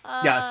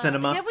 yeah,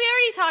 cinema. Have we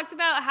already talked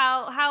about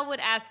how would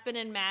Aspen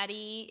and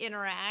Maddie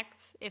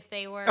interact if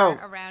they were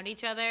around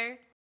each other?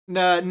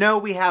 No,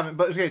 we haven't.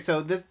 But okay,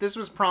 so this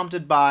was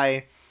prompted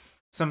by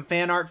some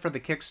fan art for the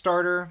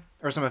Kickstarter,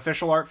 or some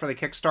official art for the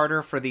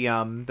Kickstarter for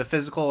the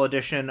physical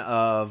edition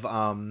of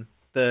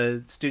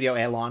the Studio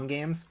Elan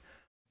games.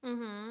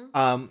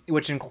 Mm-hmm.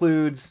 Which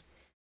includes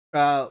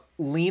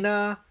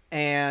Lena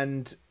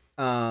and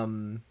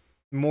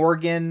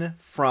Morgan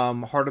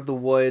from Heart of the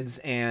Woods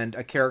and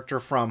a character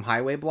from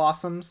Highway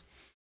Blossoms.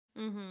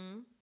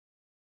 Mm-hmm.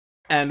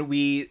 And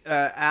we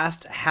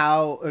asked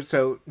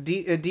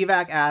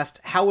Divac asked,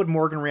 how would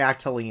Morgan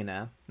react to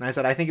Lena? And I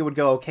said, I think it would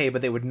go okay,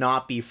 but they would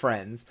not be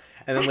friends.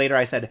 And then later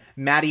I said,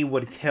 Maddie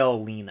would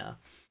kill Lena.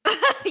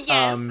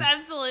 Yes,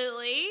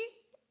 absolutely.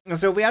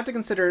 So if we have to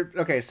consider,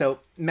 okay, so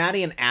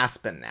Maddie and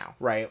Aspen now,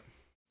 right?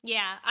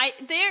 Yeah,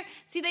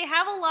 they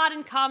have a lot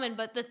in common,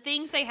 but the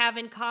things they have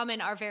in common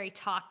are very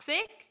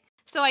toxic.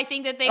 So I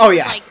think that they would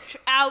like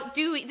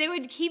they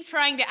would keep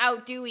trying to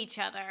outdo each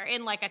other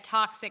in like a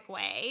toxic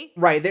way.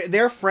 Right,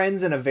 they're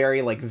friends in a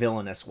very like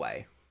villainous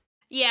way.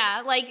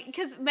 Yeah, like,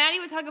 because Maddie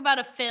would talk about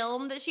a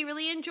film that she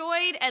really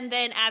enjoyed, and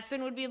then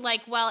Aspen would be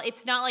like, well,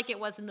 it's not like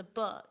it was in the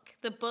book.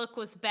 The book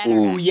was better,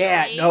 Oh actually.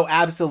 yeah, no,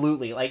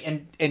 absolutely. Like,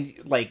 and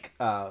like,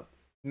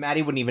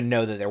 Maddie wouldn't even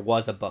know that there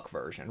was a book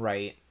version,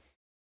 right?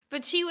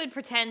 But she would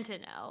pretend to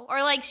know.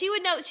 Or, like, she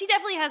would know. She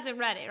definitely hasn't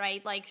read it,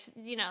 right? Like,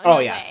 you know, Oh, no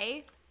yeah.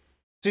 way.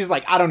 She's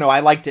like, I don't know, I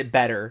liked it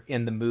better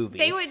in the movie.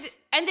 They would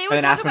and then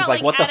talk Aspen's about,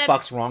 like, what the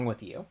fuck's wrong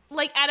with you?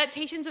 Like,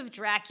 adaptations of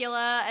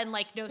Dracula and,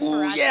 like,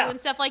 Nosferatu and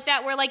stuff like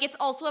that, where, like, it's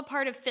also a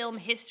part of film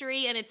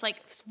history, and it's, like,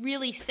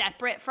 really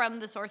separate from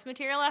the source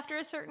material after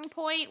a certain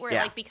point, where it,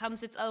 like,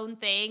 becomes its own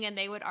thing, and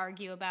they would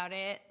argue about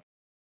it.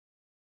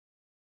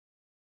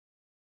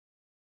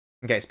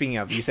 Okay, speaking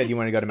of, you said you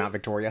want to go to Mount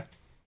Victoria?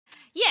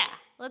 Yeah,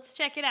 let's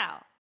check it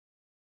out.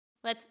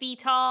 Let's be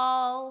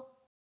tall.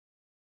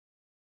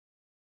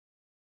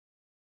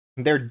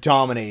 They're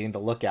dominating the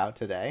lookout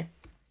today.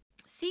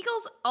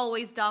 Seagulls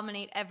always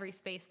dominate every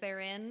space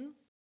they're in.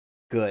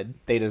 Good.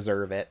 They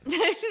deserve it.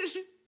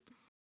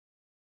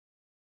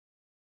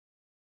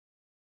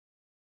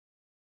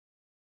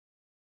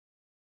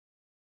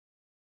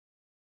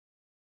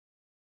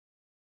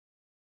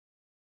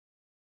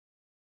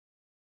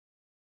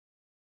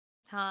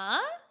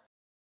 Huh?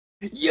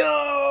 Yo!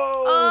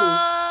 Oh!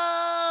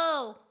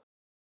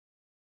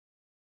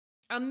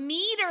 A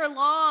meter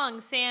long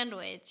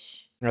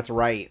sandwich. That's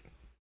right.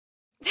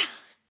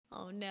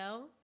 Oh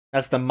no.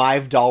 That's the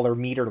 $5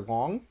 meter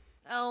long.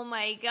 Oh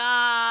my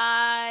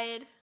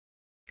god.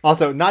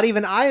 Also, not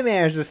even I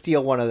managed to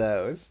steal one of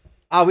those.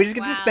 Oh, we just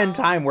get to spend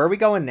time. Where are we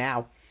going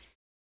now?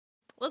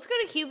 Let's go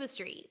to Cuba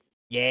Street.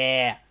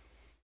 Yeah.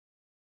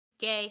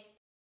 Gay.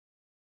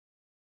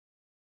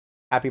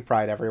 Happy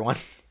Pride, everyone.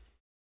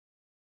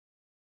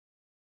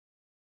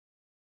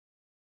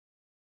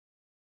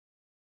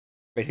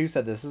 Wait, who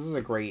said this? This is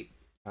a great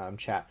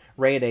chat.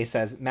 Rayade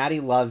says, Maddie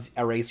loves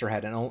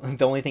Eraserhead, and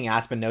the only thing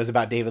Aspen knows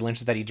about David Lynch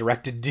is that he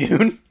directed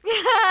Dune.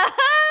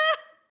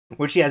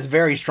 Which he has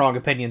very strong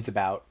opinions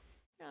about.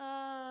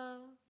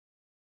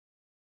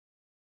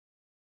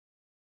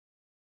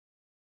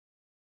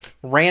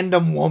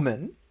 Random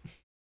woman.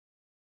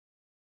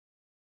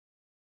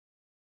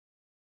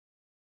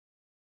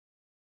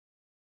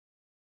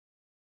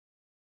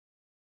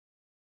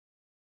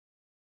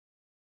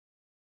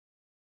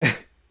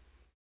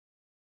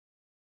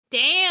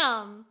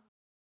 Damn.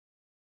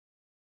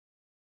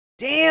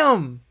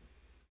 Damn.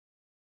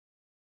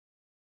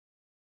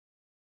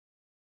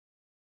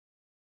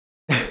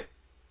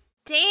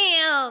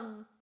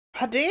 Damn.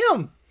 God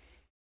damn.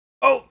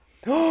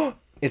 Oh,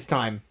 it's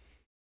time.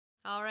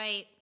 All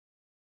right.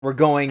 We're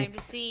going Time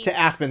to see. to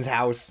Aspen's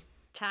house.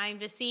 Time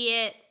to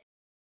see it.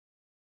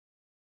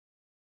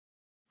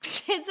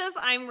 It says,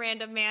 I'm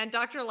random man.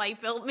 Dr. Light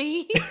built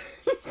me.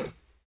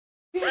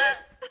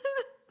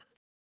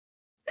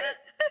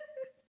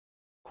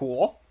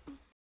 Cool.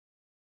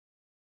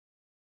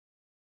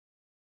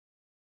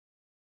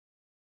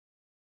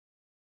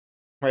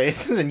 Right, it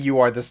says, and you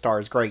are the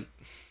stars. Great.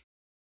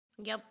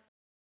 Yep.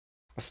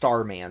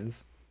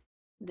 Starmans.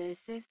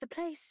 This is the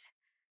place.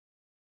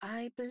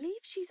 I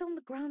believe she's on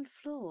the ground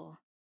floor.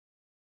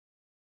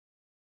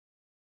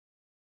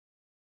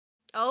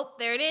 Oh,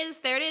 there it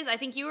is. There it is. I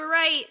think you were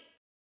right.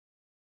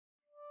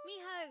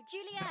 Miho,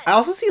 Juliet. I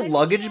also see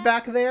luggage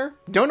back there.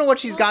 Don't know what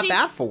she's got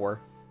that for.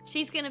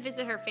 She's gonna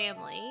visit her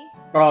family.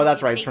 Oh,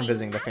 that's right. It's from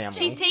visiting the family.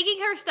 She's taking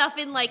her stuff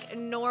in, like,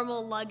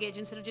 normal luggage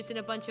instead of just in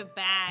a bunch of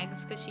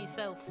bags because she's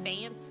so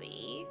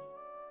fancy.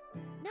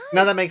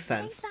 No, that makes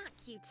sense. Stay back,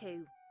 you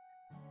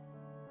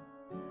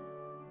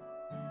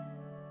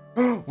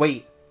two.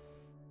 Wait.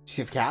 Does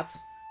she have cats?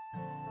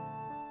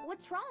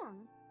 What's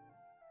wrong?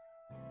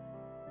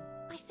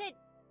 I said,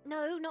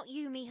 no, not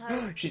you,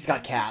 Miho. She's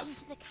got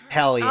cats.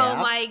 Hell yeah.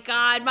 Oh my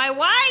god, my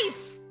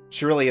wife!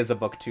 She really is a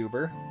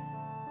booktuber.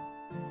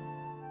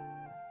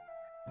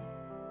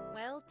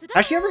 Well,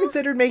 Has she ever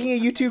considered making a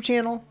YouTube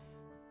channel?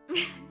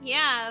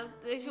 Yeah,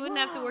 she wouldn't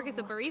have to work as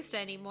a barista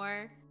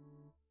anymore.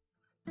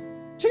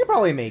 She could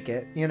probably make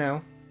it, you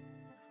know.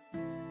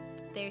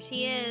 There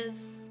she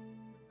is.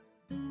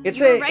 It's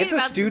It's a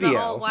studio.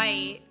 All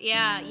white.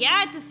 Yeah,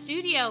 it's a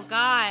studio.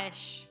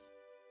 Gosh.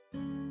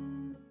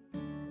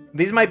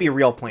 These might be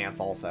real plants,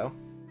 also.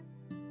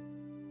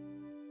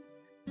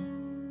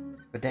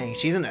 But dang,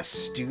 she's in a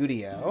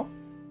studio.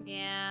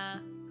 Yeah.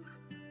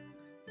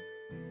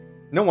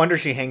 No wonder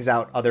she hangs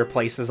out other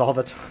places all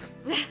the time.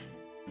 I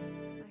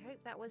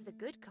hope that was the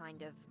good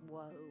kind of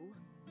whoa.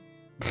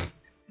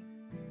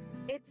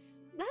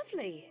 It's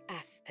lovely,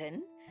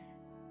 Aspen.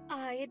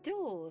 I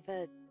adore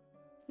the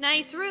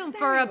nice room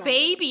for a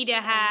baby to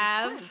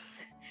have.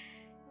 plants.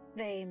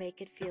 They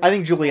make it feel. I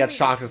think Juliet's very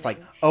shocked. It's like,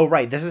 welcoming. oh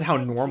right, this is how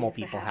Thank normal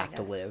you for people have having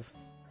to us. live.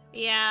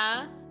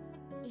 Yeah.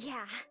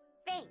 Yeah,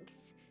 thanks.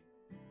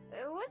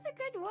 It was a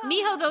good one.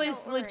 Miho, though, is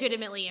Don't worry.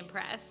 legitimately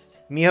impressed.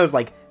 Miho's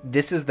like,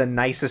 this is the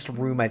nicest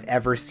room I've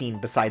ever seen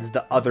besides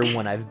the other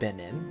one I've been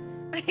in.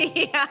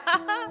 Yeah.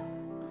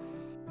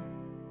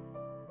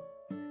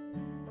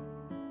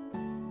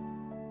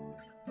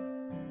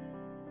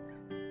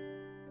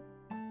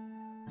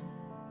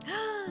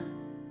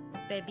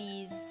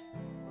 babies.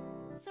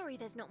 Sorry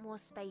there's not more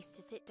space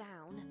to sit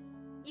down.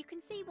 You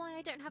can see why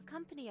I don't have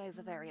company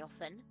over very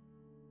often.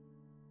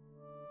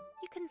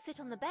 You can sit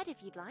on the bed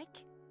if you'd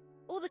like.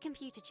 Or the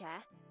computer chair.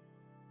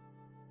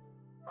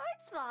 Oh,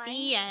 it's fine.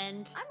 The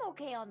end. I'm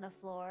okay on the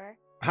floor.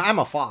 I'm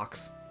a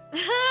fox.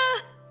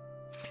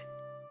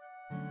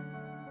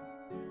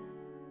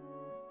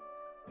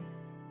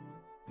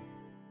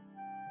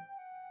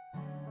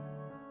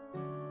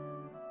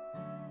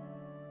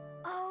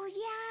 Oh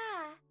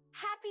yeah!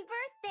 Happy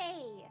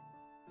birthday!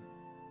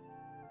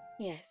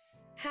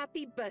 Yes,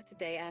 happy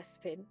birthday,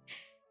 Aspen.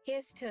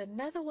 Here's to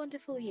another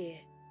wonderful year.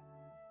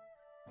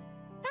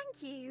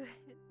 Thank you.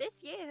 This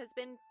year has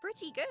been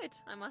pretty good,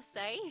 I must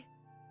say.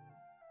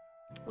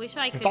 Wish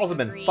I could It's also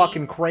agree. been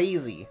fucking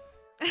crazy.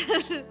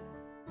 Can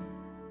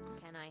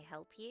I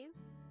help you?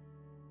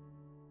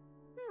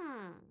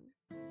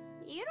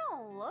 You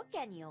don't look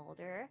any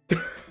older.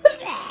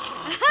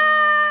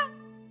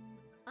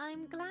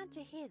 I'm glad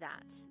to hear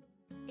that.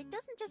 It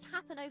doesn't just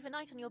happen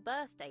overnight on your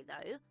birthday,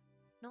 though.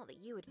 Not that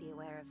you would be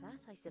aware of that,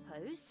 I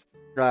suppose.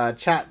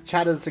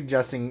 Chat is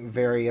suggesting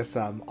various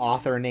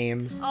author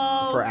names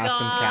for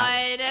Aspen's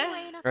cats.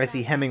 Anyway, enough I see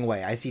about Hemingway,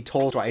 that. I see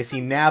Tolstoy, I see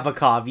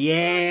Nabokov.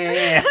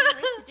 Yeah. There is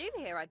to do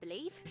here, I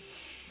believe.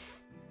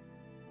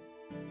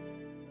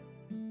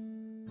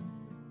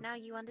 Now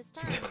you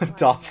understand. why I left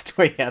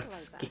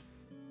Dostoevsky.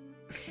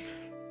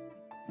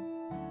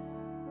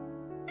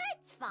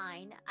 It's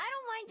fine. I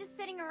don't mind just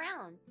sitting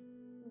around.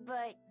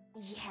 But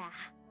yeah,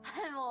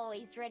 I'm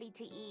always ready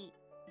to eat.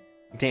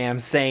 Damn,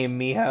 same,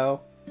 Miho.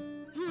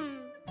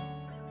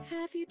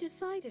 Have you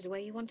decided where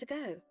you want to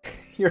go?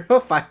 Hero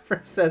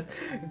Fiver says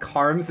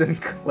Karms and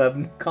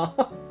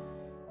Klebnikov.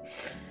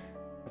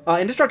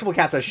 Indestructible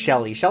Cat says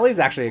Shelly. Shelly's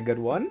actually a good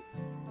one.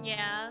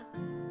 Yeah.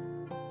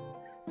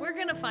 We're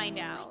gonna find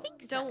out.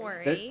 think so. Don't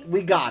worry.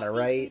 We got her, There's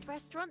a right? seafood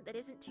restaurant that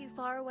isn't too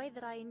far away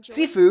that I enjoy.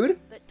 Seafood?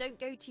 But don't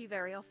go to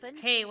very often.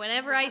 Hey,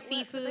 whenever Does I that see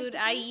work for both food,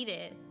 of I you? eat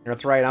it.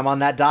 That's right, I'm on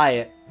that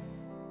diet.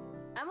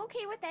 I'm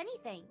okay with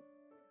anything.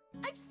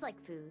 I just like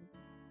food.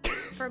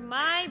 For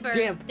my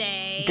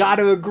birthday,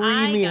 Gotta agree,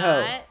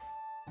 Miho.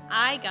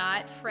 I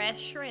got fresh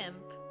shrimp,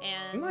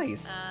 and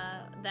Nice.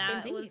 That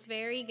Indeed. was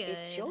very good.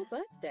 It's your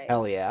birthday.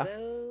 Hell yeah.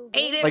 So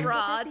Ate it Like-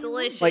 raw,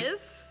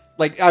 delicious.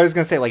 Like, I was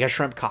gonna say, like a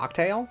shrimp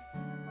cocktail?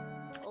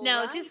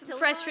 No, Alright, just alright.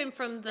 fresh shrimp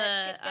from the,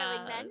 Let's get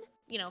going then.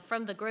 you know,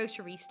 from the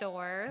grocery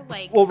store.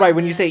 Like, Well, right, from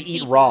when you the say eat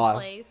seafood raw.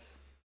 place.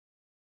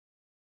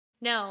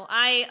 No,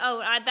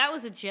 that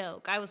was a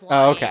joke. I was lying.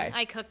 Oh, okay.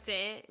 I cooked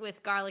it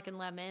with garlic and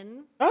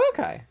lemon. Oh,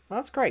 okay. Well,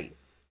 that's great.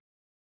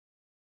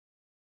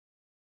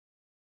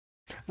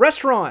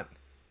 Restaurant!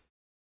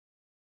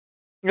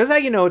 That's how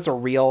you know it's a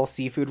real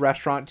seafood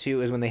restaurant,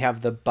 too, is when they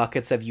have the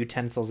buckets of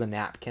utensils and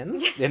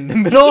napkins in the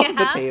middle of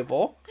the Yeah.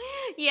 table.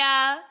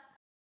 Yeah.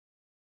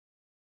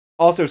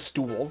 Also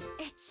stools.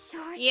 It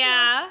sure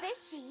Yeah. smells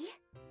fishy.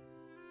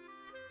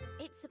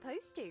 It's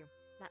supposed to.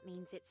 That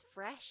means it's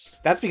fresh.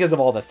 That's because of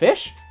all the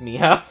fish,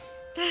 Mia.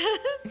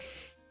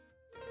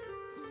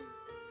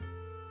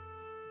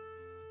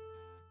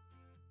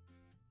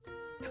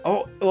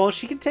 Oh, well,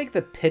 she can take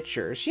the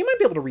pictures. She might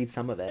be able to read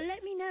some of it.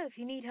 let me know if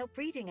you need help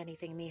reading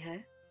anything,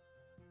 Miho.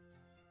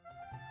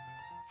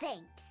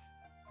 Thanks.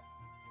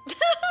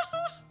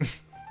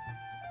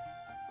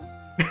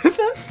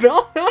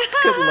 That's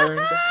good learn.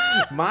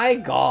 My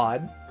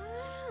god.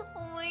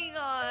 Oh my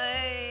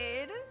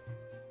god.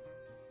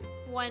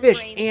 One Fish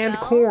brain and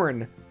cell.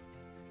 corn.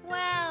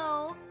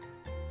 Well,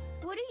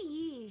 What do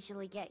you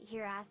usually get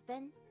here,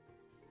 Aspen?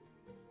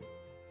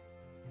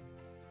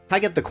 I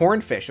get the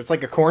cornfish. It's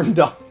like a corn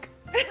dog.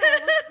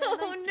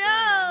 Oh,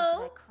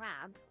 no. A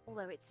crab,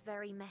 although it's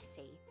very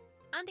messy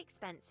and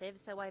expensive,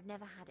 so I've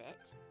never had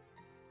it.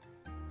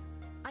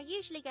 I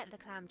usually get the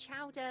clam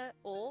chowder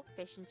or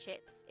fish and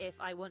chips if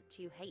I want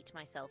to hate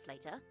myself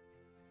later.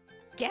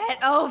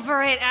 get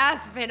over it,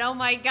 Aspen. Oh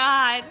my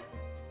god.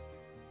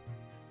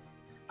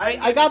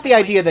 I got the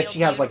idea that feel she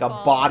has like a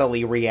beautiful.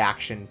 bodily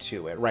reaction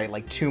to it, right?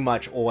 Like too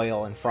much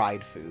oil and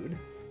fried food.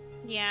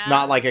 Yeah.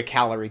 Not like a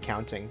calorie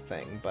counting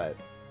thing, but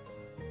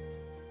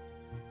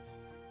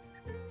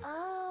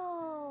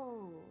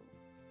Oh.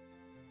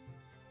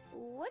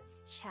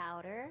 What's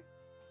chowder?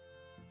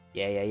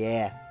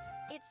 yeah.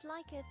 It's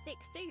like a thick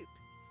soup.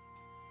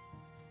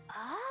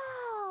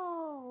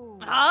 Oh.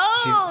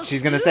 Oh,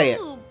 She's gonna say it.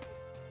 soup.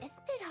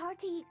 Isn't it hard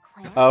to eat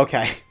clams? Oh,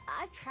 okay.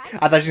 I've tried.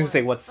 I thought she was before, gonna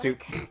say what but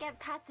soup. I couldn't get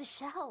past the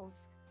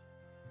shells.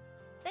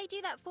 They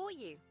do that for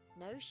you.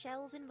 No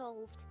shells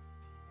involved.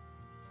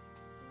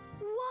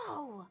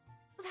 Whoa,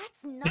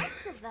 that's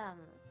nice of them.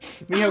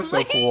 Miho's so Oh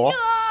my cool.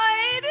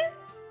 God.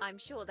 I'm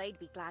sure they'd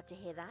be glad to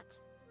hear that.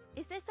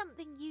 Is there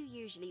something you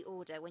usually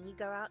order when you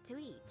go out to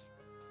eat?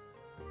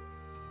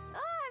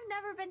 I've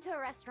never been to a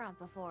restaurant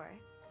before.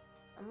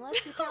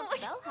 Unless you count the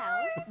Bell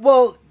House.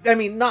 Well, I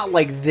mean, not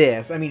like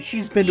this. I mean,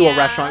 she's been to a Yeah.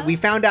 restaurant. We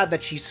found out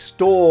that she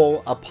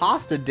stole a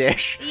pasta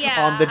dish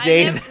Yeah, on the I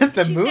day nev- that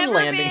the she's moon never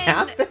landing been-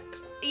 happened.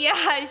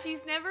 Yeah,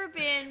 she's never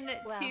been to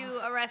Well,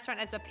 a restaurant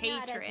as a Not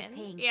as a patron.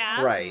 paying Yeah.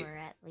 customer, Right.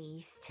 at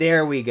least.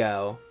 There we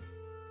go.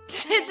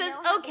 It says,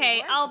 know how they okay,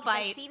 work I'll because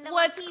I've bite. seen them on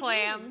What's TV.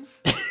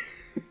 clams?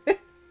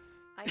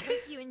 I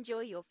hope you enjoy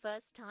your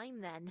first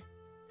time then.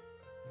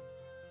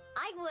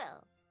 I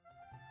will.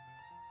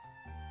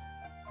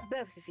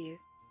 Both of you,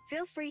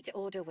 feel free to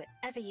order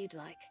whatever you'd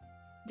like.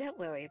 Don't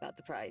worry about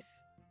the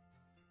price.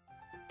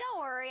 Don't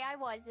worry, I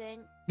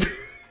wasn't.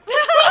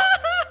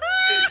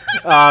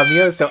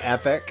 Miho's so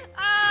epic.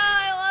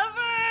 I love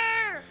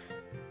her!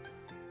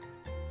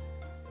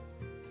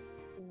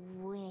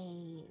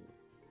 Wait.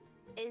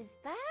 Is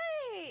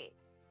that...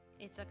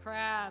 It's a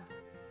crab.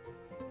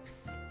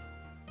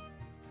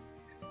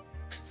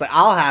 It's like,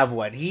 I'll have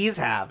what he's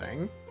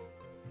having.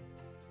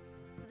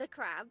 The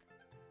crab.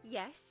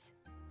 Yes.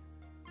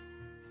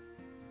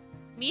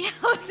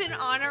 Miho's an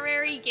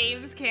honorary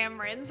Games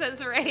Cameron,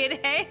 says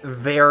Rayday.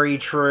 Very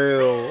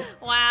true.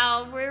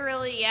 Wow, we're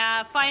really,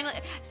 yeah. Finally,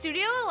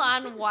 Studio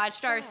Elan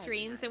watched our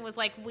streams and was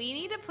like, we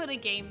need to put a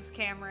Games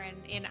Cameron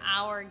in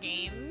our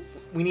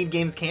games. We need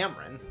Games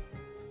Cameron.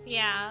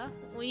 Yeah,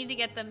 we need to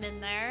get them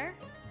in there.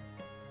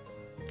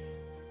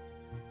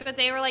 But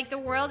they were like, the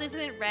world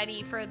isn't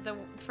ready for the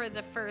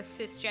first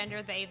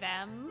cisgender they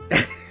them.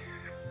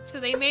 So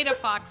they made a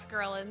fox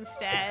girl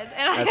instead.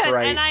 And That's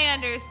right. And I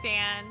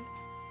understand.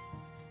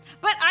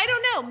 But I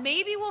don't know.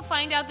 Maybe we'll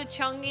find out that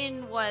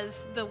Chungin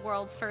was the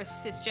world's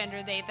first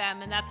cisgender they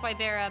them, and that's why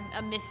they're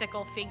a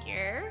mythical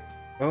figure.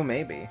 Oh,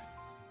 maybe.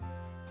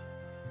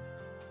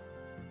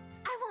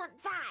 I want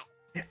that!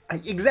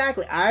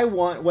 Exactly. I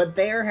want what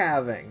they're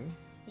having.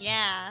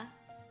 Yeah.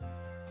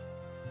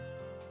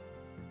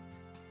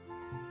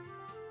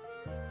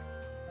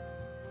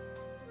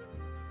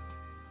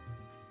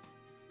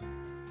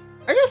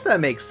 I guess that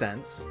makes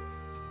sense.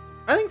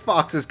 I think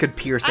foxes could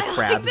pierce a I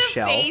crab's like the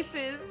shell.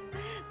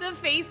 The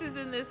faces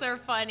in this are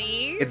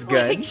funny. It's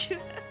good. Like,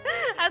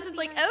 Aspen's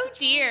like, oh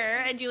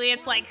dear. And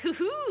Juliet's like,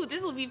 hoo-hoo,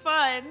 this will be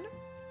fun.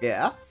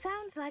 Yeah.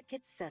 Sounds like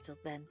it's settled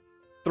then.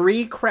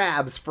 3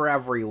 crabs for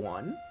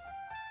everyone.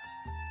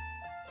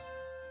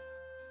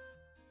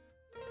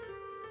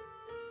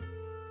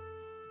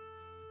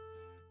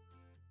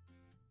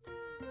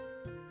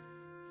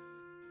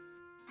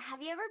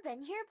 Have you ever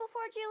been here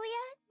before,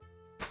 Juliet?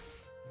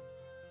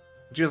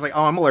 She was like,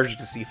 oh, I'm allergic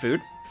to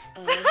seafood.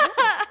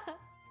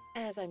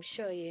 As I'm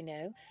sure you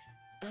know,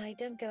 I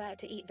don't go out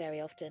to eat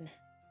very often.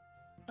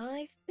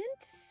 I've been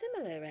to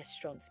similar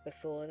restaurants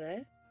before,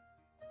 though.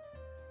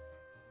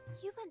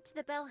 You went to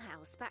the Bell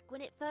House back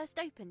when it first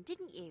opened,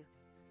 didn't you?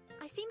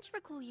 I seem to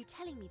recall you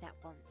telling me that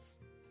once.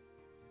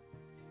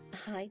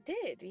 I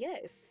did,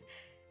 yes.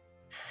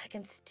 I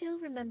can still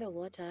remember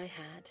what I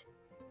had.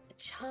 A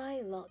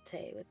chai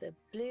latte with a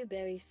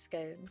blueberry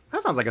scone.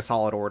 That sounds like a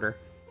solid order.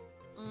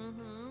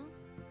 Mm-hmm.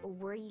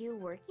 Were you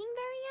working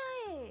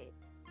there yet?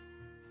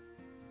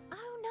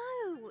 Oh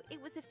no,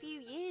 it was a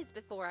few years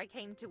before I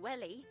came to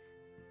Welly.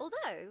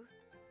 Although,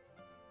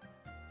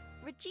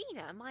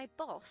 Regina, my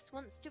boss,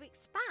 wants to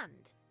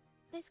expand.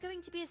 There's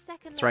going to be a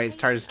second. That's right, it's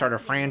time to start a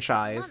location opening in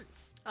franchise.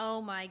 months.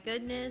 Oh my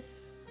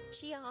goodness.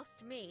 She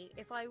asked me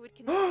if I would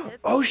consider.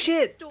 Oh being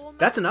shit! store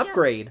That's an manager.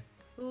 upgrade.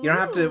 You don't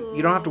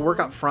have to work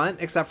Ooh. up front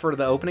except for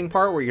the opening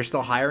part where you're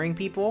still hiring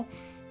people.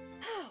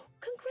 Oh,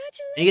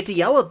 congratulations! And you get to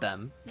yell at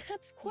them.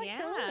 That's quite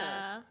the honor.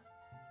 Yeah.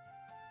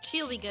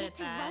 She'll be good Get at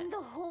to that. run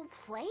the whole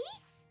place?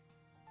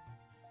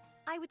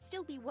 I would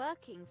still be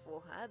working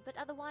for her, but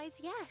otherwise,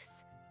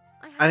 yes.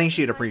 I think haven't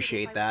she'd decided if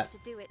appreciate I that. want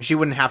to do it She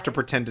wouldn't have to though.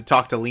 pretend to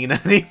talk to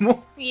Lena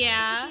anymore.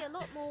 Yeah. It would be a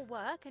lot more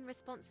work and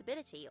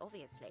responsibility,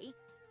 obviously.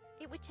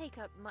 It would take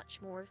up much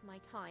more of my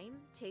time,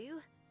 too.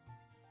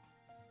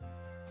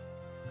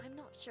 I'm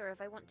not sure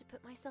if I want to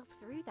put myself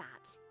through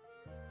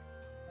that.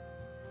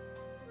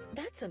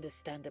 That's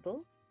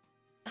understandable.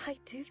 I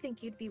do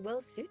think you'd be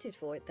well suited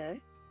for it, though.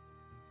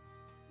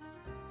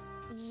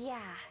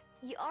 Yeah,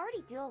 you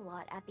already do a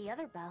lot at the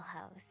other Bell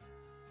House.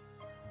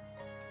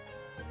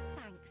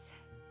 Thanks.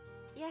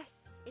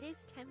 Yes, it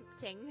is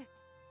tempting.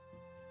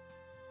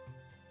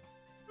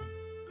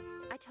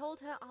 I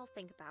told her I'll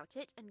think about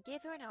it and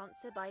give her an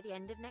answer by the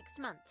end of next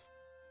month.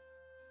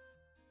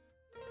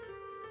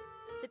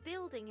 The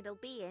building it'll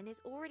be in is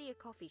already a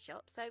coffee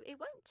shop, so it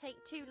won't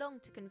take too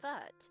long to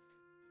convert.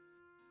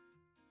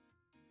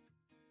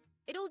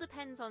 It all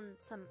depends on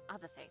some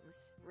other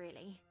things,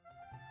 really.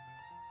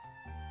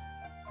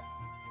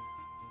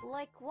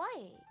 Like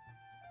what?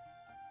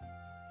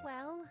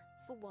 Well,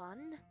 for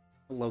one,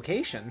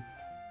 Location.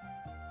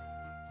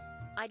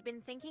 I'd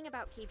been thinking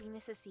about keeping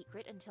this a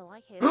secret until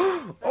I hear.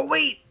 Oh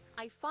wait!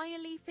 I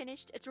finally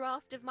finished a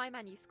draft of my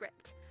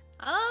manuscript.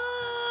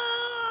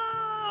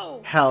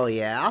 Oh! Hell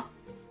yeah.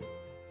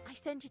 I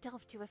sent it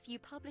off to a few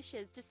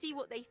publishers to see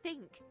what they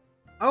think.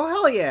 Oh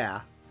hell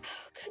yeah.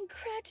 Oh,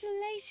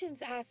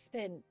 congratulations,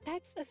 Aspen.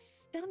 That's a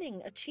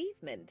stunning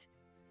achievement.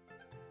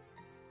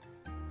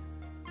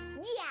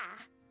 Yeah!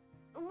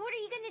 What are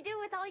you gonna do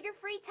with all your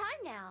free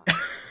time now?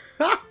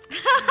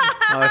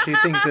 Oh, she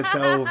thinks it's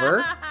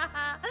over.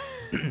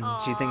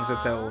 She thinks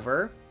it's Aw.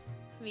 over.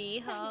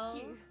 Miho.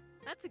 Thank you.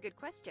 That's a good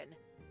question.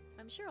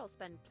 I'm sure I'll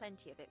spend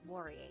plenty of it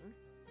worrying.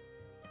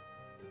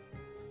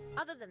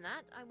 Other than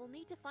that, I will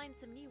need to find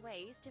some new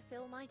ways to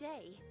fill my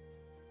day.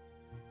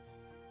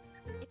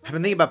 I've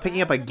been thinking about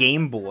picking up a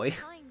Game Boy.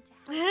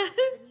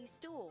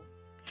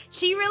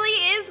 She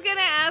really is gonna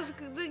ask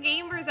the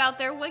gamers out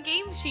there what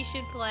games she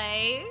should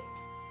play.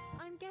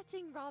 I'm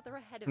getting rather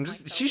ahead of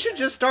myself. She should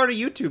just start a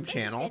YouTube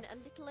channel.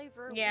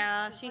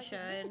 Yeah, she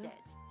should.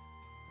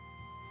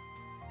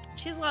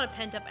 She has a lot of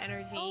pent-up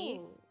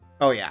energy.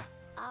 Oh yeah.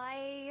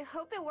 I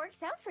hope it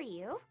works out for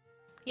you.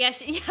 Yeah,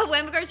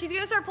 Wemgard, she's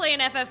gonna start playing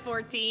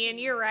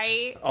FF14, you're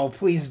right. Oh,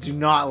 please do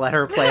not let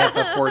her play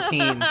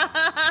FF14.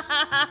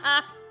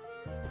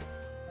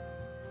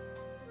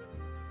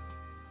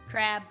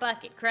 Crab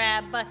bucket,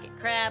 crab bucket,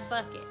 crab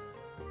bucket.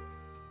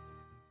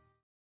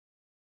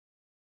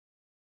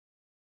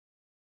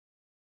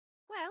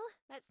 Well,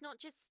 let's not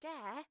just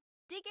stare.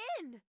 Dig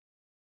in.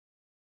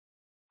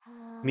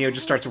 Miho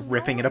just starts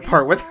ripping it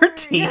apart with her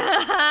teeth.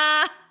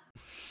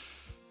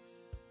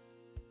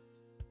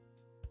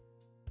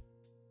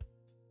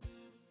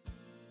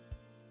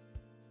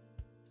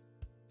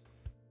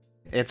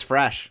 It's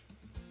fresh.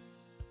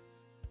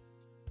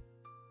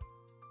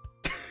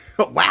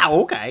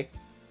 Wow, okay.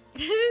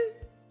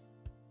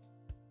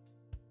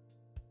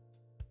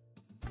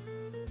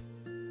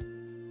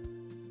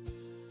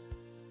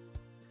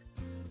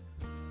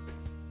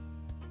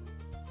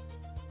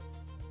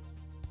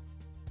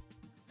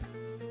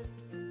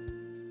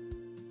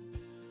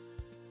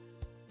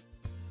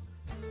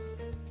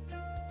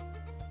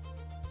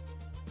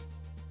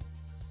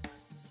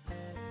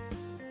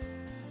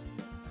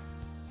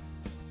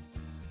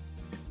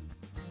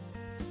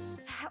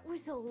 That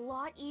was a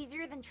lot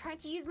easier than trying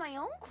to use my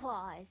own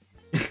claws.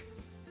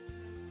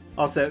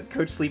 Also,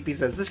 Coach Sleepy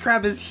says, this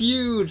crab is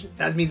huge!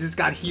 That means it's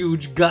got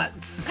huge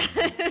guts.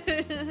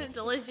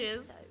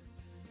 Delicious.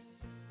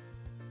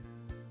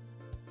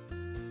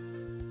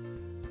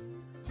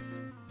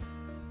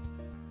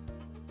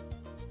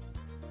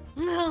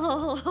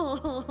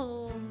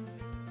 No.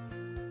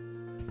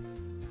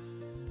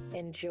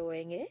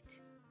 Enjoying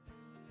it?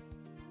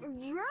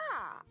 Yeah.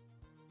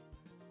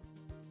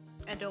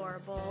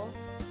 Adorable.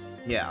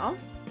 Yeah.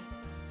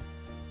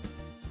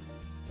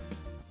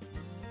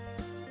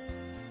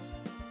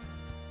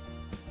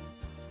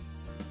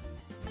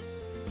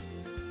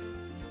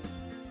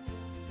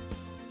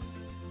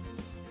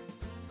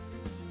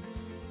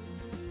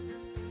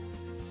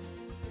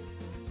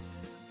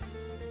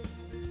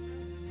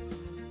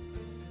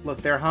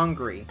 Look, they're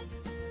hungry.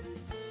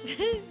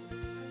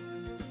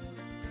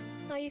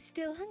 Are you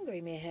still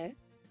hungry, Miho?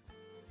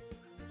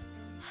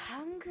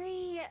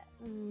 Hungry?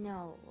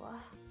 No.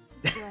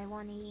 Do I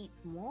want to eat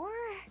more?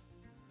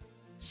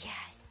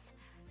 Yes.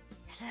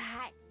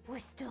 That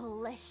was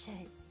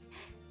delicious.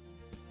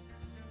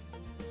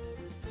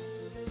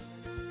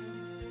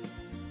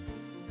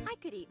 I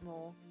could eat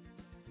more.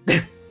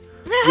 Yeah,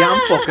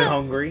 I'm fucking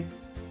hungry.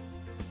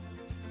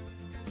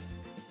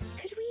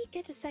 Could we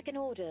get a second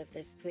order of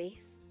this,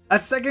 please? A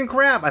second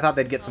crab! I thought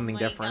they'd get something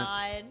different.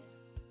 God.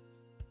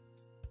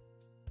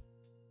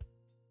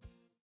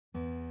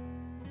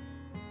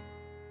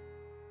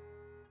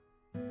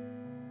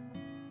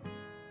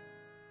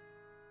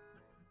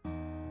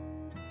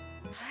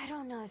 I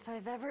don't know if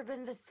I've ever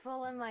been this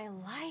full in my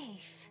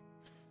life.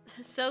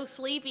 So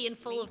sleepy and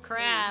full Me of too.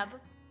 crab.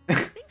 I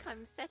think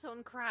I'm set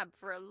on crab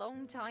for a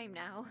long time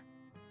now.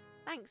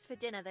 Thanks for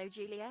dinner though,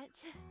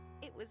 Juliet.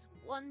 It was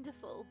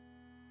wonderful.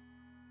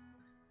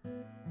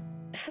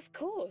 Of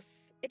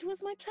course. It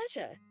was my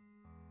pleasure.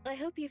 I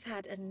hope you've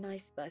had a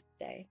nice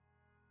birthday.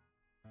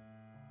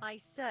 I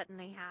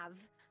certainly have.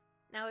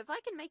 Now, if I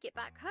can make it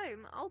back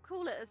home, I'll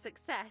call it a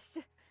success.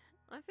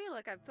 I feel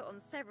like I've put on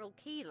several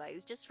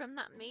kilos just from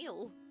that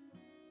meal.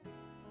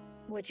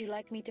 Would you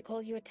like me to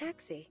call you a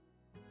taxi?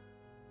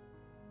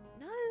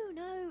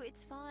 No,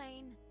 it's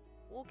fine.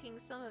 Walking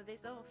some of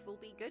this off will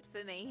be good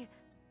for me.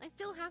 I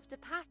still have to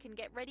pack and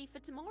get ready for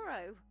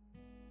tomorrow.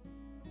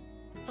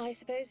 I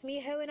suppose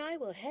Miho and I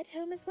will head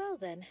home as well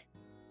then.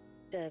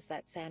 Does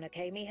that sound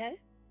okay, Miho?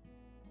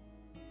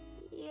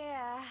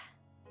 Yeah.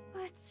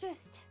 Let's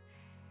just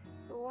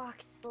walk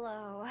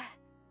slow.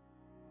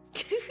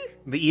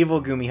 The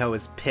evil Gumiho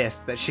is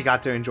pissed that she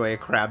got to enjoy a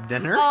crab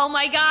dinner. Oh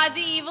my god,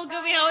 the evil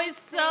Gumiho is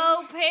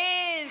so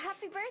pissed!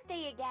 Happy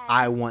birthday again.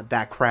 I want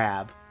that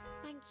crab.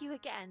 Thank you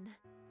again.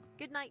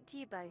 Good night to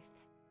you both.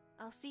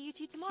 I'll see you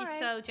two tomorrow. She's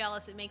so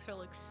jealous it makes her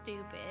look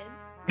stupid.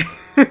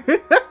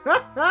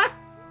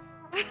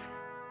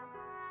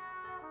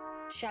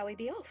 Shall we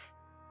be off?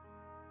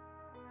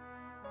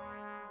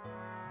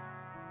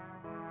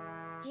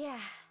 Yeah.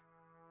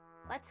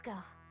 Let's go.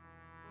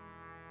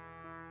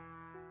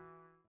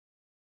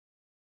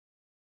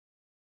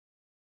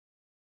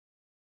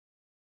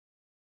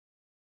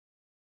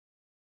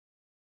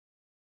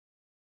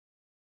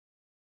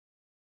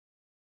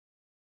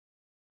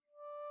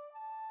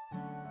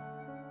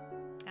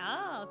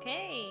 Oh,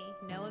 okay.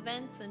 No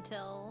events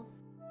until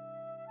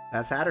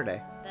That's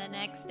Saturday. the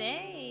next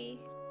day.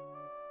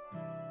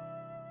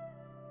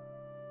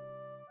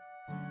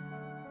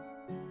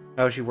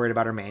 Oh, is she worried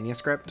about her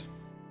manuscript?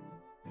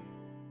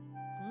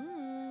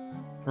 Mm.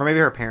 Or maybe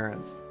her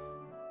parents.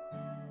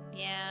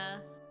 Yeah.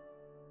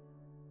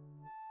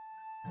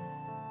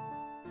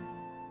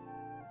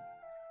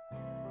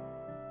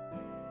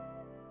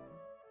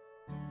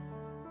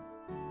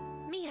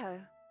 Miho,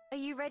 are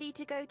you ready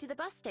to go to the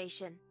bus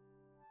station?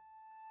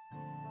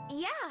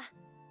 Yeah.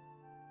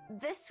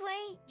 This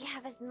way, you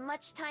have as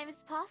much time as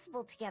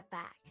possible to get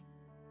back.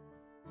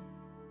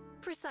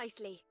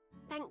 Precisely.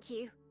 Thank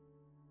you.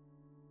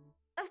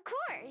 Of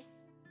course.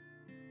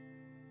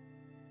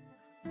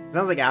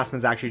 Sounds like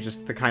Aspen's actually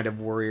just the kind of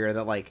warrior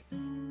that, like,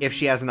 if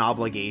she has an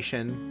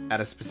obligation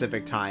at a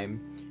specific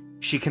time,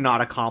 she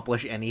cannot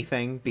accomplish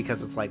anything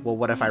because it's like, well,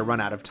 what if I run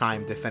out of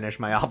time to finish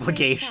my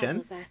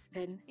obligation? Safe travels,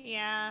 Aspen.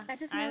 Yeah.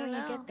 Let us I know don't when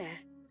know. you get there.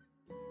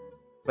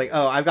 Like,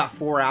 oh, I've got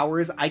 4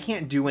 hours. I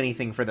can't do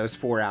anything for those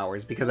 4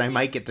 hours because I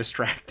might get We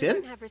distracted.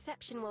 won't have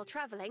reception while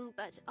traveling,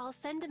 but I'll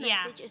send a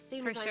message as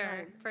soon For as I'm sure.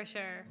 home. For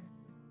sure.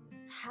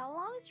 How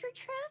long is your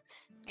trip?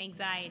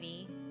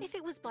 Anxiety. If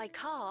it was by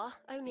car,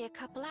 only a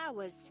couple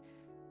hours.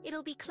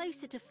 It'll be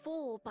closer to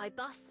 4 by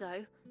bus,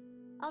 though.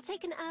 I'll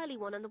take an early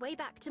one on the way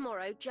back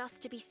tomorrow,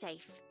 just to be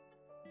safe.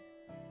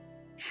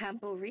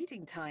 Ample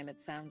reading time,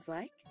 it sounds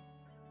like.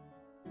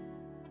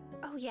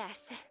 Oh,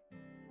 yes.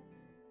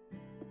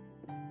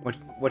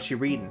 What's she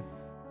reading?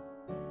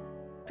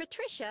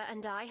 Patricia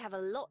and I have a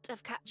lot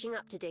of catching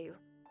up to do.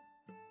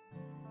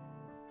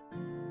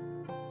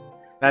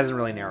 That doesn't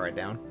really narrow it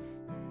down.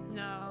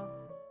 No.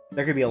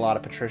 There could be a lot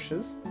of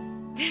Patricias.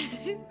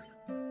 I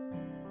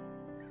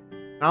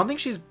don't think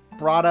she's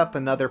brought up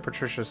another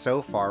Patricia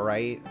so far,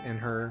 right? In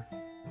her...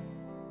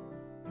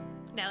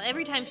 No,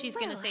 every time she's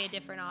gonna Well, say a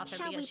different author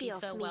shall because we be she's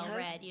so off, well Miho?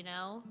 read, you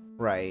know?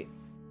 Right.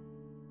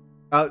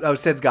 Oh,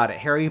 Sid's got it.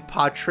 Harry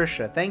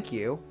Patricia. Thank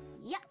you.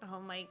 Yep. Oh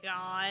my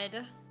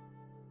god.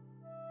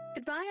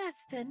 Goodbye,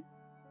 Aspen.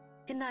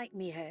 Good night,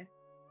 Miho.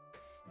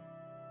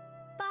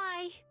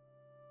 Bye!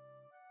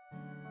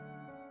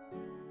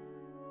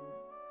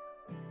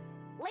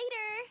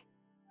 Later.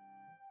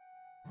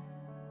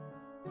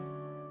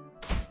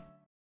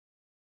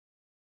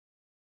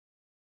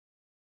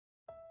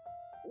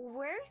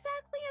 Where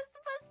exactly is the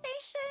bus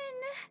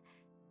station?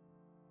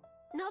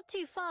 Not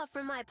too far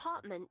from my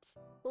apartment.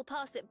 We'll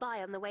pass it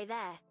by on the way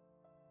there.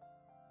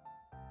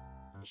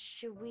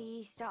 Should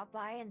we stop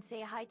by and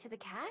say hi to the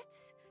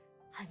cats?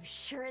 I'm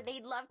sure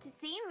they'd love to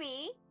see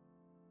me.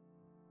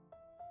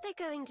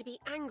 They're going to be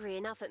angry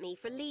enough at me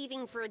for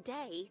leaving for a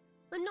day.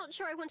 I'm not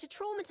sure I want to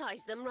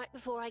traumatize them right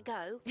before I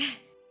go.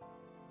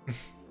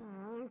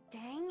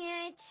 Dang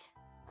it.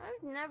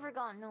 I've never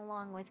gotten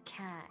along with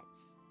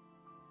cats.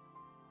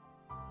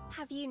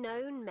 Have you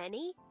known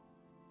many?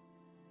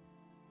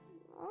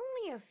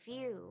 Only a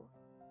few.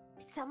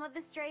 Some of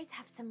the strays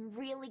have some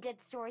really good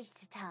stories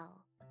to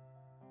tell.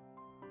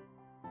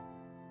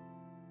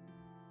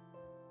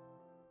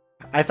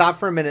 I thought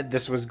for a minute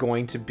this was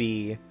going to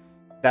be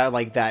that,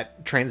 like,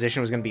 that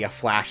transition was going to be a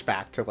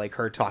flashback to, like,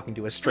 her talking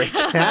to a stray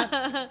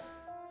cat.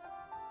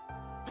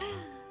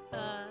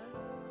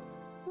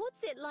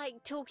 What's it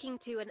like talking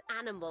to an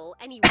animal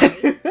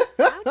anyway?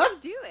 How do you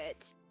do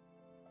it?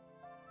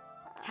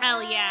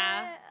 Hell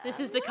yeah. This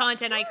is I'm the not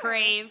content I sure.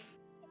 crave.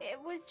 It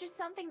was just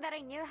something that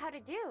I knew how to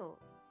do,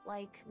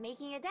 like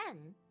making a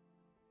den.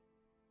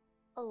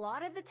 A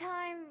lot of the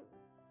time,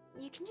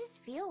 you can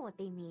just feel what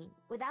they mean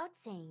without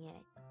saying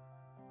it.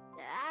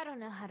 I don't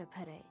know how to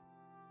put it.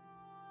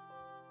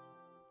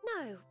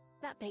 No,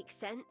 that makes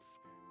sense.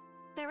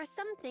 There are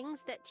some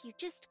things that you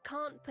just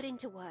can't put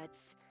into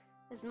words,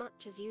 as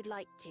much as you'd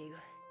like to.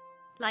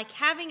 Like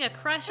having a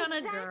crush on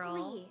a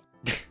girl.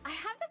 Exactly. I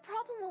have the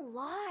problem a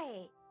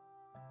lot.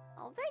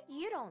 I'll bet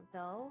you don't,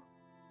 though.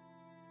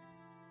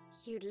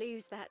 You'd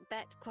lose that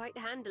bet quite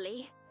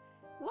handily.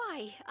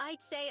 Why,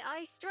 I'd say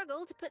I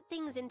struggle to put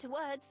things into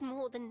words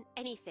more than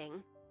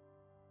anything.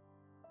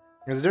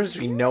 There's a difference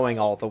between knowing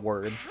all the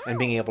words and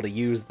being able to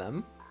use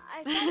them.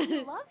 I thought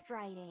you loved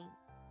writing.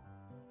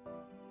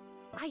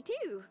 I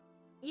do,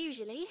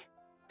 usually,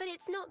 but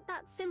it's not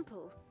that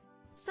simple.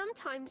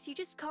 Sometimes you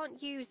just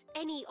can't use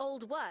any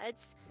old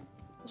words.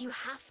 You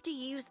have to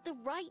use the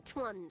right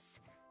ones.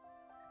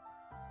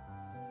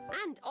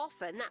 And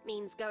often that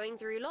means going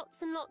through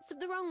lots and lots of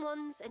the wrong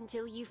ones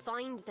until you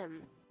find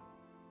them.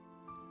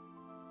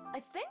 I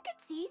think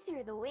it's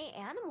easier the way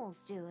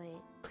animals do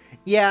it.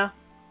 Yeah.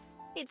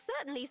 It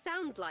certainly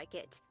sounds like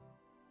it.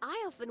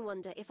 I often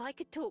wonder if I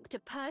could talk to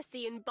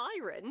Percy and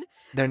Byron.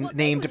 They're what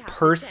they named would have to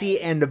Percy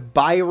say. and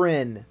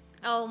Byron.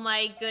 Oh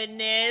my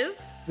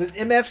goodness. This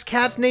MF's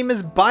cat's name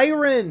is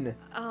Byron.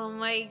 Oh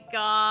my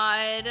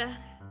god.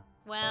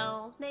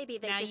 Well, Maybe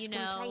they now just you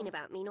know. complain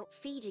about me not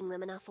feeding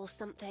them enough or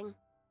something.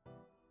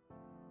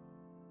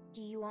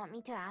 Do you want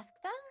me to ask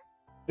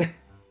them?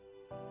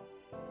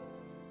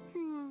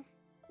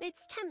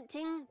 It's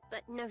tempting,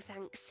 but no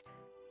thanks.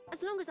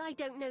 As long as I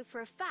don't know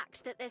for a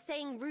fact that they're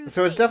saying rude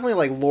So it's things, definitely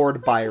like Lord I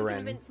can Byron.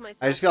 convince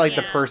myself I just feel like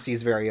the Yeah.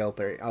 Percy's very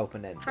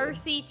open-ended.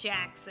 Percy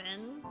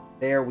Jackson.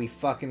 There we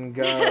fucking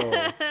go.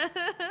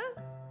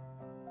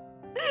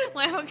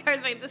 My whole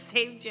cars make the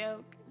same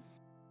joke.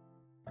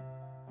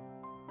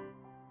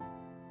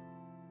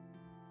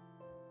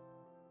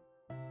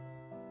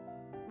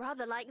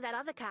 Rather like that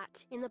other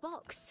cat in the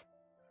box.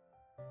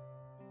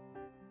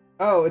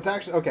 Oh, it's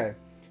actually okay.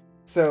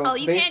 So Oh,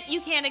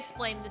 you can't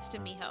explain this to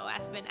Miho,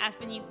 Aspen.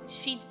 Aspen,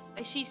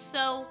 she's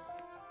so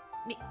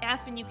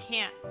Aspen, you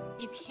can't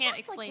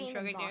explain like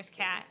Schrodinger's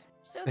cat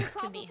so they to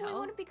probably Miho.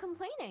 wouldn't be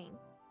complaining.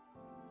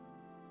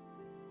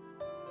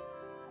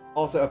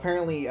 Also,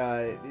 apparently,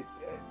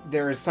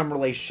 there is some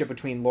relationship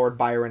between Lord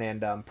Byron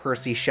and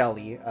Percy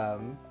Shelley,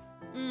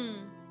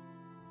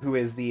 who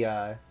is the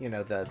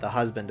the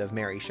husband of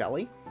Mary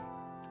Shelley.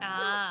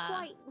 Not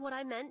quite what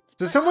I meant. So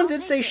but someone I'll did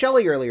take say it.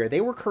 Shelley earlier.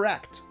 They were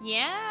correct.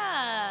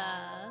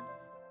 Yeah.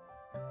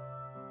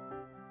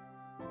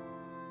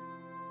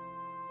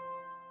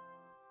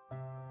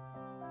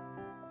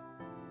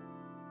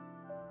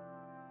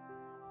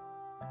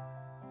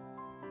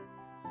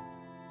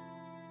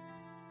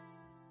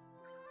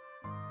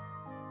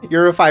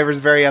 Eurofiber is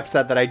very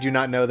upset that I do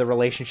not know the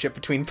relationship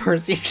between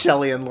Percy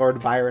Shelley and Lord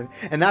Byron,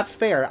 and that's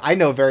fair. I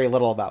know very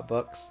little about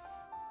books.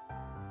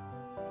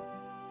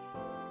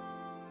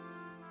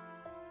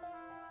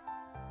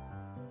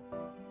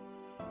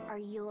 Are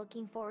you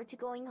looking forward to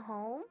going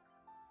home?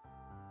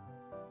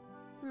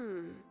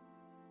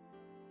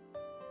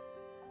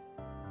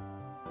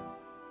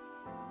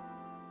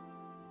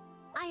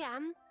 I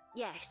am,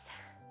 yes.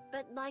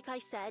 But like I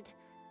said,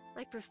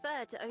 I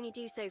prefer to only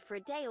do so for a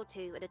day or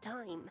two at a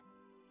time.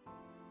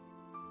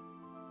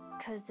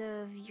 'Cause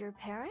of your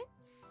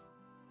parents?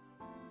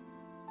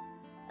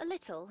 A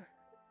little.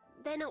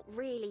 They're not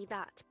really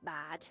that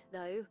bad,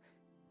 though.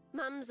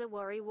 Mum's a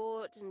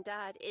worrywart and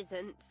Dad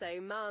isn't, so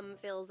Mum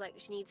feels like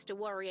she needs to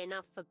worry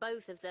enough for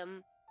both of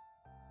them.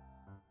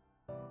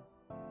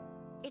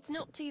 It's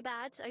not too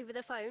bad over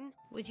the phone.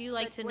 Would you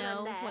like But to when I'm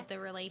know there, what the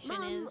relation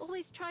Mum is?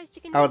 always tries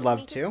to I would convince love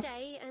me to.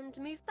 stay and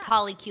move back.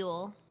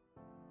 Polycule.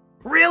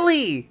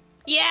 Really?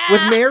 Yeah.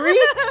 With Mary?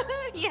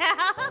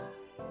 Yeah.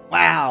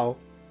 Wow.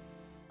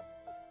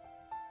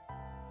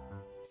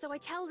 So I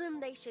tell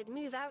them they should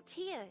move out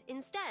here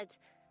instead.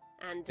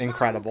 And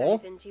Incredible. Mum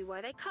goes into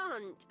why they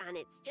can't, and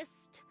it's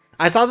just...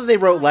 I saw that they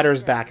wrote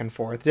letters back and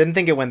forth. Didn't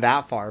think it went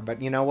that far,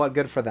 but you know what?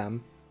 Good for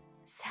them.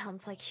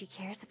 Sounds like she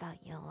cares about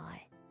you a lot.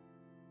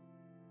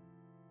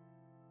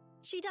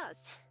 She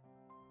does.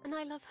 And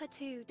I love her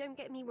too, don't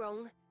get me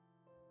wrong.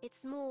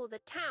 It's more the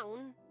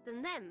town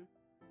than them.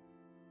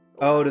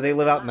 Oh, do they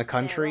live Or out in the lack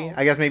country? thereof.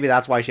 I guess maybe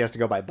that's why she has to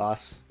go by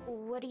bus.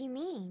 What do you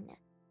mean?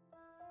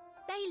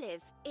 They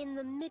live in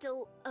the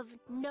middle of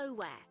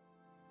nowhere.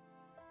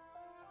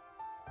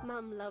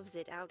 Mum loves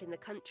it out in the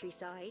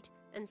countryside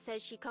and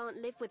says she can't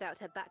live without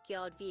her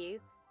backyard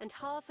view and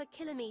half a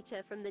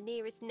kilometre from the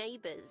nearest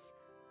neighbours.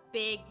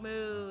 Big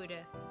mood.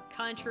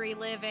 Country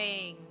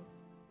living.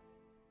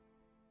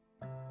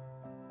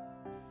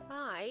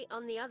 I,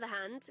 on the other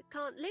hand,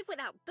 can't live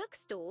without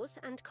bookstores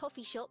and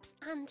coffee shops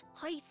and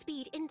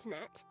high-speed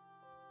internet.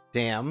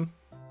 Damn.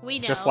 We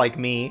know. Just like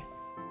me.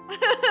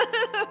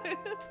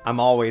 I'm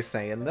always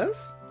saying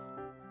this.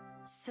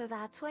 So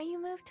that's why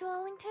you moved to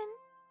Wellington?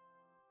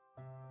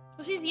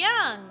 Well, she's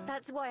young.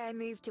 That's why I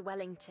moved to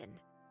Wellington.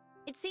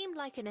 It seemed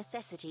like a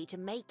necessity to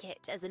make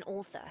it as an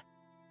author.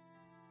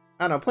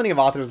 I don't know, plenty of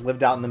authors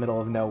lived out in the middle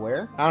of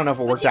nowhere. I don't know if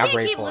it But worked she out can't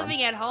great keep for them.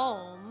 living at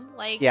home.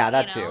 Like, Yeah,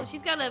 that you know, too.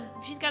 She's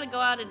gotta go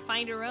out and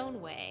find her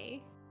own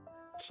way.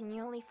 Can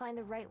you only find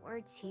the right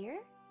words here?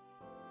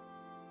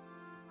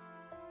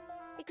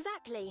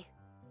 Exactly.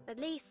 At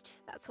least,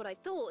 that's what I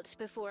thought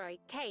before I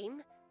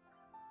came.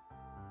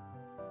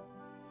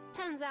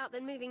 Turns out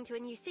that moving to a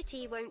new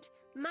city won't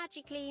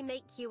magically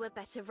make you a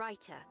better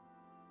writer.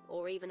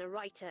 Or even a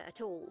writer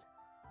at all.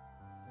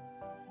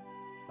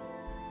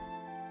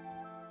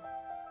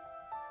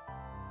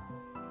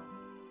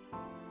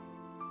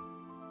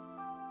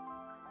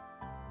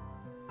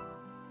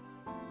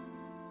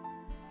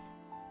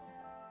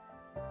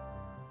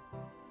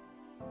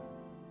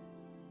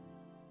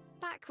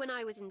 Back when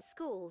I was in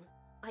school,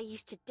 I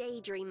used to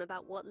daydream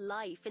about what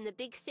life in the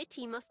big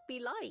city must be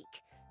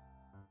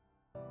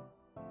like.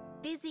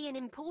 Busy and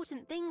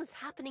important things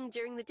happening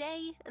during the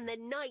day, and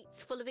then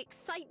nights full of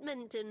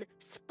excitement and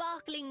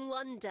sparkling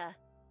wonder.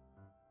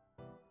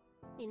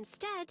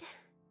 Instead,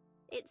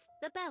 it's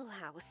the Bell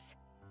House,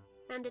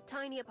 and a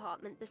tiny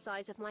apartment the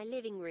size of my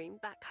living room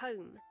back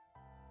home.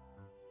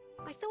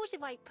 I thought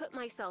if I put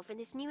myself in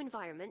this new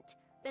environment,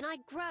 then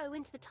I'd grow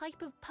into the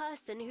type of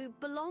person who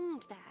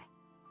belonged there.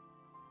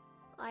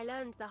 I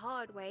learned the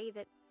hard way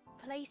that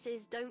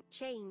places don't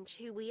change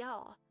who we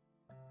are.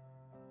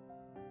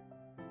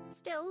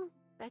 Still,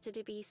 better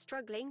to be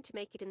struggling to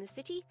make it in the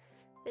city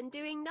than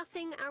doing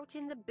nothing out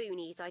in the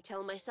boonies, I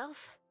tell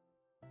myself.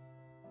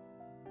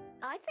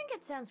 I think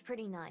it sounds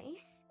pretty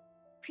nice.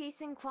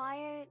 Peace and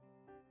quiet,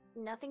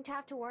 nothing to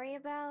have to worry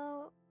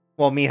about.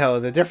 Well, Miho,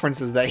 the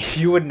difference is that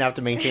you wouldn't have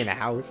to maintain a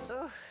house.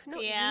 Ugh,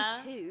 not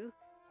Yeah. you too.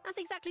 That's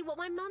exactly what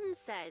my mum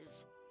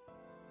says.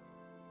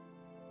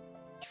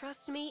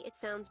 Trust me, it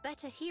sounds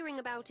better hearing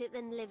about it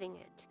than living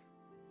it.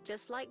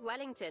 Just like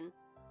Wellington.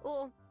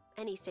 Or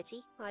any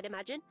city, I'd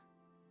imagine.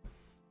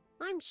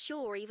 I'm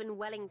sure even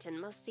Wellington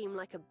must seem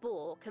like a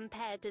bore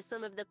compared to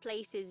some of the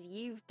places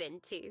you've been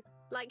to.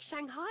 Like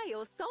Shanghai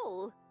or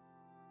Seoul.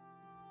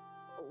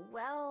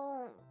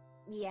 Well,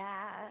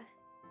 yeah.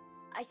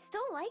 I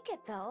still like it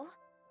though.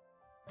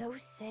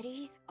 Those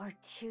cities are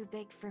too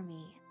big for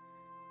me.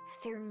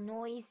 They're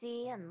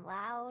noisy and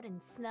loud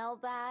and smell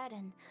bad,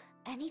 and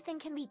anything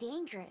can be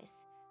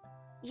dangerous.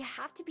 You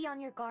have to be on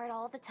your guard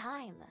all the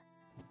time.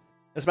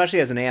 Especially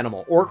as an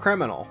animal or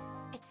criminal.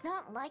 It's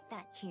not like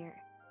that here.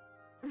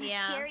 The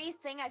Yeah. scariest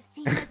thing I've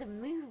seen is a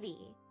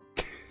movie.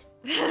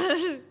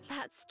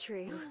 That's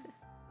true.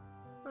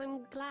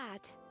 I'm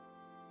glad.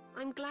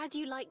 I'm glad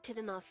you liked it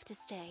enough to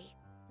stay.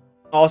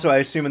 Also, I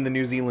assume in the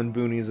New Zealand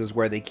boonies is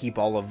where they keep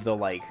all of the,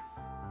 like,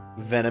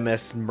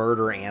 venomous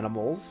murder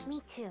animals.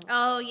 Me too.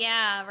 Oh,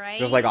 yeah, right?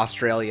 Just like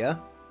Australia.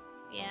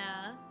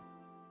 Yeah.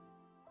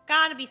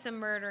 Gotta be some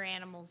murder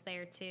animals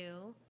there,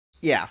 too.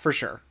 Yeah, for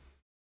sure.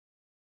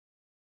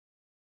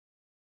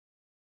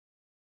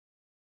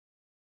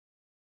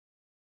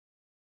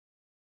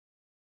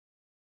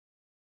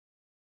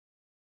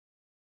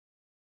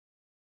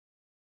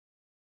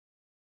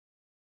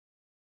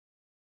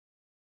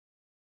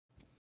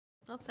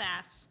 Let's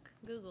ask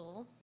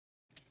Google.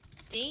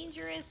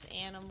 Dangerous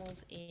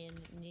animals in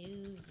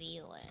New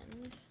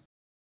Zealand.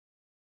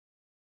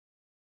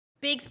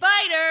 Big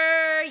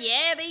spider!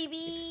 Yeah,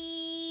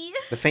 baby!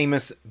 The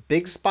famous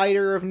big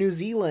spider of New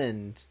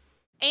Zealand.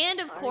 And,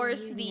 of Are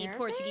course, you the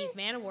Portuguese nervous?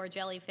 man-o-war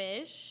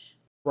jellyfish.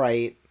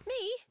 Right.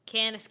 Me?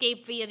 Can't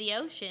escape via the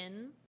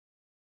ocean.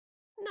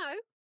 No.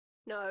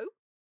 No.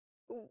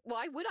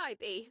 Why would I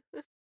be?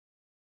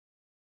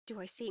 Do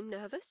I seem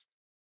nervous?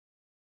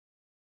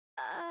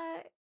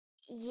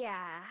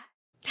 Yeah.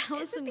 That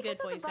was Is it some good because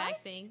of the voice bus?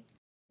 acting.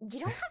 You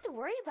don't have to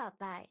worry about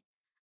that.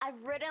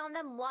 I've ridden on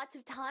them lots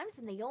of times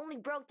and they only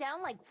broke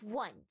down like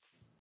once.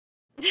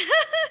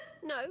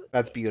 No.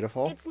 That's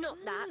beautiful. It's not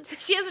that.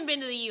 She hasn't been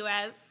to the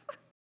U.S.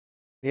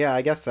 Yeah,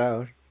 I guess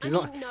so. I She's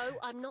mean, not- no,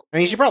 I'm not. I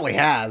mean, she probably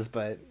has,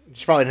 but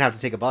she probably didn't have to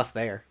take a bus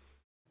there.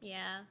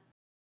 Yeah.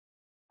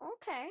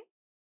 Okay.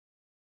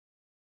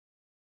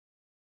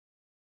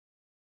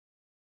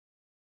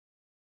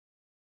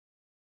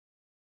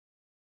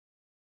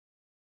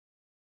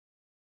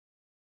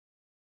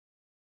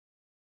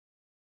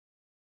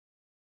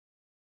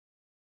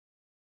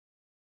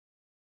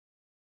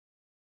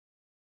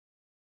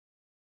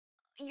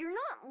 You're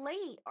not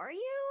late, are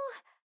you?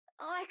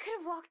 Oh, I could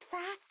have walked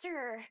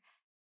faster.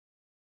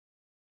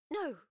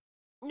 No.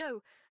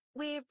 No.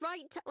 We're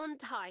right on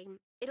time.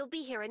 It'll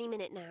be here any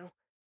minute now.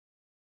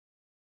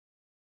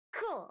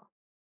 Cool.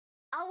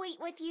 I'll wait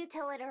with you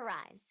till it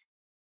arrives.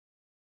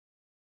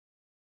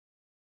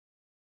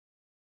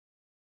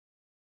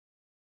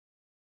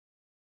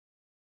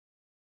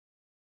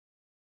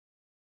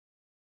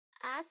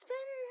 Aspen?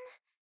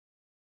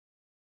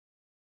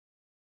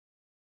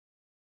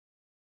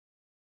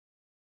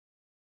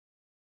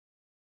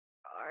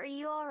 Are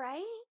you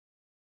alright?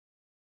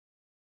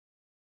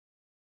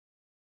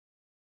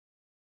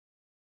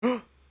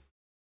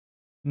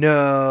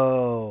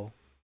 No.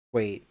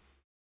 Wait.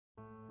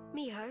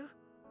 Miho,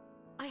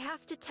 I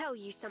have to tell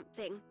you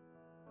something.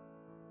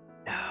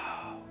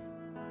 No.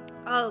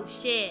 Oh,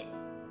 shit.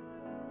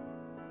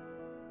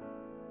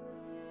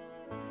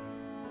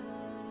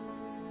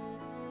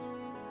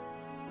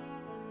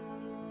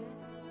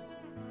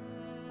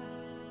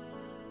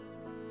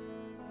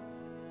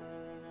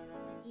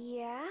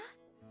 Yeah?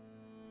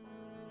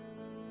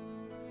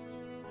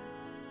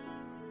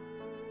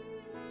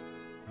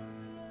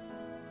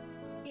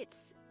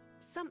 It's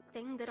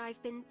something that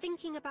I've been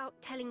thinking about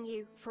telling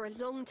you for a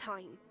long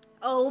time.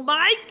 Oh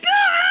my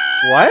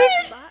god!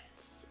 What?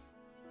 But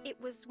it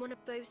was one of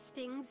those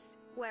things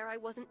where I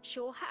wasn't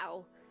sure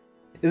how.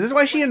 Is this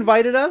why she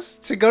invited us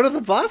to go to the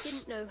I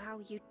bus? didn't know how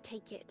you'd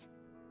take it.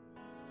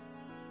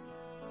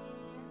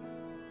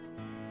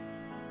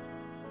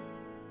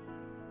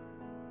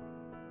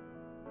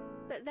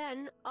 But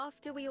then,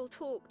 after we all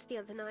talked the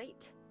other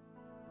night,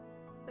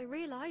 I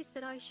realized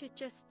that I should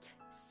just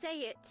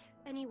say it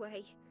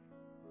anyway.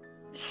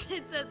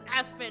 It says,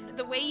 Aspen,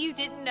 the way you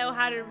didn't know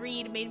how to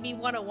read made me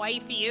want to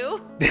wife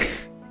you.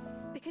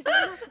 Because no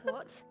matter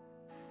what,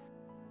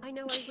 I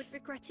know I would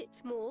regret it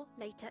more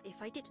later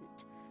if I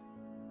didn't.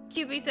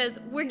 QB says,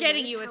 we're Who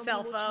getting knows you a how cell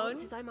many more phone.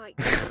 chances I might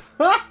get.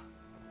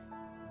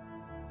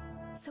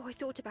 So I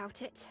thought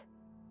about it.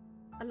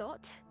 A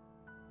lot.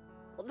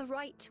 What the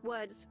right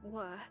words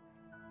were.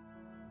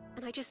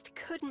 And I just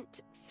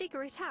couldn't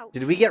figure it out.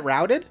 Did we get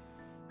routed?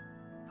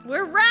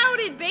 We're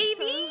routed,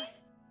 baby!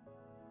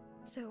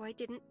 So I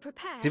didn't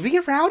prepare. Did we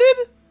get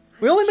routed?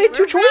 We only made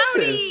two We're choices.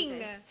 routing!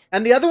 This.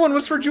 And the other one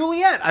was for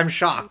Juliet. I'm I'm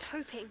shocked.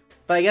 hoping.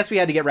 But I guess we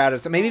had to get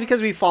routed. So maybe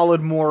because we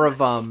followed more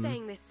of I'm actually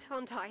saying this,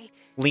 aren't I?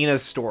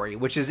 Lena's story,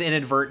 which is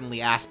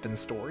inadvertently Aspen's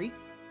story.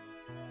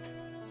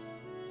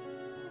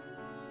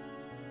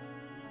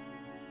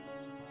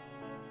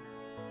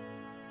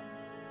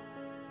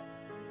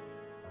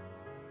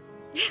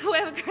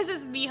 Whoever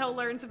says Miho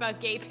learns about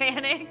gay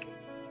panic.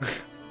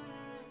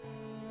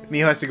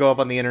 Miho has to go up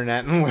on the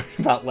internet and learn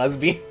about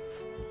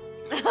lesbians.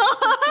 Something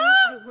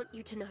I want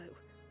you to know.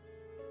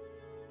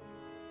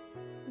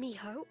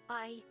 Miho,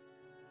 I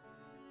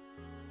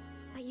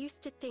I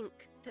used to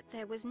think that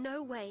there was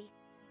no way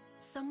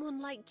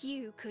someone like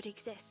you could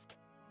exist.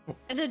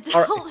 An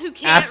adult who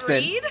can't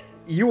Aspen, read?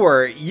 you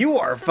are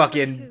Someone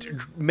fucking who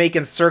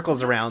making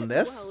circles looks around at the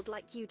this. world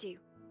like you do,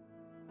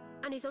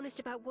 and is honest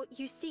about what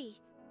you see,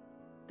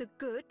 the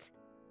good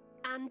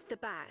and the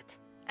bad.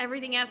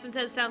 Everything Aspen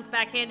says sounds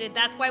backhanded.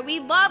 That's why we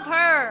love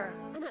her!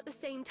 And at the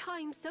same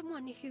time,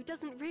 someone who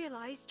doesn't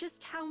realize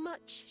just how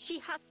much she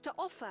has to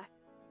offer.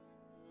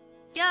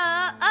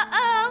 Yeah,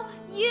 uh-oh!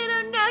 You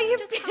don't know you're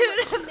Just how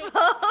much she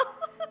beautiful!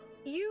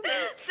 You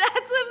make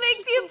That's what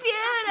makes you people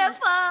happy.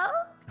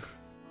 beautiful!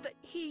 But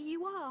here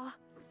you are.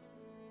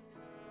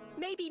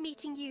 Maybe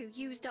meeting you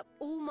used up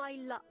all my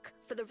luck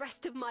for the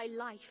rest of my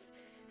life.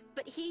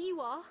 But here you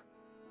are.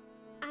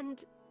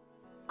 And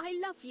I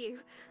love you.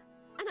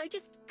 And I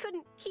just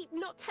couldn't keep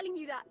not telling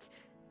you that.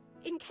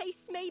 In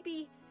case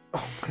maybe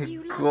Oh my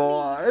you love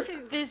god. me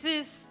too. This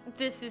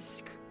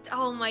is...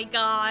 Oh my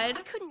god.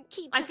 I couldn't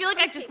keep I just feel like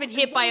I've hoping just been and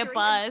hit by a wondering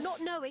and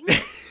bus. Not knowing.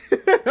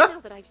 Now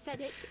that I've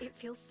said it, it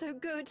feels so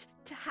good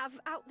to have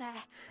out there.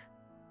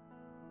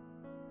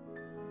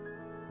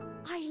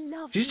 I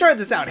love She you, started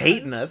this out Miho.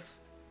 hating us.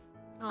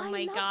 Oh I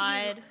my love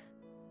god. you.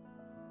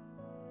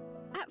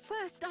 At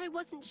first, I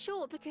wasn't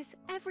sure because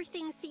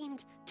everything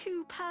seemed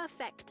too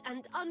perfect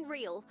and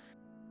unreal.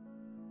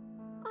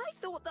 I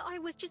thought that I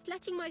was just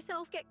letting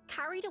myself get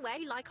carried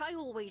away like I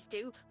always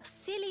do. A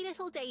silly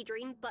little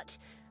daydream, but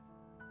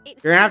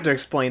it's You're gonna have to true.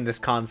 explain this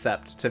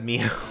concept to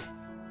me.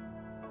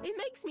 It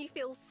makes me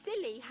feel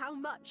silly how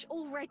much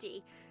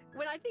already,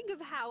 when I think of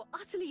how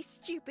utterly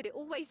stupid it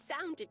always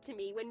sounded to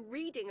me when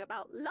reading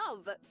about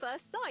love at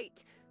first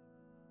sight.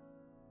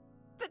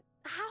 But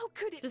how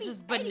could it This be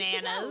is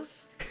anything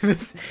else?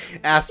 bananas.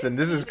 Aspen,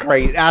 this is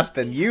crazy.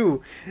 Aspen,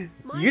 you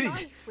My did-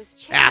 life was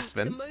changed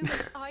Aspen. the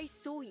moment I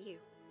saw you.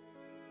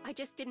 I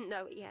just didn't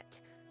know it yet.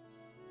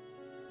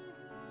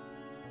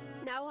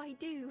 Now I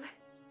do.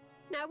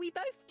 Now we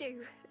both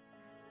do.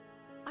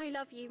 I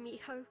love you,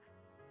 Miho.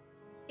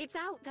 It's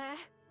out there,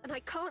 and I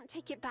can't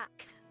take it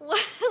back. What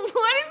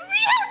is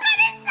Miho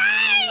gonna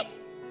say?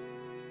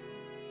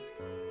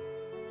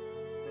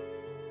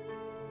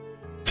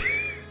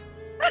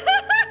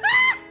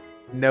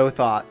 no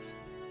thoughts.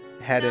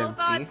 Head No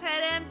empty. thoughts,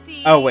 head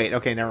empty. Oh wait,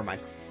 okay, never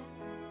mind.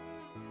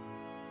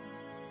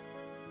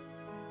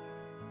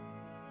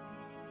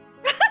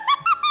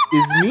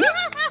 Is me?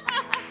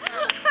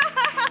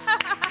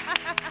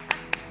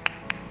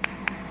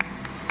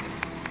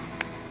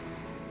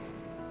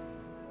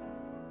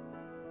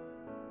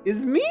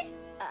 Is me?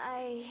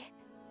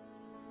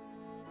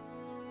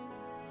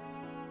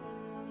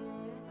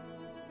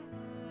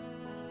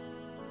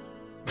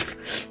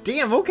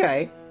 Damn,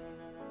 okay.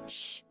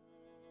 Shh.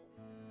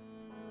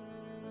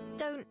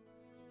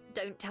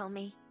 Don't tell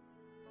me.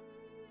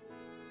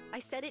 I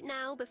said it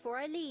now before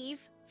I leave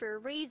for a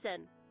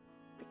reason.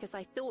 Because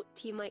I thought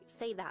you might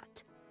say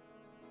that.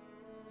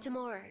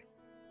 Tomorrow,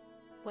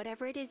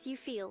 whatever it is you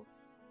feel,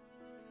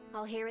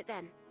 I'll hear it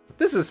then.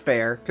 This is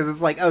fair, because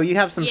it's like, oh, you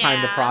have some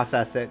time to Yeah.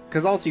 process it,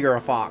 because also you're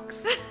a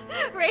fox.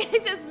 Right,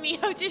 it says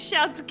Miho just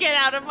shouts, "Get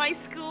out of my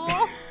school!"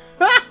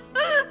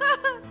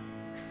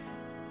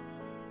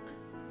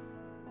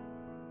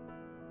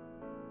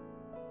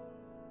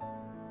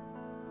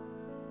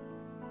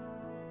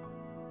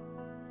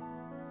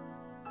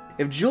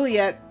 If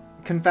Juliet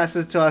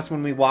confesses to us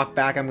when we walk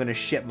back, I'm gonna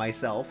shit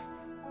myself.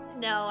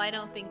 No, I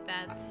don't think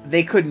that's...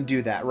 They couldn't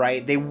do that,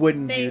 right? They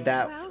wouldn't They- do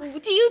that. Well,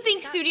 Do you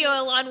think That's Studio it.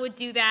 Elan would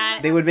do that?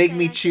 They would make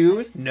me I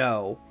choose? suppose.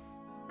 No.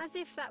 As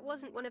if that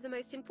wasn't one of the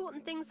most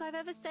important things I've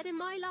ever said in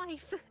my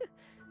life.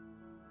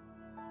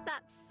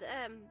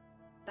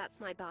 That's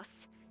my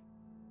bus.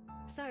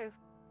 So,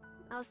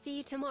 I'll see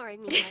you tomorrow,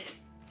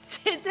 Miho.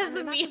 It says And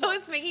no matter Miho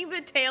what, is making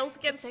the Tails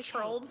gets it's okay.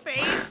 trolled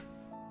face.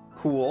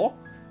 Cool.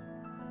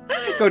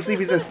 Coach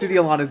Sleepy says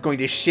Studio Elan is going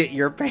to shit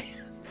your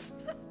pants.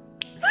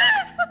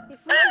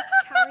 If we just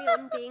carry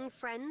on being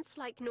friends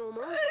like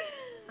normal,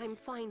 I'm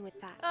fine with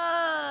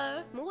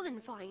that. More than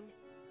fine.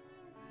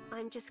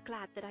 I'm just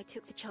glad that I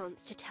took the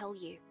chance to tell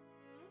you.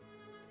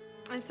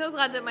 I'm so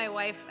glad that my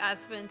wife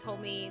Aspen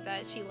told me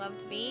that she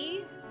loved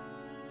me.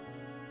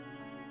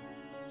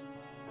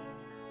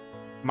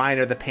 Mine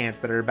are the pants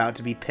that are about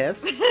to be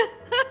pissed.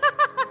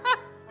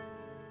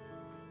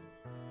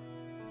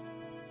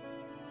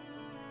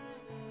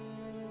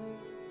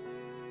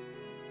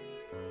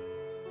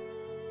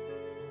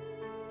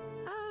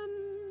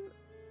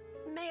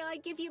 May I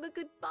give you a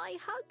goodbye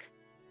hug?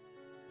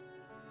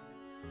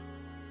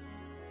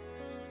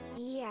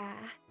 Yeah.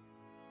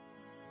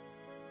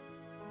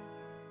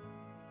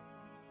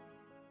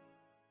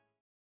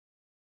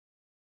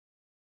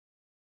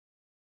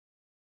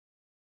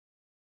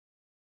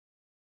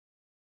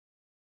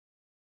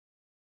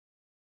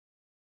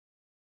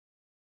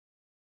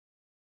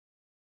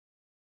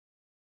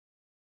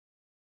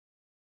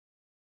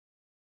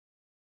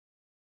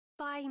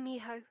 Bye,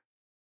 Miho.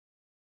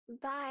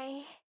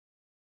 Bye.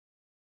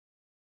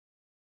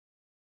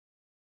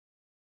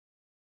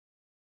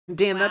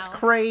 Damn, that's Wow.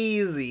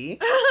 crazy.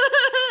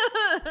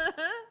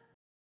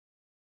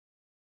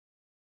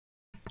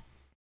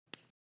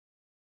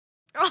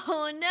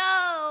 Oh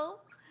no!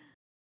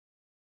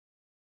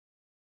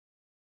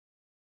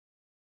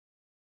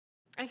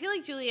 I feel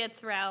like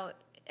Juliet's route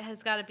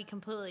has got to be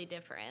completely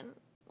different.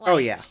 Like, Oh,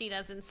 yeah. She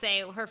doesn't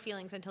say her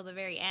feelings until the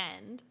very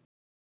end.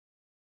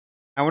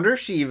 I wonder if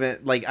she even,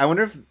 like, I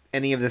wonder if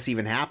any of this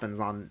even happens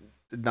on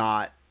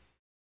not...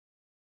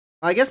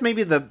 I guess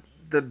maybe the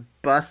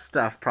bus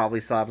stuff probably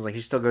still happens. Like,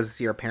 she still goes to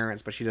see her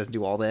parents, but she doesn't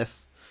do all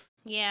this.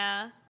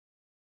 Yeah.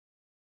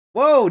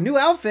 Whoa, new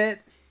outfit!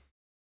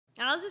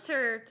 Oh, just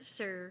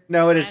her.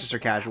 No, it is just her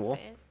casual.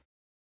 Outfit.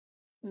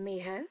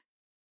 Miho,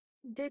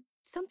 did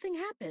something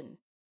happen?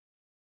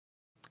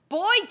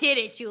 Boy, did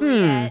it,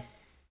 Juliet!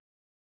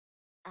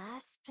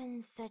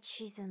 Aspen said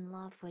she's in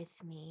love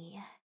with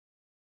me.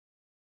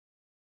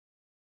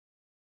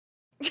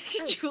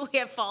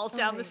 Juliet falls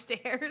down the I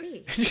stairs.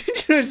 see. She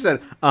just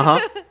said, uh-huh.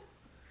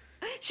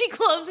 She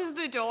closes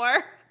the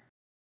door.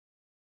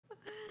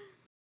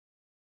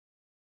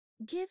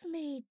 Give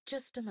me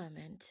just a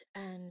moment,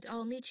 and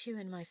I'll meet you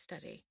in my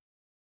study.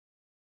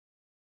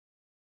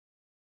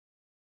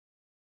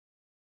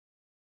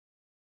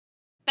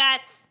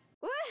 Bats.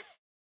 What?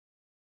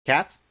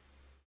 Cats?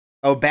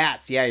 Oh,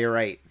 bats. Yeah, you're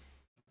right.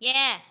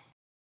 Yeah.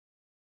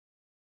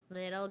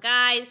 Little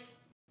guys.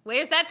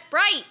 Where's that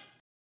Sprite?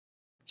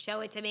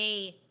 Show it to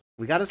me.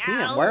 We gotta see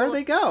them. Ow. Where do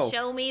they go?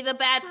 Show me the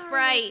bat Sorry, I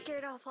Sprite.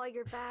 scared off all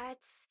your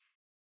bats.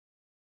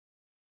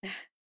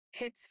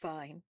 It's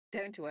fine.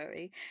 Don't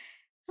worry.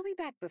 I'll be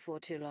back before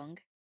too long.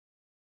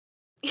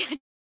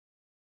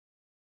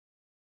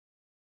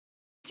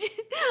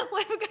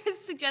 One of guys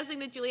suggesting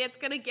that Juliet's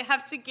gonna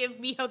have to give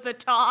Miho the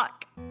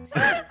talk.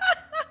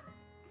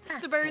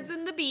 The birds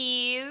and the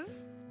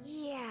bees.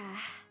 Yeah.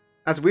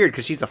 That's weird,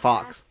 because she's a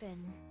fox.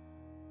 Aspen.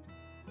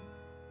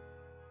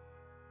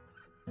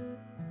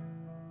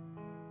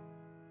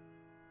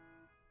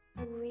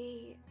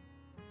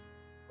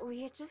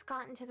 We had just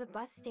gotten to the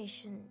bus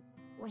station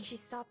when she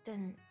stopped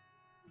and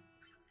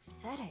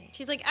said it.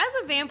 She's like, as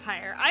a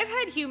vampire, I've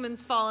had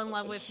humans fall in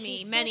love with She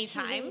me said many she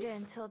waited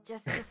times. until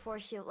just before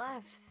she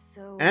left,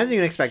 so. And as you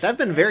can expect, I've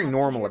been I very have to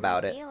normal hear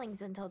about my it.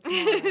 Feelings until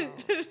tomorrow,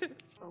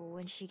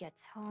 when she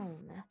gets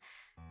home.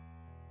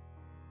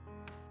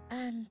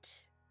 And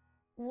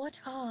what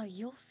are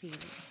your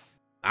feelings?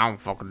 I don't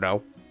fucking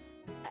know.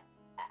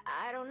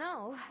 I don't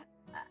know.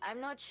 I'm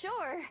not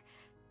sure.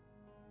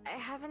 I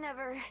haven't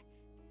ever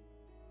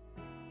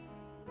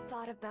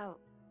thought about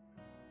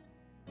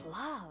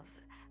love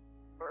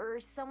or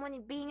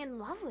someone being in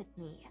love with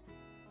me.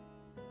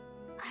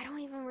 I don't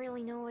even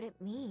really know what it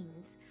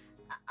means.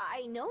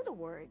 I know the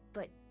word,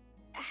 but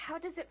how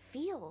does it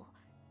feel?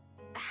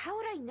 How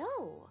would I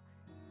know?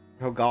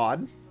 Oh,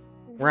 God.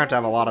 We're gonna have to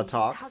have a lot of You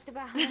talks. talked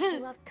about how much you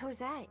loved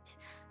Cosette,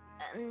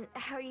 and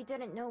how you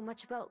didn't know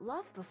much about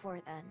love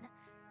before then.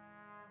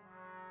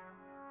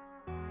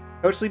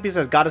 Coach Sleepy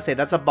says, gotta say,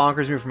 that's a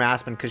bonkers move from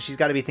Aspen, because she's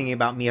gotta be thinking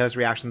about Miho's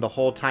reaction the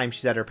whole time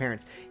she's at her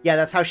parents'. Yeah,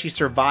 that's how she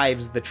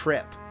survives the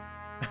trip.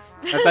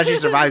 That's how she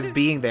survives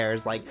being there,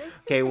 is like, This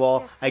okay, is a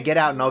well, I get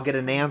out and I'll get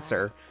an different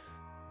answer.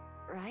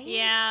 love, right?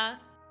 Yeah.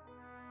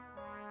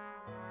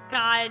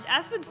 God,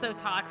 Aspen's so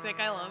toxic.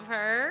 I love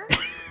her.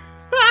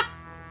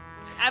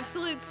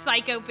 Absolute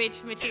psycho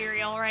bitch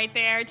material right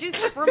there.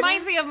 Just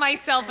reminds me of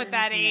myself at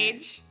that And,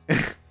 age.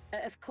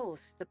 Of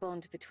course, the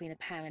bond between a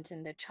parent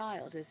and their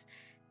child is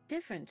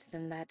different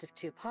than that of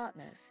two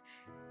partners,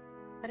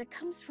 but it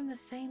comes from the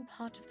same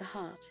part of the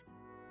heart.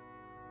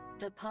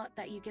 The part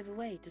that you give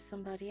away to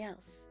somebody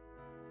else.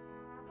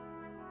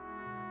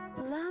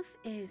 Love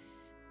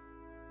is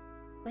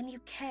when you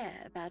care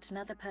about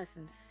another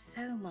person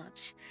so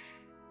much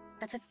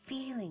that the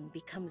feeling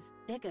becomes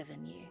bigger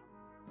than you.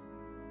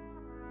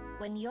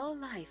 When your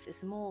life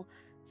is more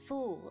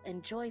full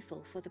and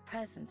joyful for the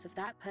presence of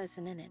that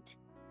person in it.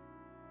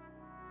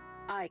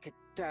 I could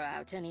throw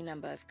out any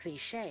number of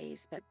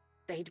cliches, but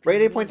they'd be Ray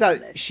Day points out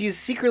meaningless. she's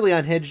secretly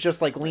unhinged,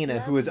 just like Lena,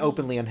 who is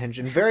openly unhinged,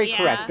 and very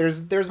correct.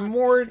 There's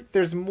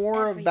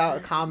more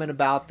about common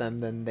about them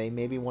than they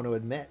maybe want to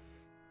admit.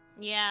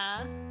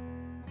 Yeah.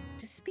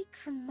 To speak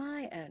from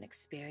my own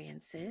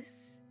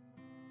experiences,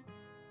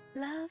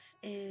 love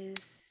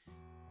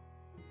is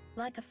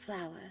like a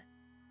flower.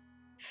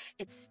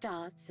 It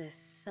starts as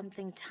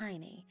something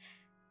tiny,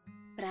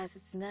 but as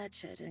it's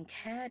nurtured and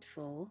cared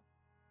for,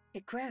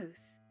 it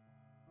grows.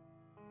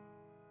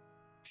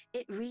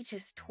 It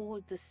reaches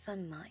toward the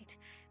sunlight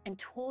and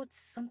towards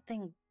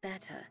something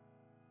better,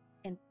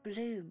 and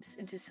blooms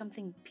into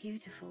something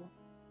beautiful.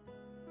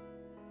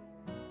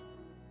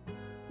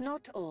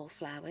 Not all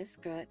flowers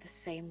grow at the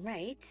same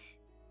rate,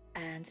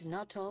 and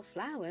not all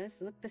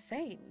flowers look the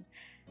same.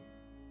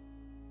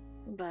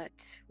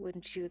 But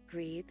wouldn't you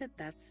agree that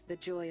that's the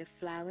joy of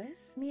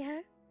flowers,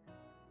 Miho?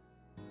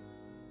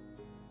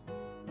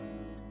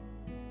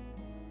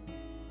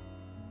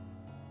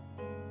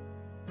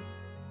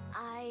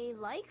 I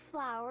like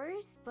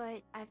flowers,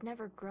 but I've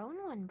never grown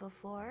one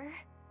before.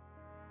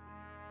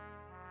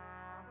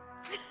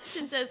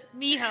 Sin says,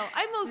 Miho,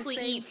 I mostly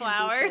The same eat can be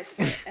flowers.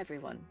 said for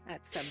everyone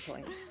at some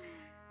point.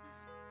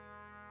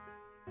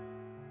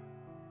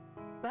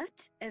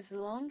 But as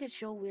long as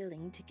you're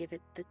willing to give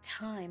it the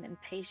time and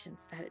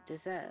patience that it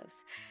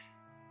deserves,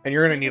 And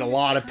you're gonna need a even the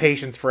lot of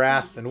patience for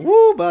tiniest Aspen. seed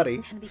Woo, buddy.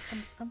 can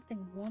become something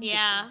wonderful.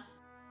 Yeah.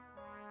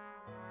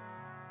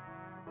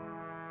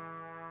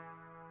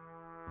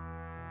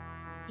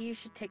 You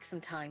should take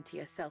some time to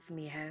yourself,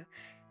 Miho.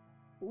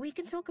 We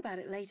can talk about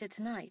it later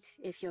tonight,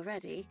 if you're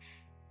ready.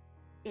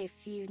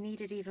 If you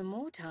needed even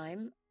more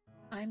time,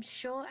 I'm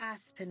sure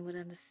Aspen would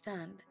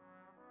understand.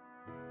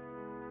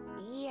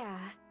 Yeah.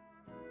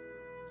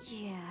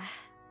 Yeah.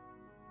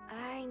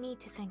 I need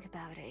to think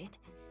about it.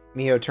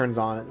 Miho turns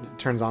on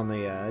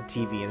the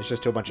TV, and it's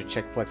just to a bunch of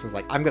chick flicks. Is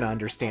like, I'm gonna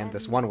understand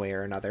this one way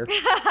or another.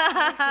 Sorry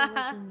for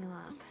waking you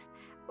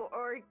up.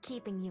 Or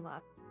keeping you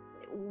up.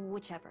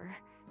 Whichever.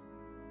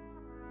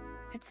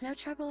 It's no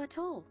trouble at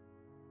all.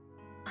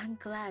 I'm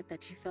glad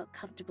that you felt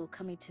comfortable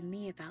coming to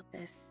me about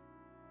this.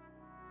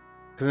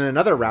 Because in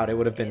another route, it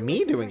would have been It me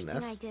was the doing first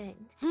this. thing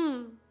I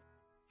did.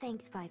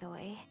 Thanks, by the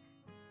way.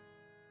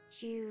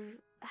 You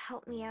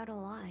helped me out a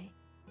lot.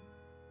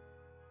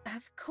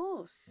 Of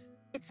course.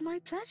 It's my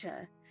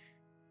pleasure.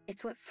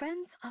 It's what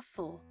friends are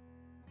for.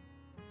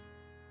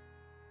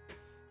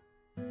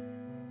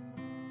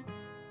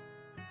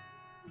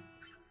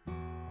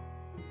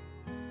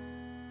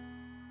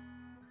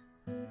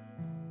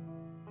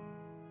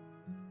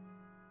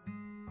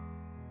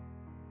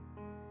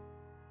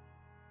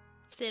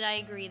 Sid, I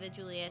agree that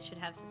Juliet should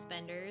have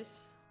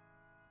suspenders.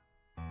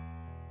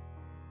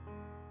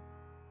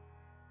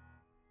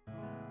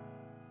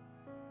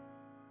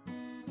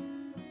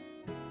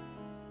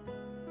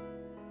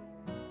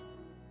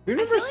 We've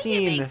I never feel like it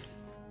seen makes-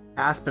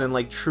 Aspen in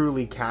like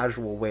truly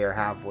casual wear,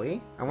 have we?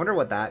 I wonder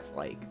what that's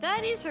like.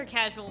 That is her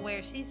casual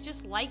wear. She's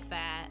just like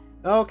that.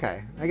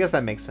 Okay, I guess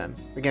that makes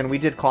sense. Again, we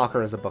did clock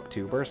her as a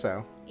booktuber,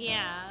 so.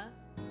 Yeah.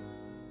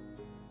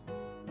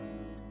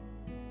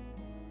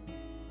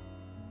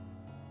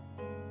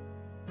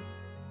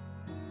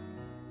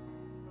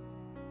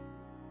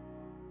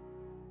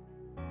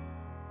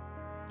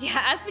 Yeah,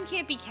 Aspen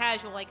can't be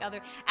casual like other.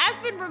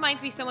 Aspen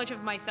reminds me so much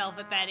of myself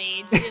at that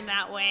age in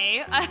that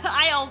way.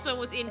 I also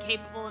was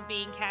incapable of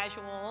being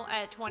casual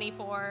at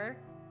 24.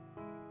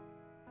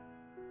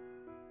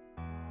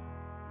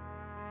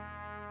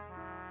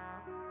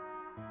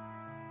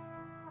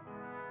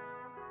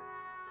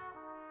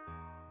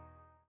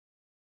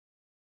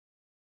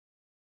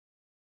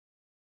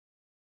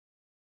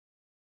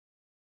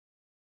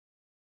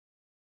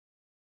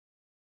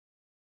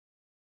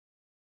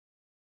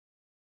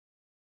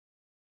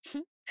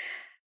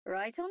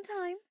 Right on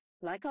time,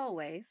 like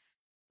always.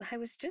 I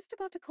was just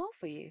about to call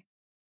for you.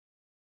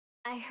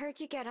 I heard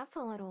you get up a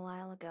little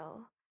while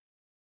ago.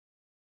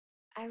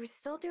 I was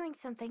still doing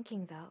some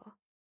thinking, though.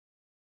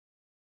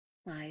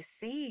 I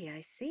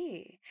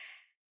see.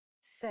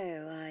 So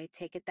I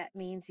take it that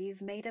means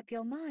you've made up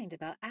your mind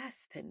about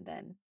Aspen,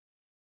 then?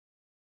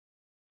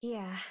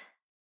 Yeah.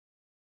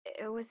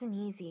 It wasn't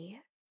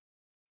easy,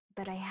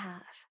 but I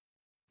have.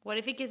 What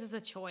if it gives us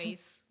a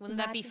choice? Wouldn't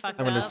that be Matters of fucked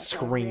I'm gonna up? taste are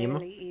scream.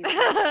 rarely easy.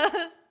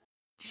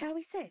 Shall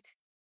we sit?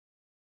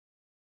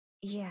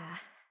 Yeah.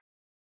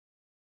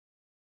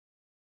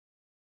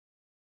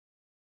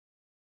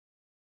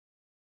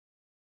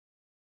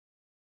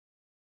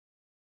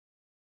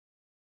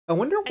 I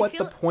wonder I what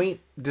feel- the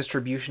point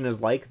distribution is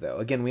like, though.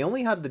 Again, we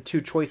only had the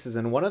two choices,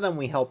 and one of them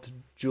we helped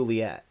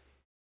Juliet.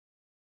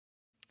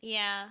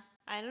 Yeah,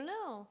 I don't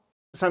know.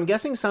 So I'm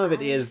guessing some of it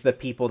I is the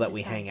people that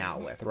we hang decided.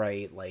 out with,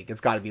 right? Like,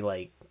 it's got to be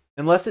like,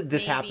 unless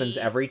this happens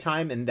Maybe. every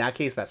time. In that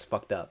case, that's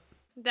fucked up.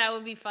 That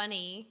would be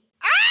funny.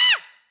 Ah!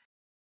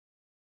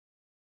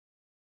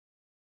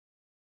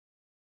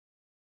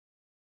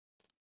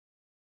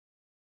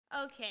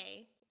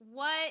 Okay,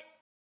 what?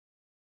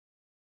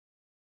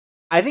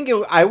 I think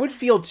I would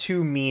feel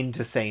too mean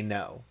to say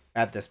no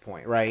at this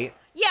point, right?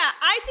 Yeah,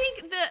 I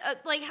think the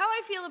like how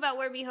I feel about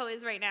where Miho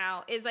is right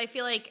now is I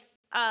feel like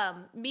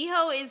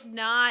Miho is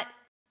not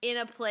in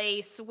a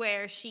place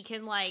where she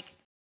can like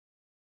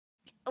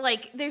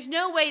there's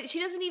no way she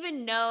doesn't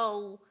even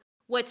know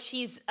what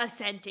she's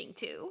assenting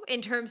to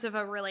in terms of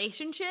a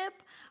relationship,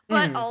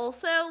 but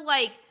also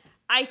like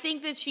I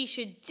think that she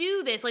should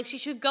do this. Like she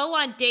should go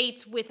on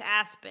dates with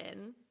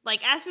Aspen.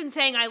 Like Aspen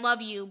saying "I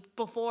love you"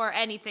 before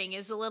anything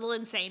is a little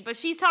insane, but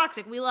she's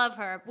toxic. We love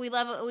her. We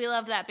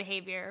love that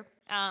behavior.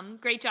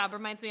 Great job.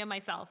 Reminds me of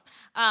myself.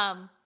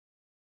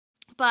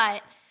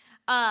 But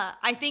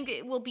I think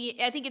it will be.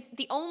 I think it's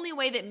the only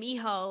way that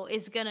Miho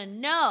is gonna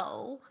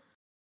know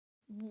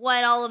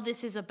what all of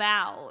this is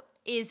about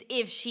is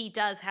if she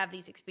does have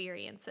these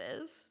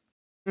experiences.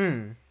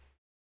 Hmm.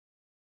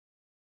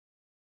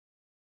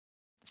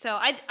 So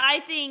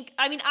I think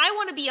I mean I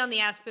want to be on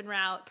the Aspen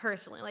route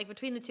personally. Like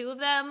between the two of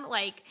them,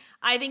 like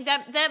I think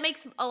that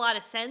makes a lot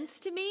of sense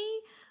to me.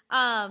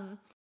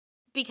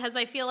 Because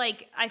I feel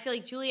like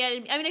Juliet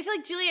and, I feel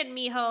like Juliet and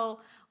Miho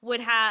would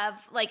have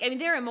like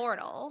they're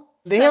immortal.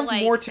 They So, have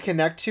like, more to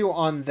connect to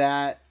on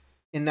that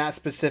in that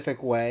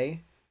specific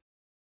way.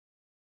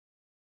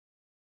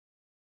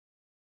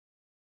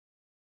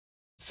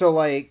 So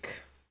like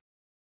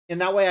in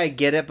that way I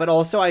get it, but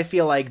also I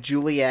feel like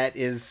Juliet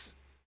is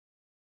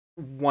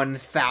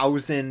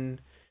 1000%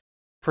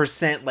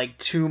 like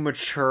too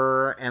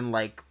mature and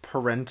like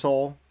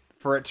parental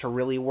for it to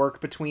really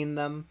work between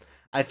them.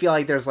 I feel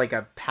like there's like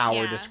a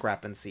power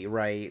discrepancy,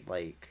 right?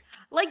 Like,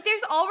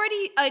 there's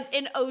already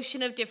an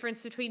ocean of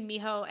difference between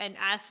Miho and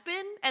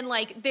Aspen, and,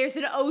 like, there's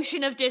an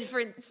ocean of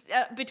difference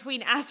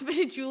between Aspen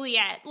and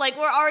Juliet. Like,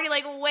 we're already,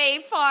 like,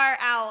 way far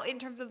out in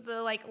terms of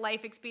the, like,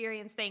 life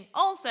experience thing.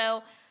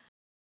 Also,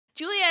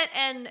 Juliet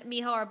and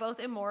Miho are both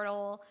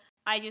immortal.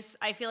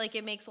 I feel like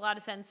it makes a lot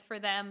of sense for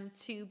them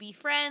to be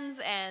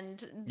friends,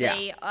 and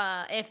they,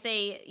 if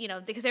they, you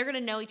know, because they're going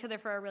to know each other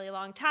for a really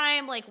long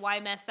time, like, why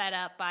mess that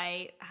up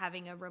by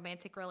having a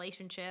romantic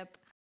relationship?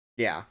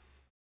 Yeah.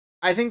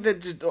 I think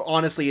that,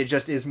 honestly, it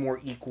just is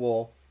more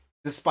equal,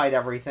 despite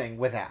everything,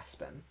 with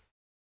Aspen.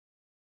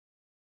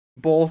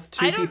 Both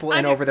two people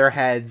in over their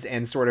heads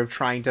and sort of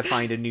trying to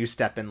find a new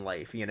step in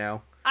life, you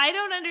know? I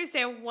don't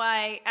understand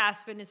why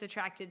Aspen is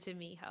attracted to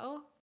Miho.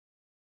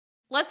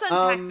 Let's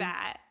unpack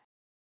that.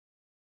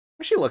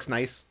 She looks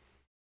nice.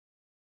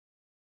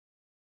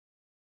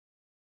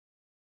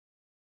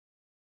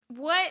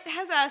 What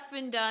has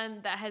Aspen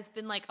done that has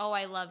been like, oh,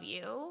 I love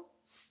you?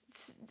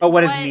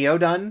 What has Miho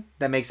done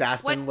that makes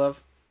Aspen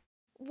love?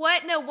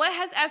 What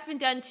has Aspen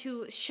done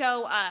to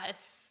show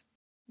us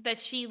that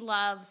she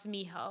loves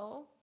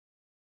Miho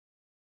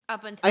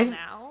up until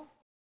now?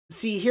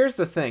 See, here's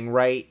the thing,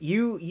 right?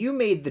 You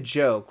made the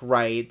joke,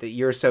 right, that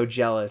you're so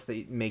jealous that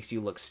it makes you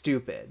look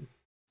stupid.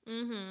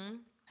 Mm-hmm.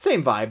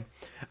 Same vibe.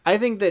 I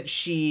think that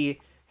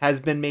she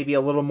has been maybe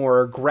a little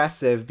more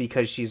aggressive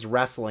because she's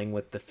wrestling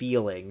with the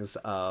feelings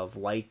of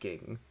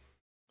liking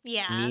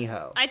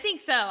Miho. I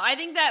think so. I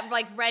think that,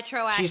 like,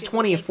 retroactively she's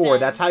 24.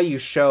 That's how you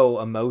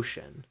show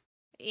emotion.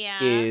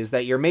 Yeah. Is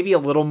that you're maybe a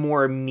little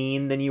more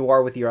mean than you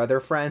are with your other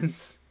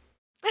friends.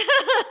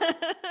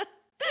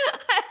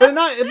 But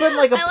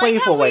like a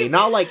playful way,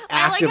 not like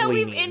actively. I like how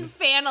we've mean.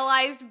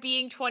 infantilized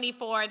being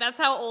 24. That's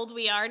how old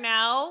we are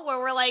now, where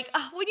we're like,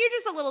 oh, when you're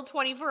just a little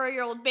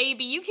 24-year-old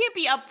baby, you can't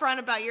be upfront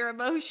about your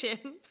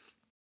emotions.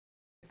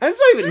 That's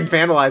not even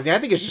infantilizing. I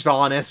think it's just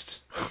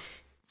honest.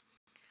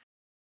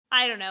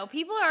 I don't know.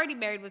 People are already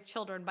married with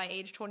children by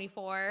age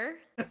 24.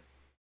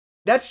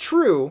 That's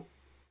true.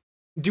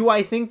 Do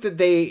I think that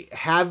they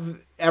have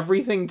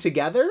everything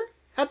together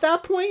at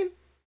that point?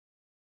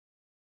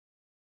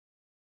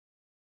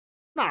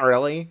 Not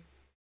really.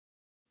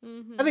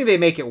 Mm-hmm. I think they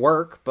make it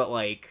work, but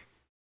like,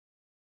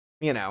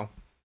 you know,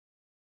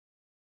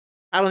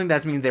 I don't think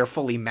that means they're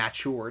fully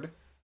matured.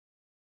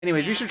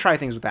 Anyways, we should try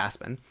things with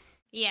Aspen.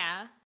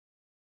 Yeah.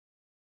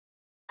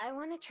 I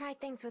want to try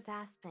things with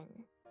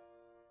Aspen.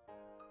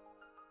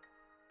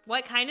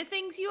 What kind of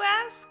things, you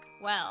ask?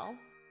 Well,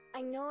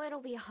 I know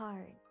it'll be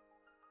hard,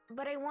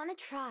 but I want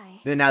to try.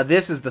 Now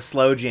this is the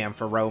slow jam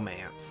for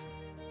romance.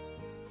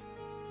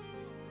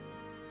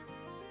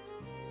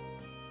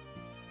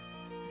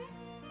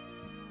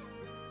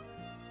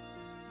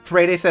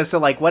 Freyday says, so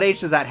like, what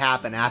age does that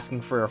happen, asking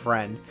for a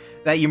friend?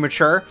 That you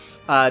mature?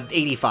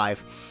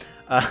 85.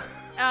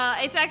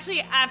 It's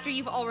actually after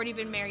you've already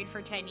been married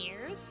for 10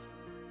 years.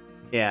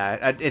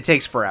 Yeah, it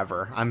takes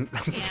forever. I'm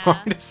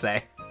sorry to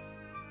say.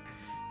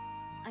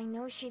 I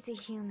know she's a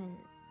human,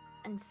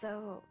 and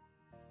so...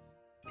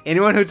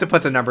 Anyone who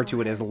puts a number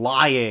to it is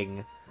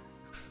lying.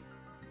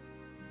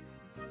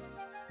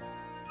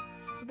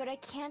 But I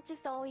can't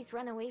just always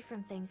run away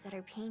from things that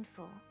are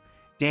painful.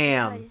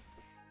 Damn. Because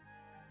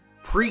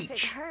preach. If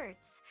it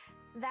hurts,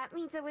 that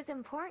means it was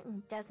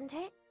important, doesn't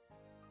it?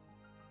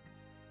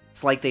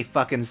 It's like they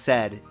fucking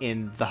said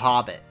in The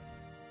Hobbit.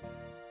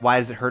 Why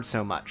does it hurt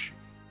so much?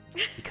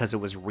 Because it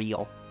was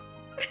real.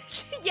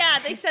 Yeah,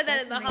 they said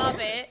that in The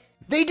Hobbit.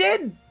 They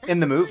did in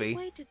the movie. That's a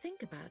nice way to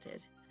think about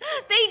it.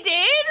 They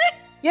did?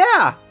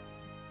 Yeah.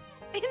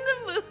 In the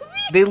movie?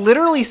 They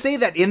literally say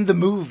that in the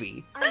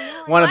movie.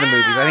 One of the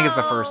movies. I think it's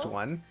the first Wow.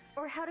 one.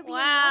 Or how to be in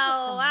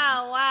Wow, love with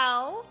someone.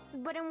 wow.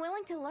 But I'm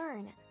willing to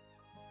learn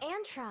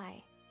and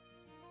try.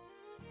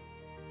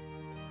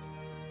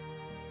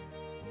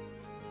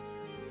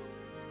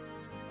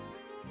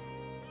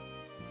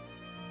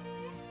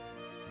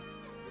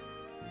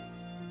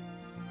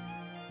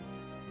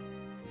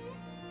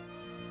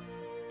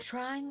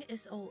 Trying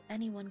is all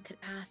anyone could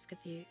ask of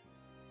you,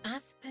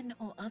 Aspen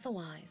or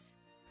otherwise.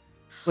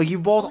 Like, you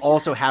both All you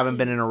also have to haven't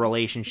been do in a is be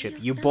relationship.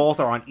 You yourself. both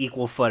are on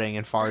equal footing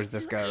as far as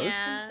That's this who goes.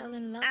 Yeah. fell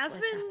in love with,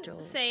 Aspen after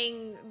all.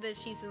 saying that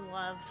she's in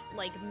love,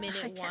 like, I minute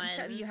can't one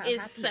tell you how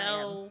is happy I am.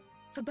 so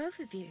For both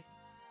of you.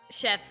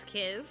 chef's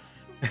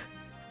kiss.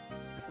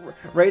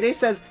 Rayday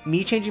says,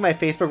 me changing my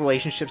Facebook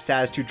relationship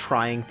status to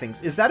trying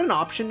things. Is that an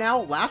option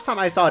now? Last time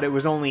I saw it, it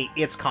was only,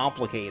 it's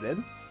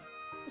complicated.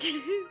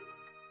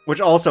 Which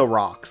also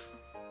rocks.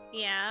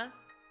 Yeah.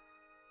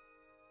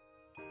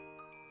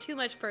 Too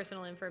much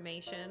personal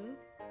information.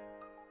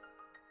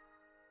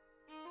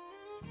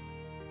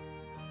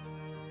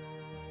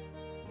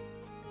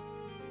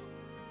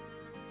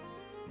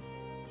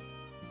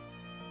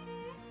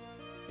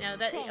 No,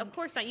 that of Thanks.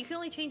 course not. You can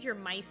only change your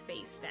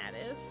MySpace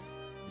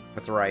status.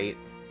 That's right.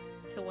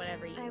 to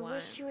whatever you I want.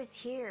 wish she was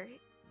here,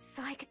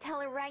 so I could tell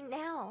her right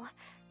now.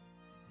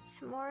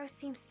 Tomorrow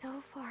seems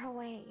so far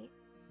away.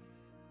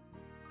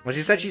 Well,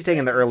 she said she's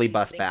taking the early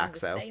bus back,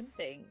 so. Same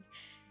thing.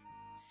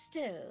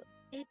 Still,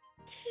 it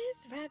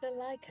is rather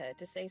like her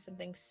to say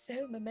something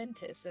so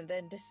momentous and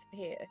then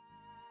disappear.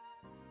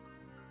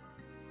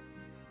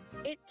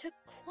 It took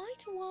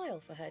quite a while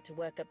for her to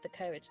work up the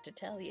courage to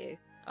tell you.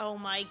 Oh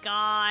my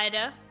god.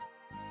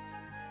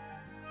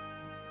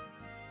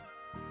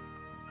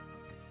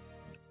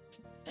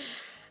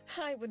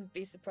 I wouldn't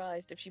be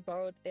surprised if she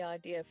borrowed the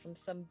idea from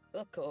some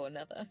book or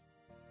another.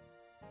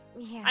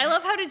 Yeah. I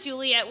love how to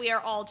Juliet we are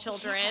all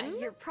children. Yeah,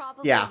 you're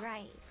probably Yeah.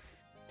 right.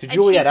 To And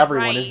Juliet, she's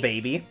everyone is right.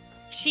 baby.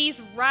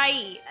 She's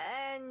right.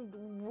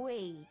 And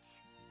wait,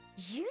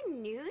 you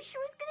knew she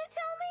was gonna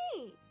tell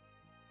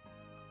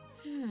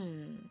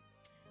me?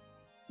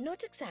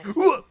 Not exactly.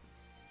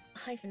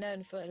 I've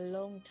known for a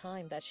long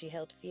time that she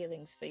held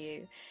feelings for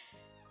you.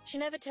 She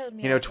never told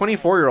me. You know, outright,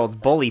 24-year-olds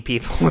but bully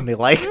people when they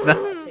like it's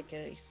them. not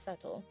particularly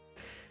subtle.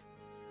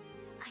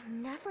 I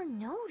never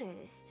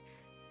noticed.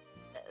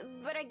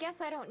 But I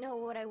guess I don't know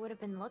what I would have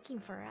been looking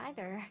for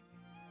either.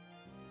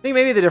 I think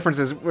maybe the difference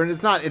is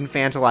it's not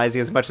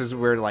infantilizing as much as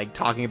we're like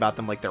talking about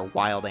them like they're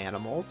wild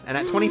animals. And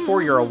at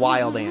 24, you're a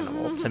wild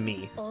animal to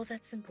me. All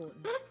that's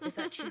important is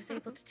that she was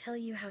able to tell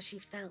you how she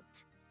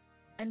felt,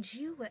 and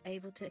you were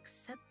able to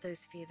accept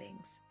those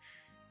feelings.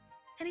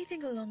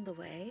 Anything along the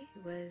way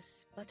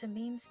was but a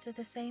means to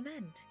the same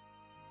end.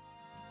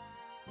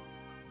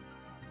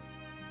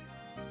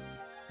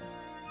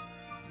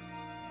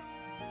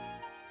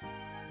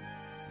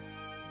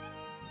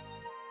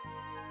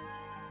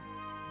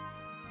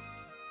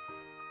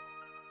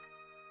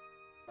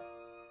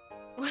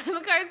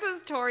 Makar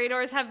says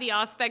Toreadors have the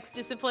Auspex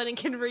discipline and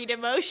can read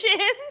emotions.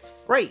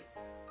 Great.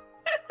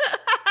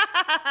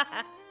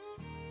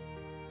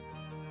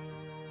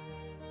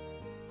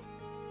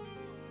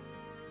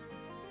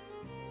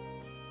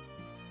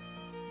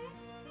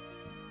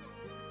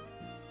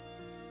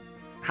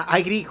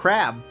 I could eat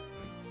crab.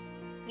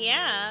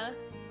 Yeah.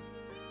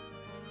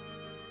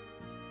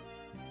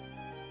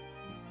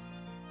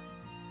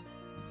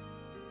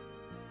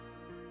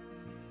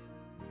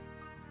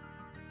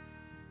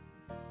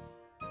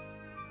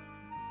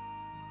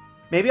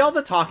 Maybe all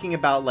the talking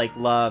about like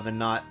love and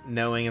not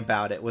knowing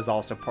about it was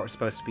also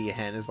supposed to be a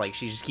hint. Is like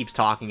she just keeps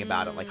talking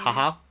about it, like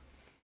haha.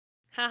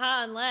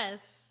 Haha,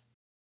 unless.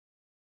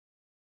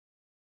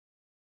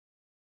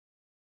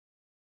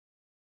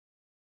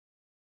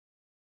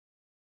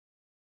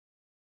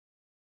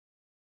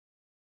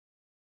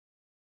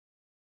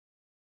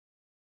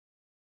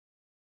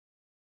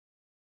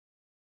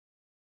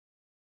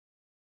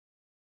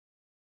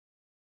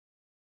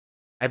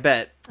 I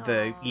bet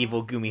the Aw.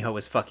 evil Gumiho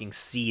is fucking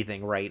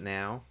seething right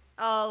now.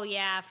 Oh,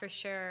 yeah, for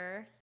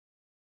sure.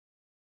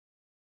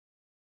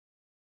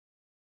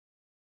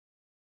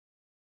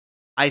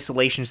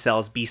 Isolation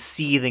cells be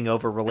seething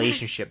over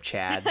relationship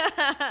chads.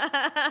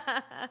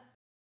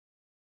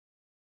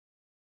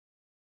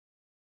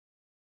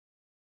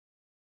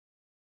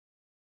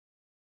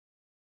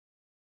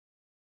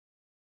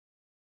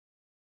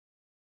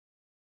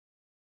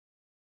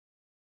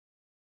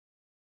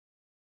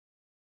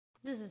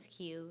 This is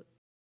cute.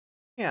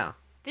 Yeah.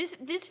 This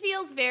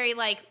feels very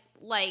like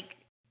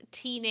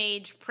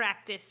teenage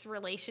practice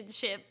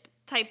relationship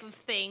type of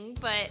thing,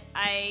 but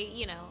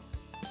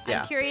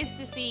Yeah. I'm curious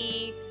to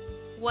see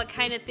what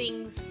kind of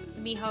things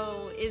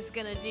Miho is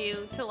gonna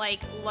do to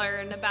like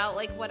learn about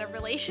like what a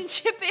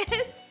relationship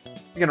is.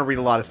 She's gonna read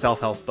a lot of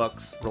self-help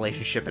books,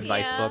 relationship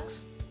advice Yeah.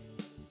 books.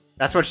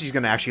 That's what she's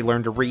gonna actually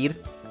learn to read.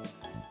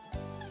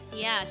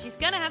 Yeah, she's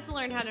gonna have to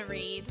learn how to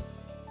read.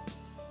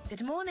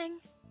 Good morning.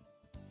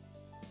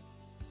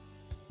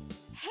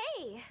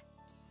 Hey!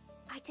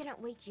 I didn't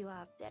wake you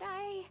up, did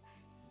I?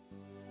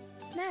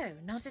 No,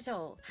 not at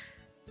all.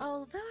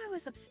 Although I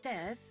was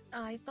upstairs,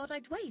 I thought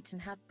I'd wait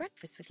and have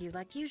breakfast with you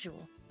like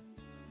usual.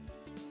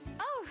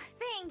 Oh,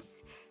 thanks.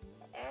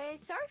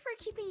 Sorry for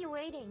keeping you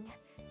waiting.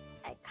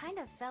 I kind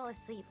of fell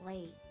asleep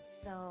late,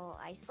 so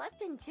I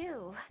slept in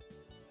too.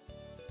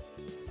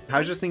 I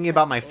was just thinking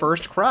about my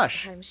first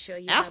crush. I'm sure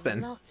you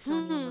Aspen. have lots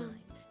on your mind.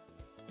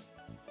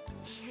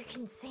 You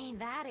can say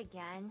that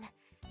again.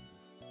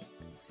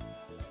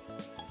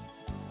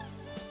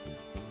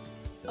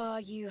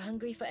 Are you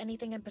hungry for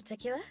anything in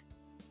particular?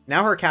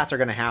 Now her cats are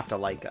gonna have to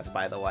like us,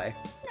 by the way.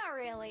 Not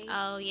really.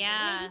 Oh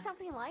yeah. Maybe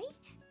something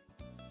light?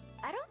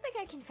 I don't think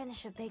I can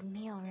finish a big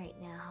meal right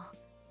now.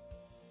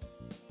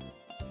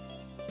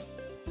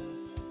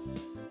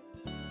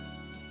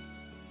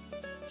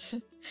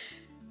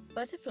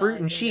 Butterflies Fruit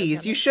in and your cheese,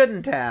 tummy. you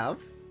shouldn't have.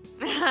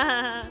 Nah,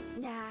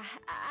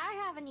 I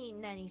haven't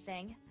eaten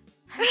anything.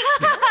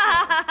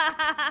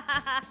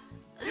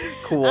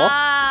 Cool.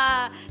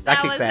 Ah, That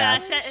that kicks was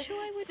ass. Sure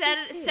I would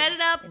set be too,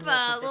 it up, in your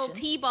little position.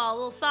 t-ball,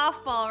 little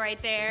softball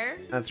right there.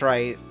 That's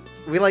right.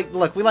 We like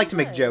to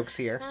make Good. jokes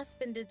here.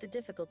 Aspen did the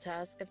difficult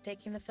task of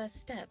taking the first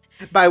step.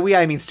 By we,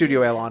 I mean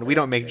Studio Elan. We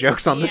don't make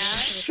jokes on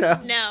this Yeah.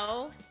 show.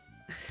 No.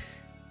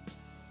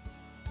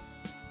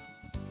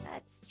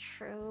 That's true.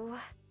 true.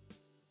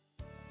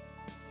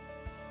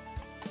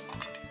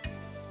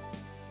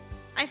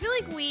 I feel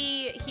like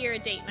we here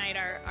at Date Night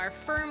are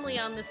firmly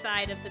on the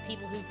side of the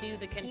people who do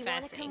the Do you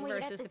wanna confessing come wait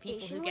at versus the the people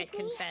who station get with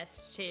me?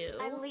 confessed to.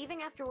 I'm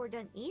leaving after we're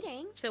done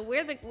eating. So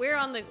we're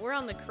on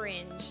the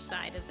cringe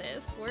side of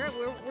this.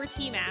 We're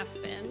Team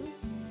Aspen.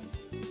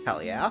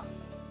 Hell yeah.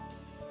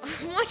 Oh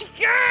my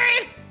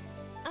god!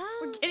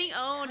 We're getting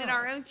owned in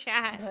our own Pass,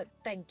 chat. But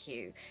thank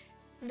you.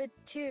 The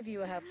two of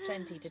you have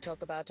plenty to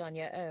talk about on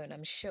your own,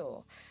 I'm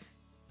sure.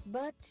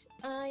 But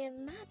I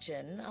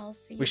imagine I'll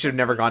see you We should have both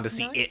never later gone to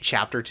see tonight. It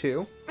Chapter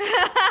 2.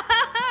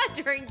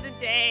 During the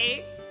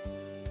day.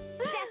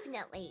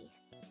 Definitely.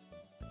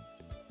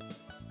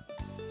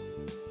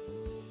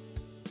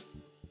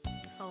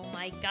 Oh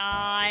my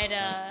god.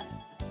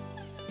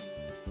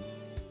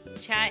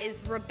 Chat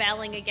is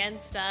rebelling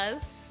against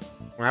us.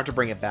 We're gonna have to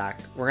bring it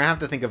back. We're gonna have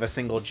to think of a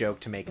single joke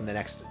to make in the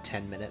next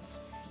 10 minutes.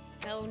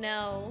 Oh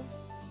no.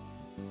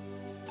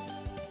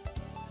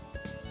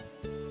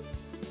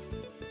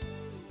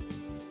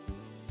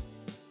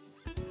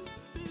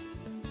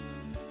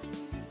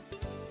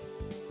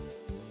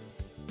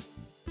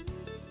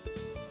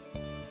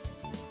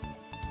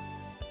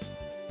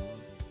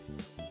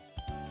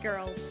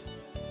 Girls.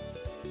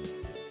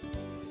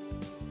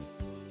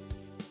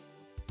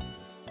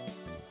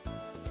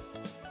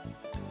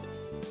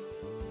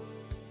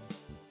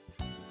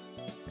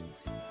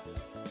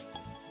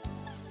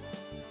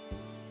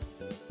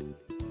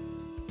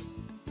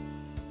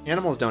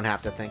 Animals don't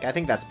have to think. I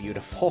think that's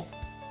beautiful.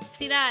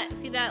 See that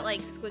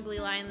like squiggly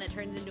line that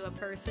turns into a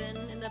person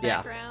in the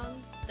Yeah.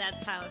 background?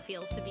 That's how it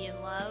feels to be in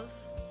love.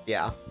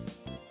 Yeah.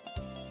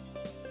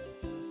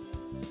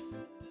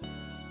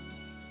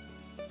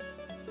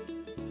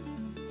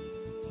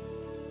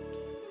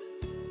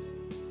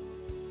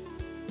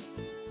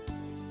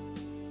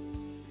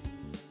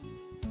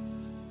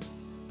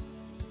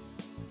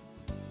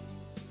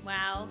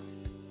 Wow.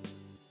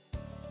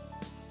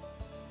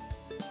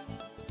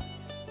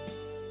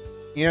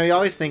 You know, you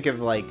always think of,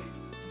 like,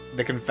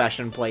 the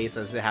confession place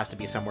as it has to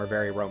be somewhere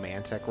very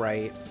romantic,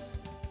 right?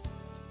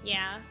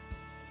 Yeah.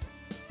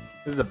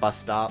 This is a bus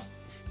stop.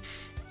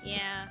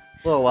 Yeah.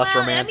 A little less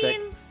Well, romantic. I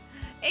mean,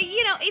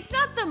 you know, it's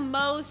not the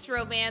most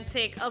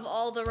romantic of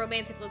all the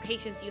romantic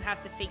locations you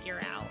have to figure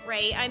out,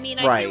 right? I mean,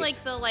 I Right.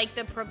 feel like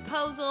the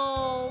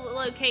proposal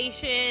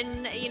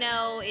location, you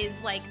know,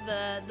 is like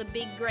the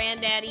big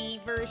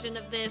granddaddy version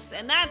of this,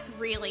 and that's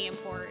really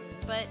important.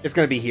 But It's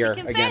gonna be here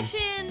the again.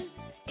 confession,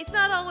 it's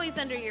not always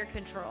under your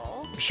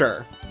control.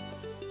 Sure.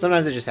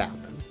 Sometimes it just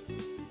happens.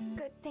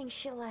 Good thing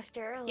she left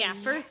early. Yeah,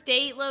 first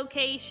date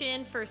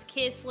location, first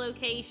kiss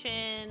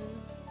location.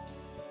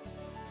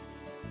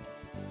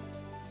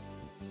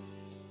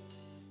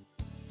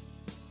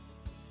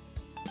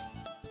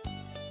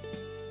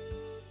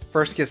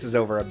 First kiss is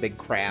over a big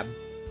crab.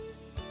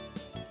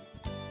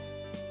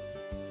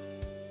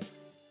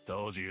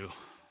 Told you.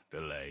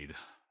 Delayed.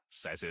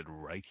 Says it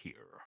right here.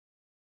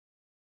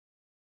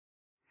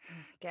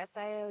 Guess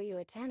I owe you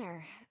a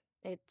tenner.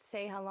 It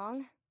say how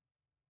long?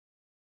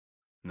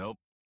 Nope.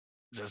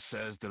 Just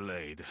says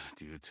delayed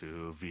due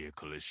to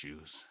vehicle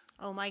issues.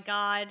 Oh my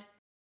god.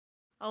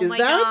 Oh Is my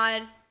that-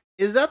 god.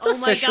 Is that the Oh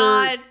my fisher?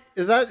 God.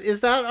 Is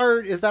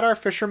that our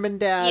fisherman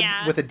dad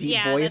Yeah, with a deep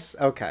yeah, voice?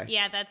 Okay.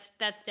 Yeah, that's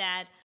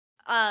dad.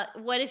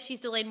 What if she's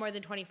delayed more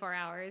than 24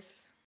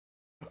 hours?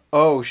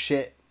 Oh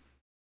shit.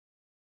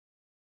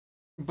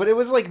 But it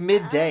was like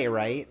midday,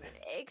 right?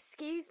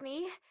 Excuse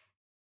me.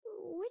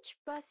 Which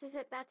bus is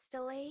it that's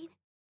delayed?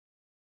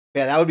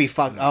 Yeah, that would be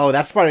fun. Oh,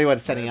 that's probably what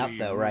it's setting up Maybe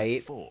though, Route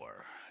right?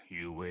 4.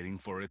 You waiting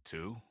for it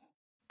too?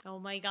 Oh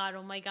my god,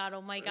 oh my god,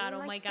 oh my god, oh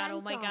My my god,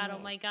 oh my friend's god, on oh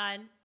it. my god.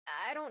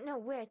 I don't know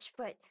which,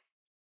 but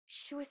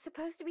she was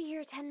supposed to be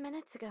here 10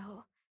 minutes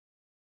ago.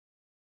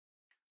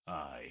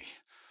 Aye.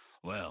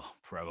 Well,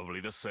 probably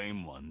the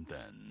same one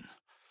then.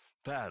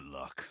 Bad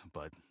luck,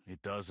 but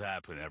it does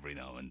happen every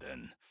now and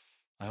then.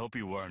 I hope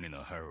you weren't in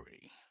a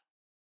hurry.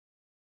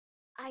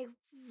 I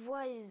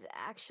was,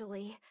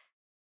 actually.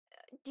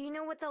 Do you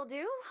know what they'll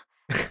do?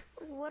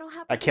 What'll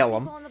happen I to kill the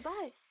 'em. people on the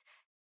bus?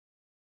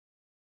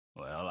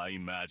 Well, I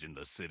imagine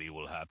the city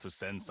will have to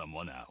send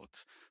someone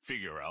out,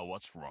 figure out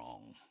what's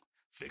wrong,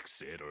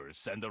 fix it, or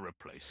send a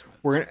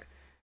replacement.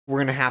 We're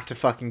gonna have to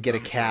fucking get a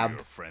I'm sure cab.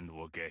 your friend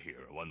will get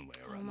here one way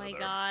or Oh another. my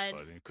God.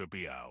 But it could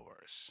be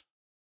hours.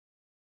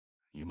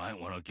 You might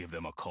want to give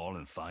them a call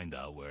and find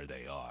out where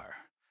they are.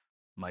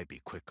 Might be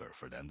quicker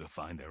for them to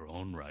find their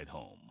own ride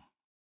home.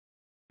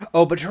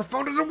 Oh, but her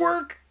phone doesn't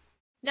work.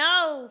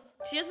 No,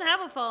 she doesn't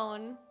have a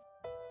phone.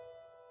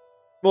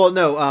 Well,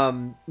 no.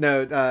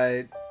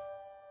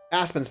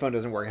 Aspen's phone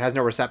doesn't work. It has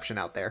no reception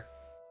out there.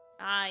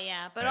 Ah,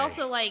 yeah, but Hey,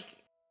 also like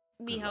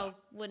good Miho luck.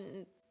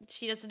 wouldn't.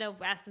 She doesn't know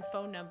Aspen's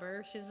phone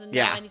number. She doesn't know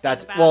Yeah, anything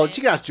that's about well. it.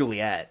 She could ask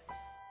Juliet.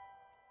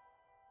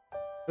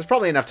 There's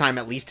probably enough time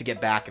at least to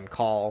get back and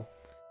call.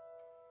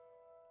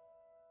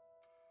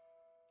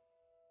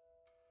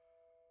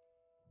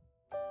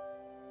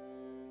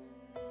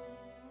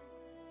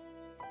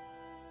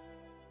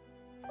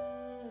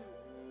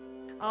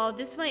 Oh,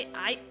 this might...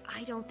 I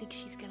don't think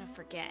she's gonna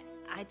forget.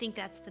 I think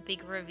that's the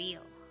big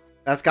reveal.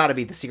 That's got to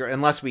be the secret,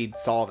 unless we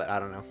solve it. I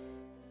don't know.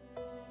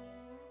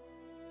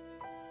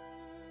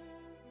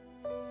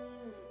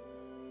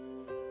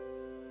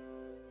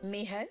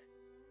 Miho?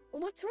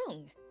 What's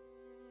wrong?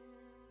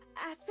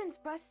 Aspen's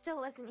bus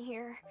still isn't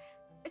here.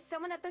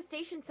 Someone at the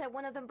station said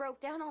one of them broke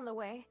down on the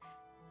way.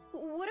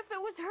 What if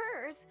it was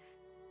hers?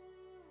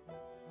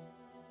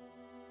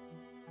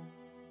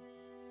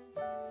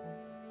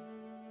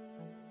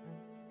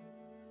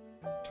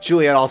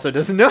 Juliet also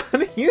doesn't know how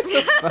to use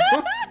a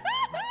phone.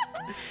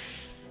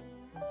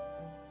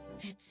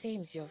 It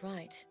seems you're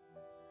right.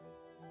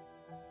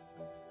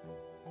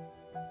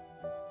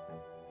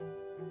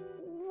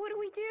 What do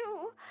we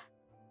do?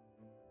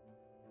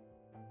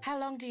 How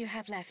long do you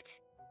have left?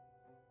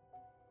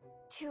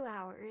 2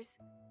 hours.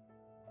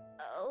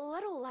 A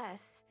little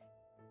less.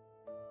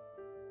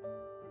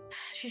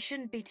 She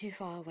shouldn't be too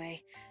far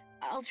away.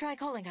 I'll try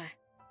calling her.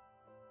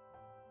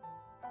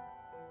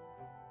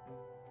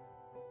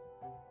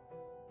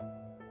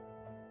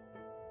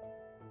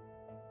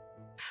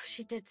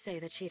 She did say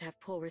that she'd have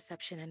poor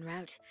reception en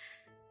route.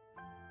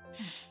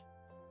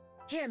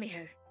 Here,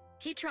 Miho.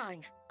 Keep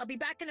trying. I'll be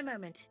back in a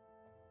moment.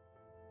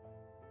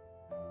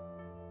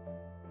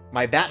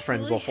 My bat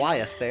friends will fly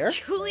us there.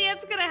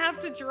 Juliet's gonna have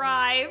to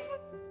drive.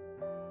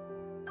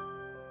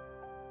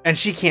 And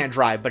she can't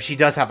drive, but she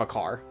does have a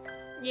car.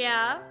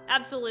 Yeah,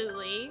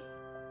 absolutely.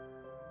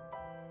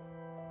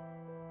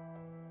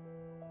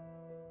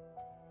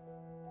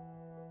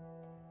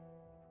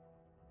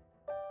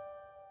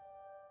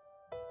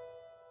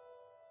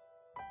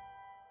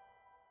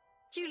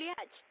 Juliet,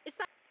 is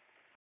that...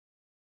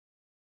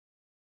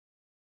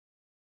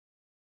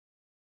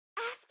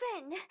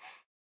 Aspen!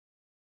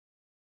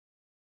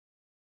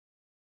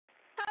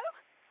 Oh?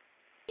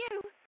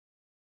 You?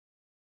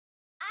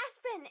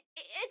 Aspen!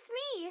 It's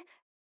me!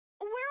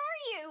 Where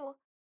are you?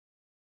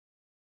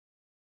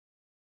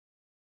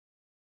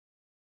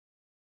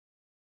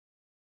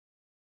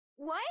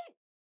 What?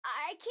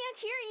 I can't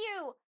hear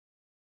you!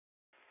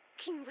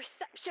 King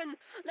reception.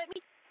 Let me...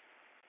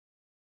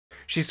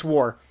 She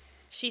swore.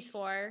 She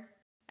swore.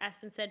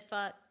 Aspen said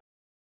fuck.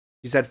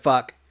 She said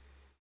fuck.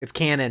 It's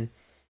canon.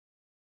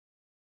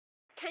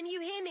 Can you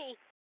hear me?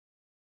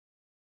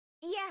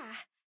 Yeah.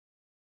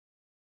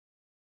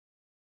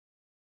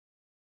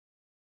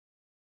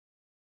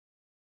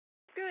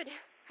 Good.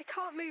 I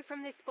can't move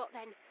from this spot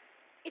then.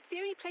 It's the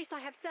only place I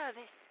have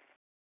service.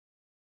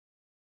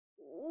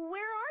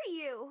 Where are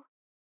you?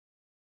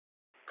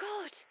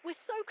 God, we're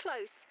so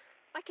close.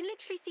 I can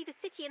literally see the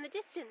city in the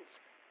distance.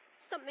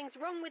 Something's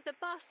wrong with the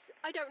bus.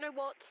 I don't know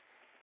what.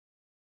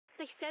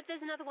 They said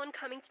there's another one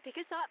coming to pick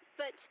us up,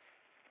 but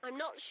I'm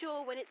not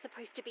sure when it's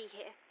supposed to be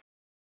here.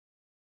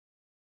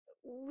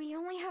 We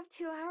only have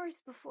 2 hours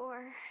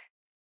before.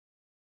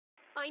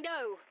 I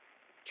know.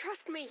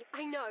 Trust me,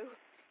 I know.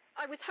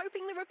 I was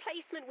hoping the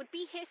replacement would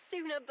be here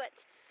sooner, but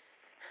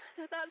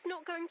that's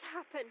not going to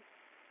happen.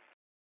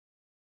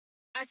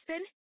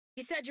 Aspen,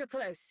 you said you're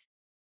close.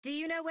 Do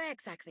you know where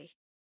exactly?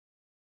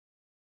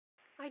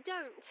 I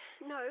don't,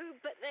 no,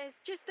 but there's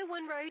just the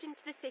one road into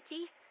the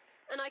city,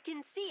 and I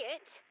can see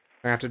it.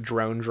 I have to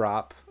drone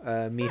drop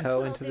That's Miho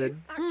what into I'll the do,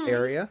 actually.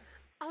 area.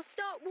 I'll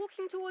start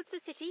walking towards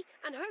the city,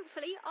 and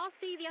hopefully I'll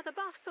see the other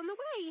bus on the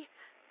way.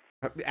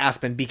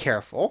 Aspen, be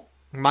careful.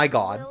 My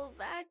god. Will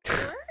that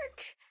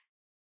work?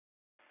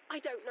 I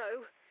don't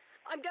know.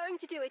 I'm going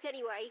to do it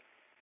anyway.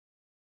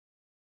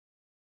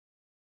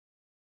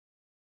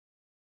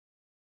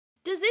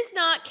 Does this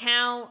not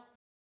count?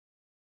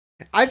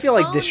 I feel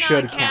like this Phone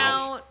should not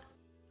count.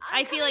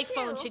 I feel like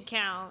kinda phone do. should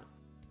count.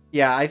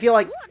 Yeah, I feel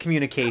like What?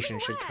 communication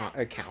Other should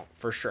way. count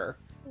for sure.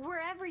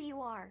 Wherever you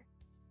are.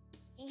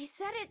 You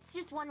said it's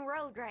just one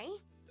road, right?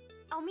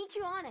 I'll meet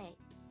you on it.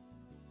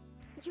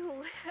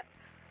 You'll...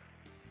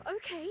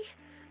 Okay,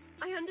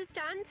 I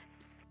understand.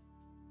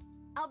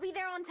 I'll be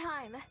there on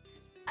time.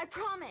 I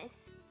promise.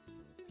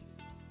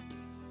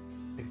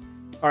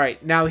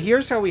 Alright, now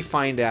here's how we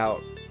find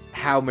out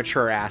how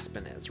mature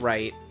Aspen is,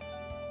 right?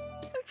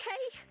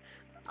 Okay,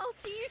 I'll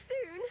see you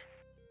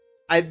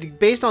soon.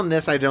 Based on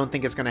this, I don't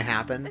think it's going to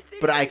happen, As soon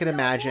but as I can start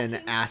imagine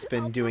walking,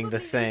 Aspen I'll doing the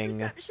probably lose thing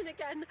reception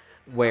again.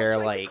 where, I'll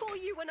try to like, call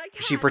you when I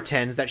she can.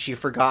 pretends that she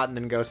forgot and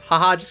then goes,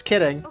 haha, just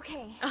kidding.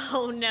 Okay.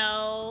 Oh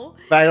no.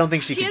 But I don't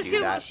think she has can do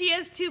that. She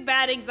has too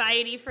bad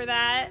anxiety for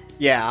that.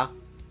 Yeah.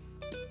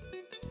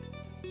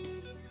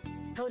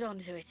 Hold on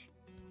to it.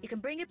 You can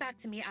bring it back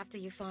to me after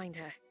you find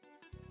her.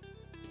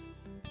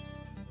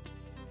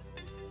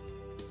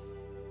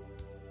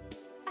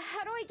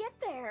 How do I get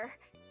there?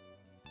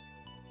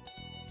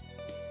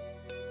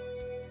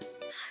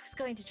 I was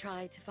going to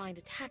try to find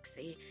a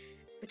taxi.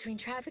 Between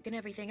traffic and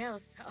everything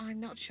else, I'm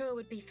not sure it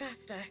would be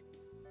faster.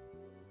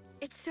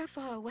 It's so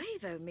far away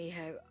though,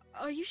 Miho.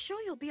 Are you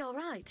sure you'll be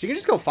alright? So you can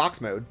just go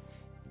Fox mode,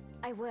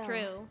 I will.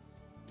 True.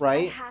 I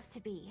right? have to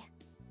be.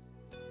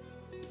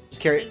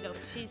 Just carry. Good go.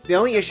 She's The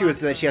only so issue is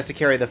that awesome. she has to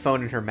carry the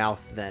phone in her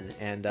mouth then,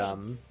 and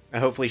Thanks.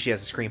 hopefully she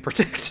has a screen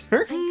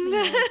protector. Thank me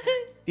later.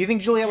 Do you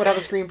think Juliet would have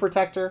a screen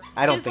protector?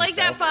 I don't Just think like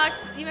so. that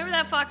fox. You remember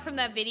that fox from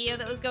that video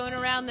that was going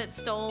around that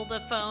stole the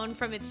phone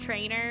from its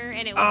trainer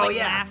and it was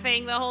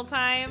laughing the whole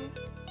time?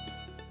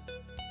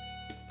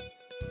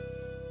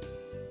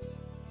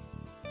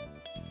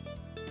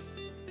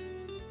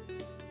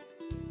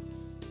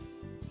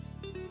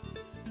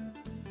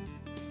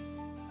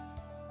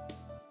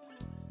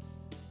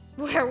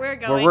 Where we're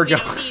going, we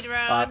don't need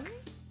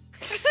roads.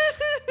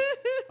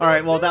 All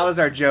right, well, that was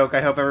our joke.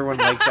 I hope everyone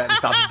liked that and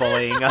stopped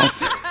bullying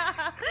us.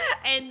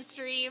 End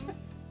stream.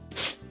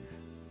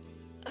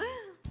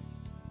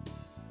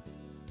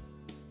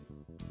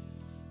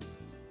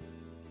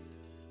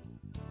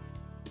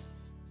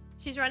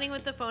 She's running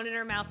with the phone in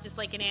her mouth, just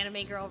like an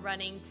anime girl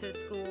running to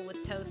school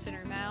with toast in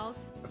her mouth.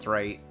 That's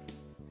right.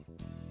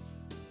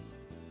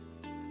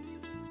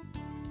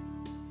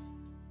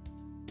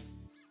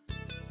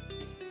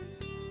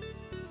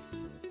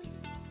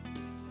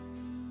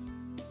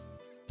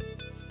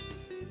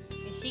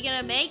 Is she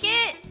gonna make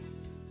it?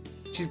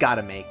 She's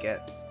gotta make it.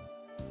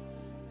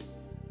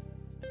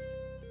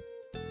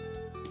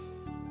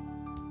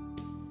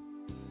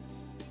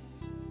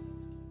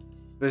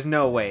 There's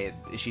no way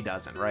she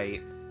doesn't,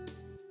 right?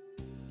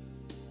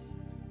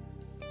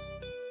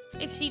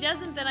 If she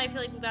doesn't, then I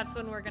feel like that's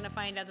when we're gonna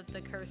find out that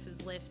the curse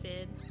is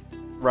lifted.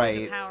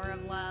 Right. The power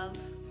of love.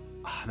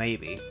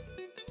 Maybe.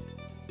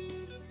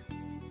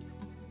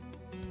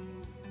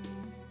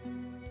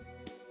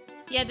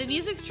 Yeah, the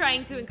music's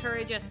trying to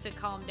encourage us to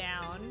calm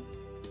down.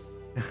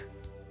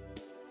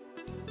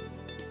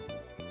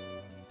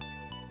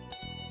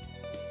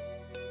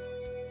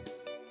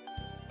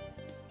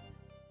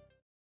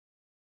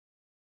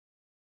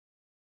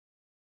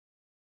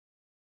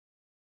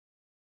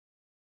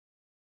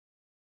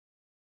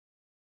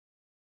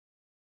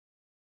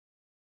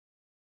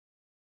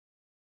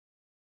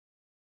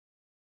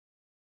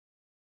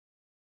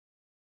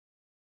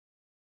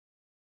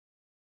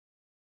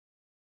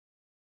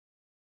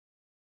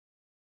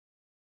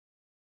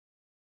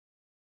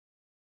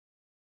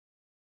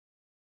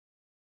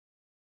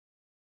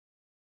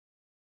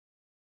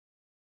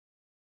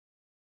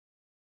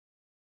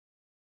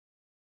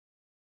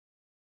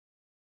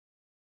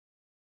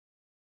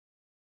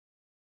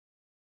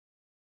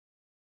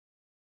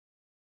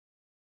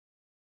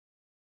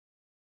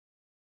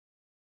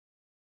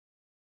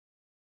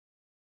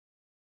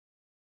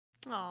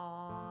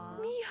 Aww.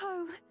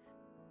 Miho!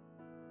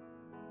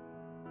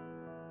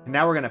 And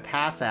now we're gonna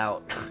pass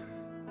out.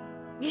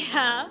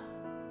 Yeah.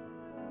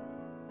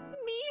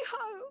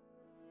 Miho!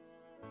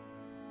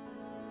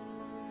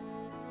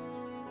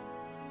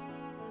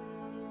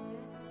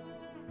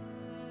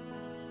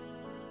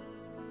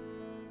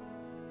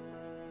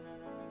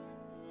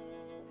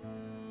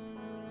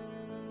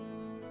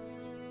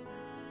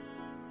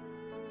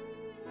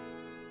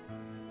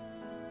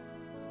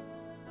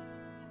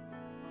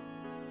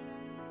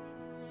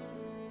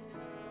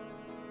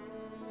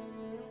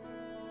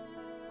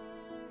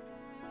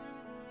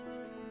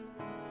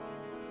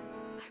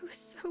 I was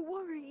so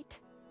worried.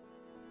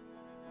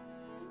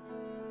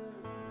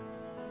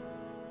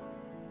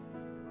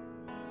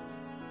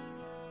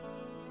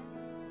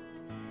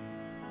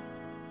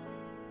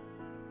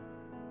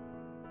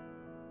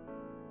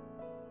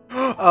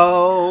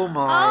 Oh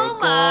my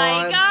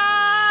god.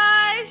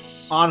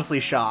 Gosh! Honestly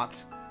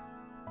shocked.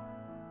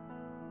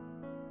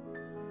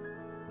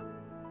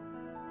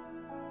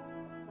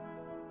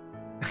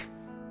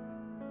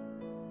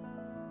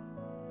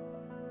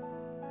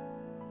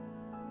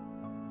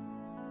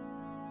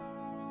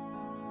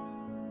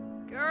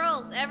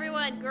 Girls,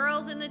 everyone,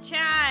 girls in the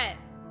chat.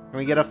 Can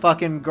we get a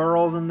fucking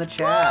girls in the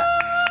chat?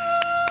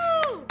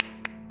 Woo!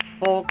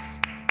 Folks.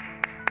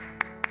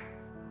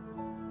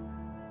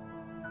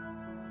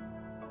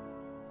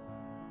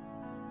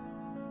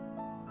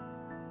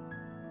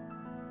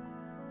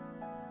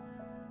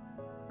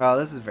 Oh,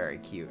 this is very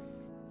cute.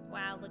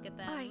 Wow, look at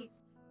them.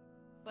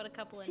 What a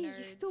couple of See, nerds.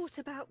 you thought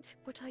about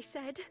what I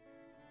said.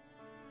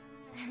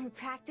 And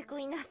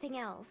practically nothing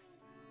else.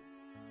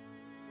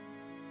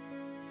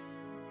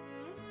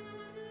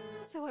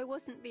 So I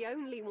wasn't the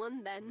only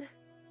one then.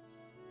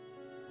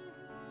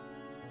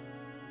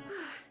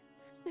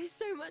 There's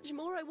so much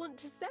more I want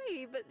to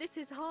say, but this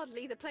is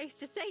hardly the place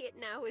to say it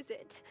now, is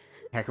it?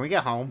 Yeah, can we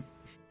get home?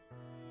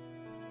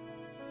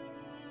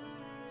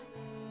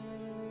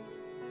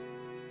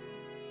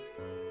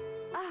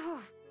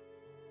 Oh,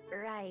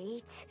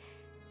 right.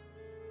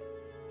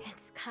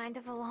 It's kind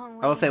of a long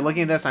way. I will say,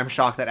 looking at home. this, I'm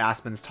shocked that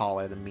Aspen's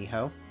taller than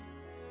Miho.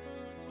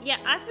 Yeah,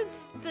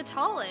 Aspen's the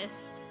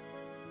tallest.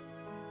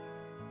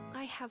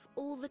 I have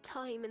all the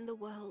time in the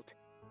world.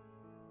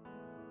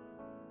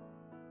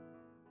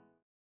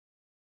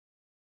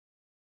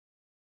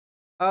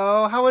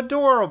 Oh, how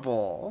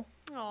adorable.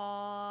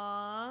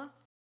 Aww.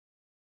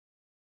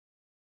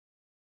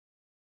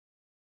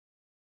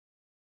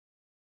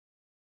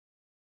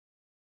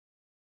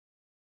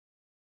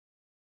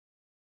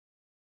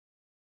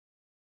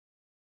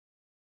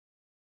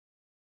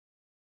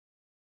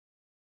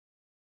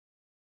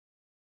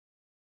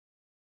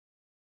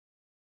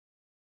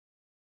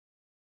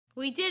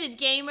 We did it,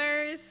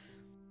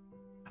 gamers.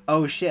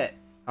 Oh shit.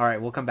 All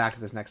right, we'll come back to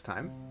this next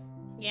time.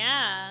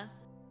 Yeah.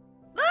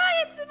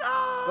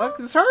 Look, Look,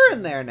 there's her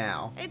in there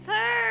now. It's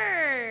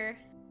her.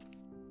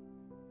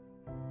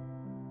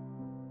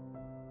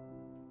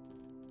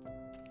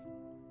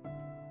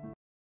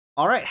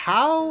 All right,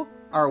 how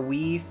are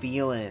we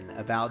feeling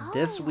about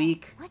this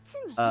week What's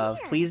in of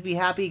here? Please Be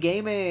Happy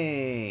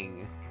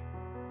Gaming?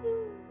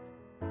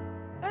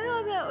 I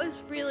thought that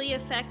was really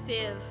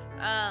effective.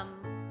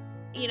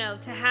 You know,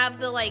 to have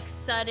the like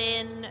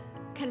sudden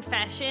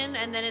confession,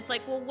 and then it's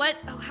like, well,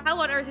 how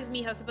on earth is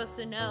Miho supposed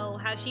to know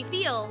how she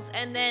feels?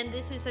 And then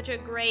this is such a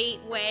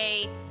great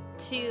way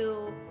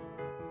to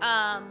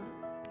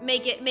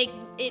make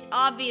it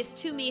obvious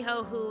to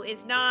Miho, who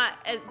is not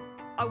as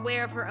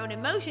aware of her own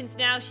emotions.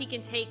 Now she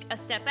can take a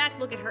step back,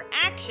 look at her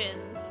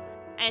actions,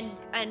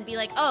 and be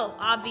like, oh,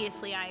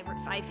 obviously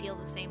I feel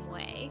the same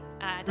way.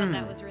 I thought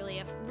that was really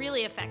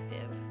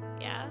effective.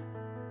 Yeah.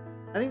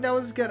 I think that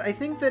was good. I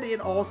think that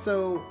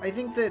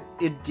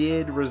it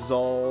did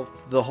resolve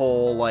the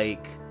whole,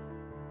 like,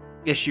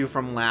 issue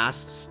from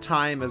last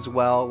time as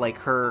well. Like,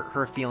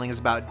 her feelings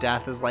about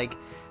death is, like,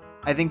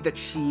 I think that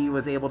she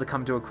was able to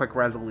come to a quick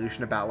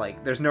resolution about,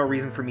 like, there's no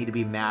reason for me to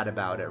be mad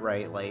about it,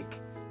 right? Like,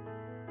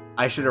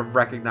 I should have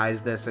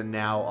recognized this, and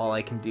now all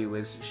I can do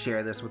is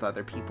share this with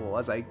other people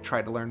as I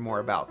try to learn more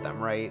about them,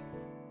 right?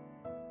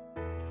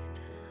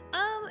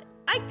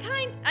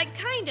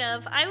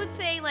 I would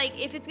say, like,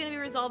 if it's gonna be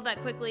resolved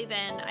that quickly,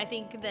 then I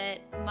think that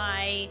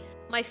my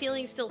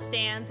feeling still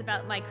stands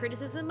about my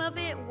criticism of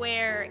it,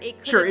 where it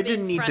could Sure, have it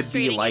didn't been need to be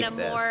frustrating like in a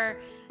this. more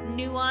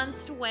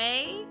nuanced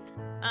way.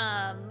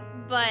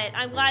 But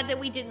I'm glad that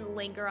we didn't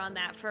linger on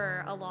that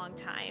for a long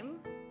time.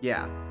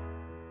 Yeah.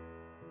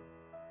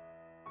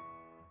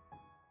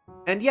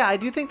 And yeah, I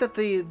do think that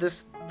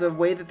the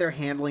way that they're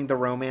handling the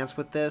romance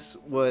with this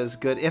was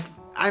good. If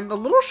I'm a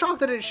little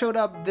shocked that it showed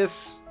up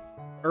this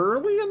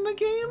early in the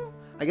game.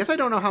 I guess I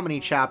don't know how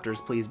many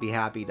chapters Please Be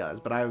Happy does,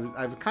 but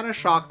I'm kind of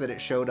shocked that it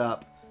showed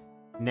up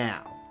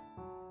now.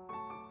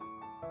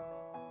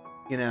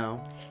 You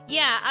know?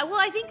 Yeah,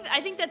 I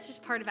think that's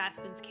just part of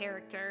Aspen's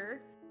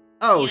character.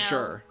 Oh, You know,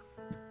 sure.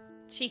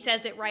 She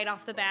says it right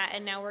off the bat,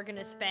 and now we're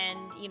gonna spend,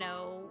 you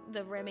know,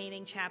 the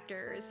remaining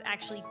chapters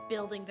actually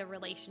building the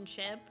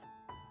relationship.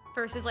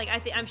 Versus, like,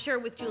 I'm sure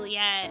with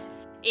Juliet,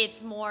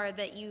 it's more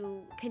that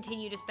you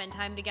continue to spend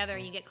time together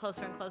and you get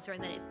closer and closer,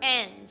 and then it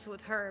ends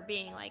with her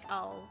being like,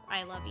 oh,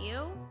 I love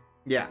you.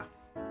 Yeah.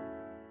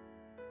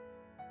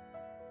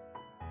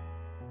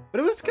 But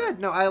it was good.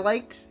 No, I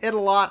liked it a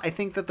lot. I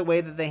think that the way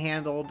that they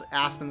handled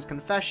Aspen's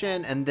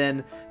confession and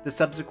then the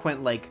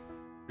subsequent, like,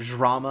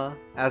 drama,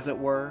 as it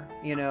were,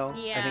 you know?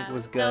 Yeah. I think it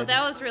was good. No,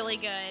 that was really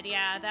good.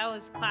 Yeah, that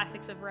was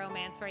classics of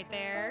romance right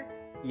there.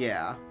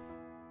 Yeah.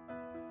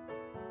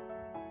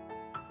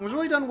 It was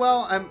really done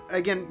well. I'm,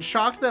 again,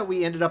 shocked that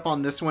we ended up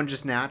on this one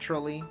just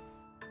naturally.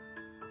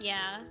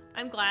 Yeah,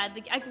 I'm glad.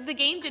 The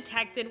game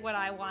detected what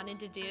I wanted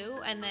to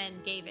do and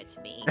then gave it to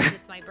me because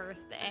it's my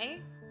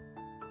birthday.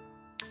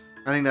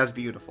 I think that's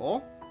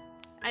beautiful.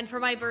 And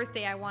for my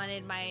birthday, I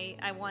wanted my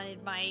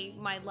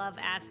love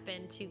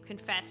Aspen to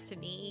confess to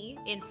me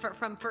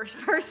from first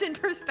person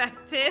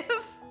perspective.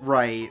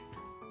 Right.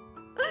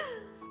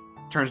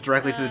 Turns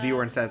directly to the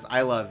viewer and says,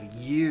 I love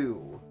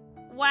you.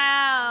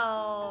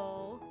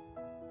 Wow.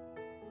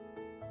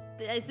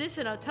 Is this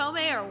an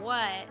otome or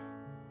what?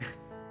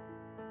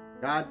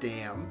 God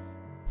damn.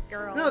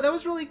 Girls. No, that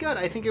was really good.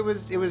 I think it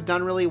was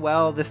done really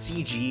well. The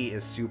CG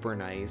is super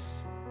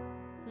nice.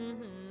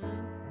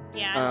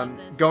 Yeah, I love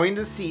this. Going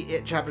to see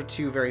It Chapter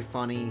 2, very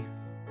funny.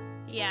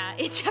 Yeah,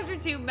 it's Chapter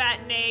 2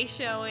 matinee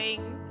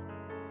showing.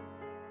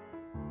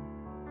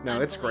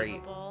 No, it's great.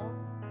 Unbelievable.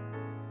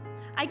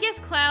 I guess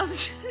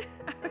clowns...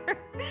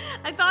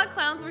 I thought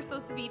clowns were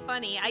supposed to be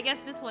funny. I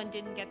guess this one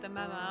didn't get the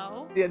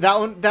memo. Yeah,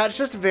 that's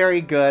just very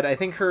good. I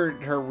think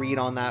her read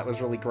on that was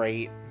really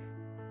great.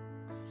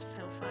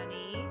 So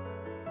funny.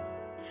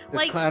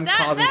 This clown's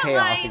causing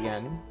chaos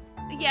again.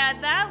 Yeah,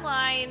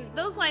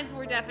 those lines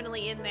were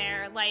definitely in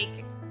there,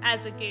 like,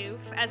 as a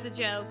goof, as a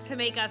joke, to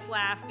make us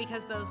laugh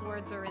because those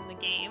words are in the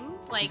game.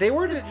 Like, they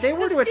were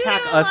to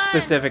attack us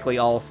specifically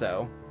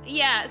also.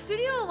 Yeah,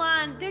 Studio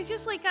Elan, they're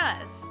just like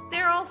us.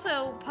 They're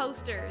also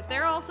posters.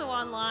 They're also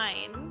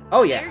online.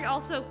 Oh, yeah. They're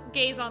also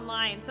gays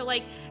online. So,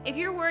 like, if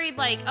you're worried,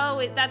 like,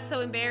 oh, that's so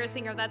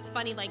embarrassing or that's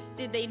funny, like,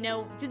 did they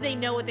know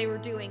what they were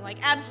doing? Like,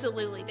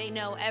 absolutely, they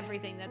know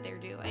everything that they're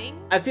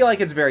doing. I feel like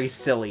it's very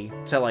silly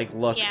to, like,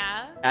 look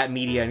at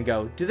media and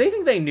go, do they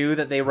think they knew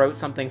that they wrote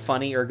something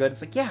funny or good?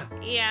 It's like, yeah.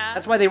 Yeah.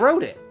 That's why they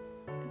wrote it.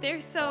 They're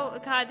so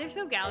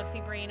Galaxy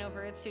Brain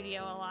over at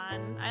Studio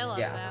Elan. I love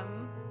them.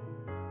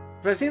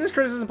 So I've seen this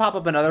criticism pop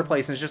up in other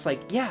places, and it's just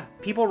like, yeah,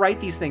 people write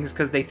these things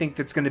because they think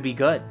that's going to be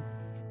good.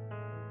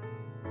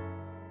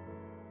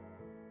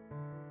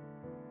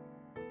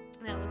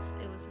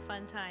 It was a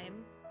fun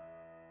time.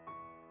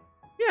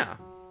 Yeah.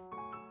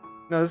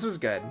 No, this was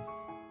good.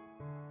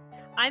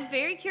 I'm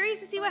very curious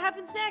to see what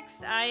happens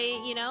next.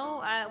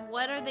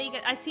 What are they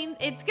gonna...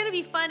 it's gonna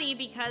be funny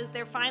because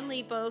they're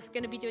finally both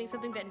gonna be doing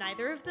something that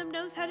neither of them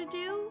knows how to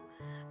do.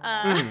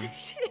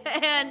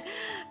 And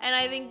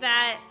I think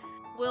that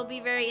will be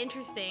very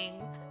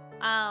interesting.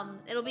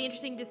 It'll be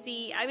interesting to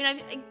see. I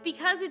mean,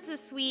 because it's a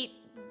sweet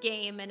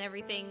game and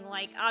everything,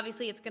 like,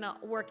 obviously it's gonna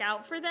work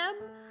out for them.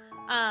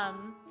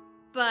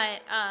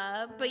 But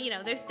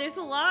there's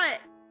a lot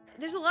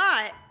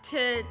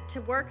to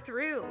work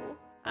through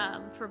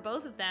for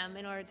both of them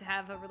in order to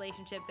have a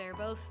relationship. They're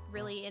both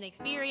really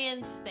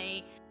inexperienced.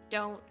 They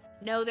don't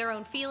know their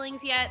own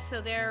feelings yet, so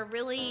they're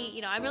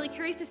really, I'm really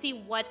curious to see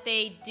what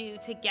they do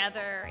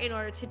together in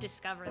order to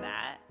discover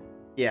that.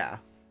 Yeah.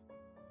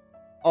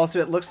 Also,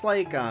 it looks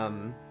like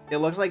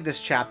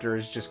this chapter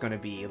is just going to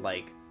be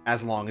like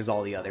as long as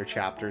all the other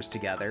chapters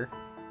together.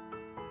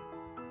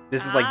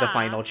 This is like the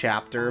final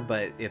chapter,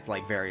 but it's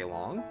like very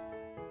long.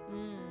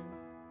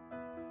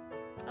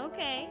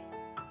 Okay.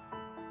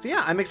 So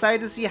yeah, I'm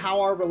excited to see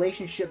how our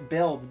relationship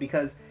builds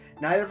because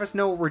neither of us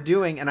know what we're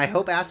doing, and I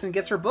hope Aspen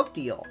gets her book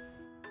deal.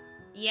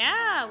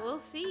 Yeah, we'll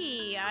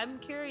see. I'm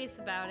curious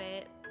about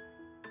it.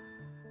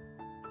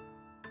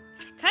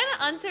 Kind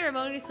of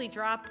unceremoniously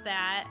dropped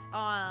that,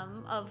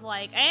 of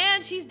like,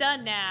 and she's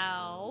done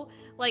now.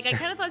 Like, I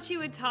kind of thought she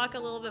would talk a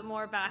little bit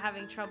more about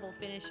having trouble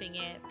finishing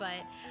it,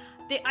 but,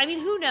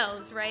 who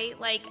knows, right?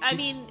 Like, I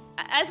mean,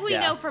 as we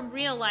know from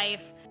real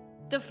life,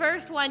 the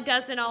first one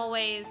doesn't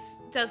always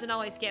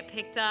get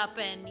picked up,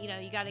 and,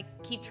 you gotta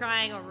keep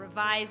trying or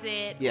revise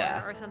it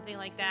or something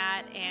like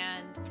that,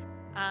 and...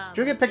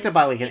 she'll get picked up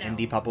by like an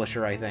indie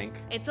publisher, I think.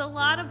 It's a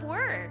lot of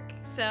work,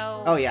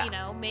 so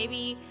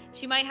maybe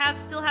she might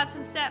still have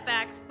some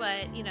setbacks,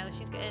 but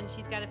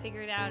she's got to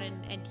figure it out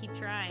and keep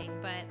trying.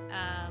 But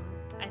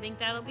I think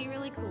that'll be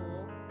really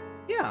cool.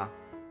 Yeah,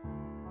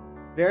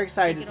 very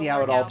excited to see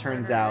how it all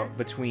turns out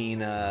between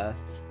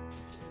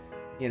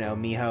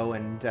Miho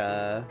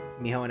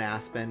and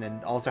Aspen,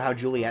 and also how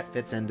Juliet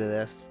fits into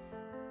this.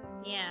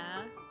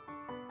 Yeah,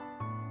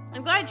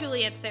 I'm glad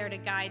Juliet's there to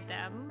guide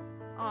them.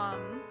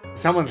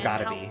 Someone's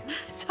gotta be.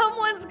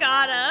 Someone's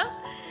gotta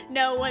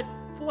know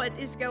what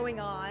is going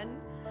on.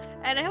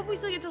 And I hope we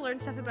still get to learn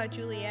stuff about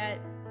Juliet.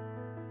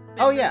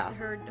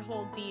 Her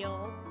whole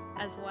deal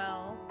as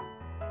well.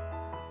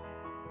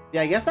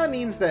 Yeah, I guess that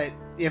means that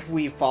if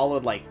we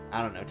followed, like,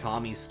 I don't know,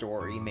 Tommy's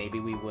story, maybe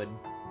we would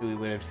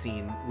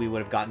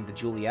have gotten the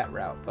Juliet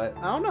route. But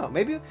I don't know.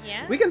 Maybe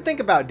we can think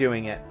about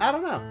doing it. I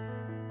don't know.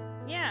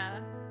 Yeah.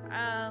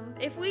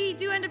 If we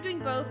do end up doing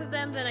both of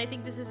them, then I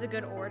think this is a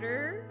good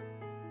order.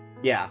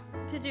 Yeah.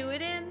 To do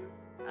it in,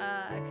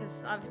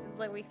 because obviously it's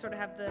like we sort of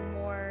have the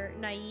more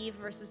naive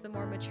versus the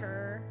more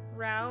mature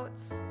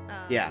routes.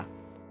 Yeah.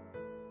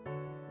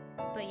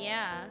 But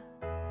yeah,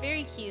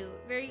 very cute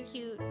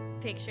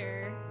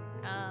picture.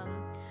 I'm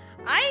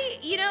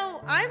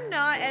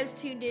not as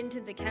tuned into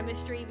the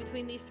chemistry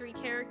between these three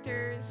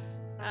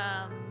characters,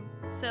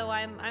 so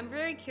I'm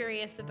very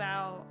curious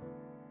about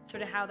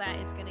sort of how that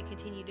is going to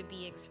continue to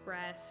be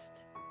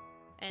expressed.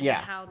 And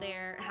how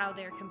they're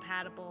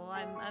compatible.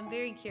 I'm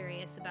very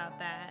curious about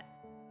that.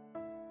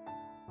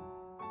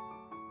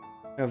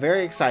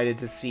 Very excited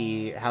to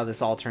see how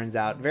this all turns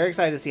out. Very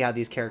excited to see how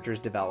these characters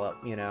develop,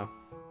 Yeah,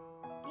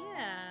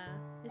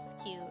 it's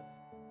cute.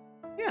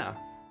 Yeah.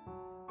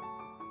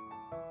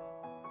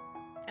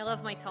 I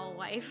love my tall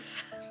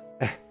wife.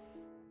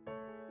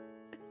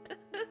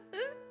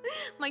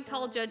 My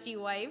tall, judgy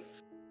wife.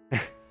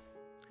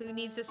 Who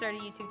needs to start a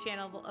YouTube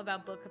channel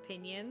about book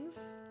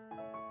opinions.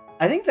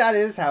 I think that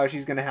is how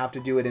she's going to have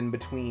to do it in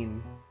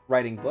between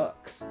writing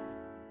books.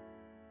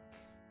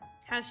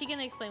 How's she going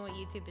to explain what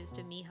YouTube is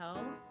to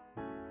Miho?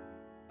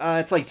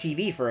 It's like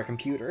TV for a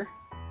computer.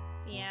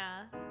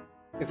 Yeah.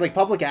 It's like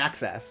public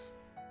access.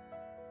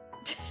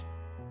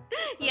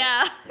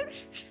 Yeah.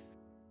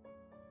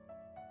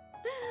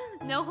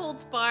 No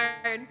holds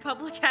barred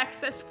public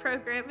access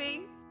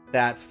programming.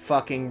 That's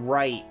fucking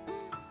right.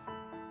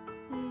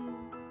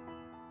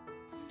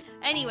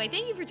 Anyway,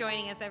 thank you for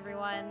joining us,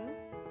 everyone.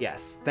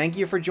 Yes, thank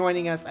you for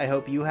joining us. I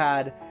hope you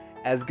had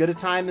as good a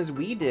time as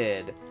we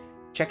did.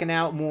 Checking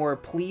out more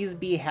Please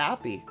Be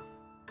Happy.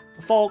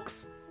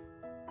 Folks.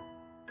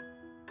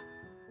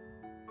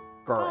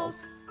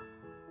 Girls.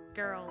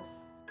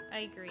 Girls. I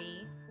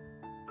agree.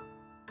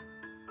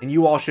 And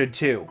you all should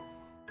too.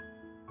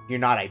 If you're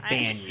not, I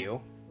ban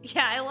you.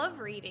 Yeah, I love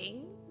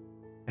reading.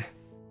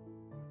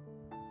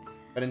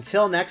 But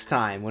until next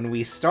time, when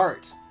we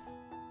start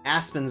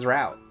Aspen's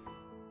route,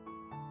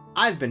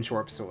 I've been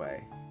Chorps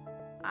Away.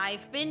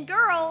 I've been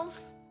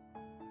Girls.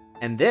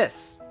 And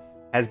this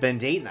has been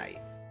Date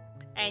Night.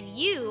 And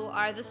you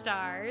are the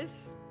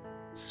stars.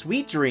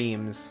 Sweet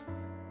dreams.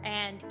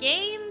 And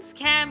Games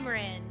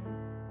Cameron.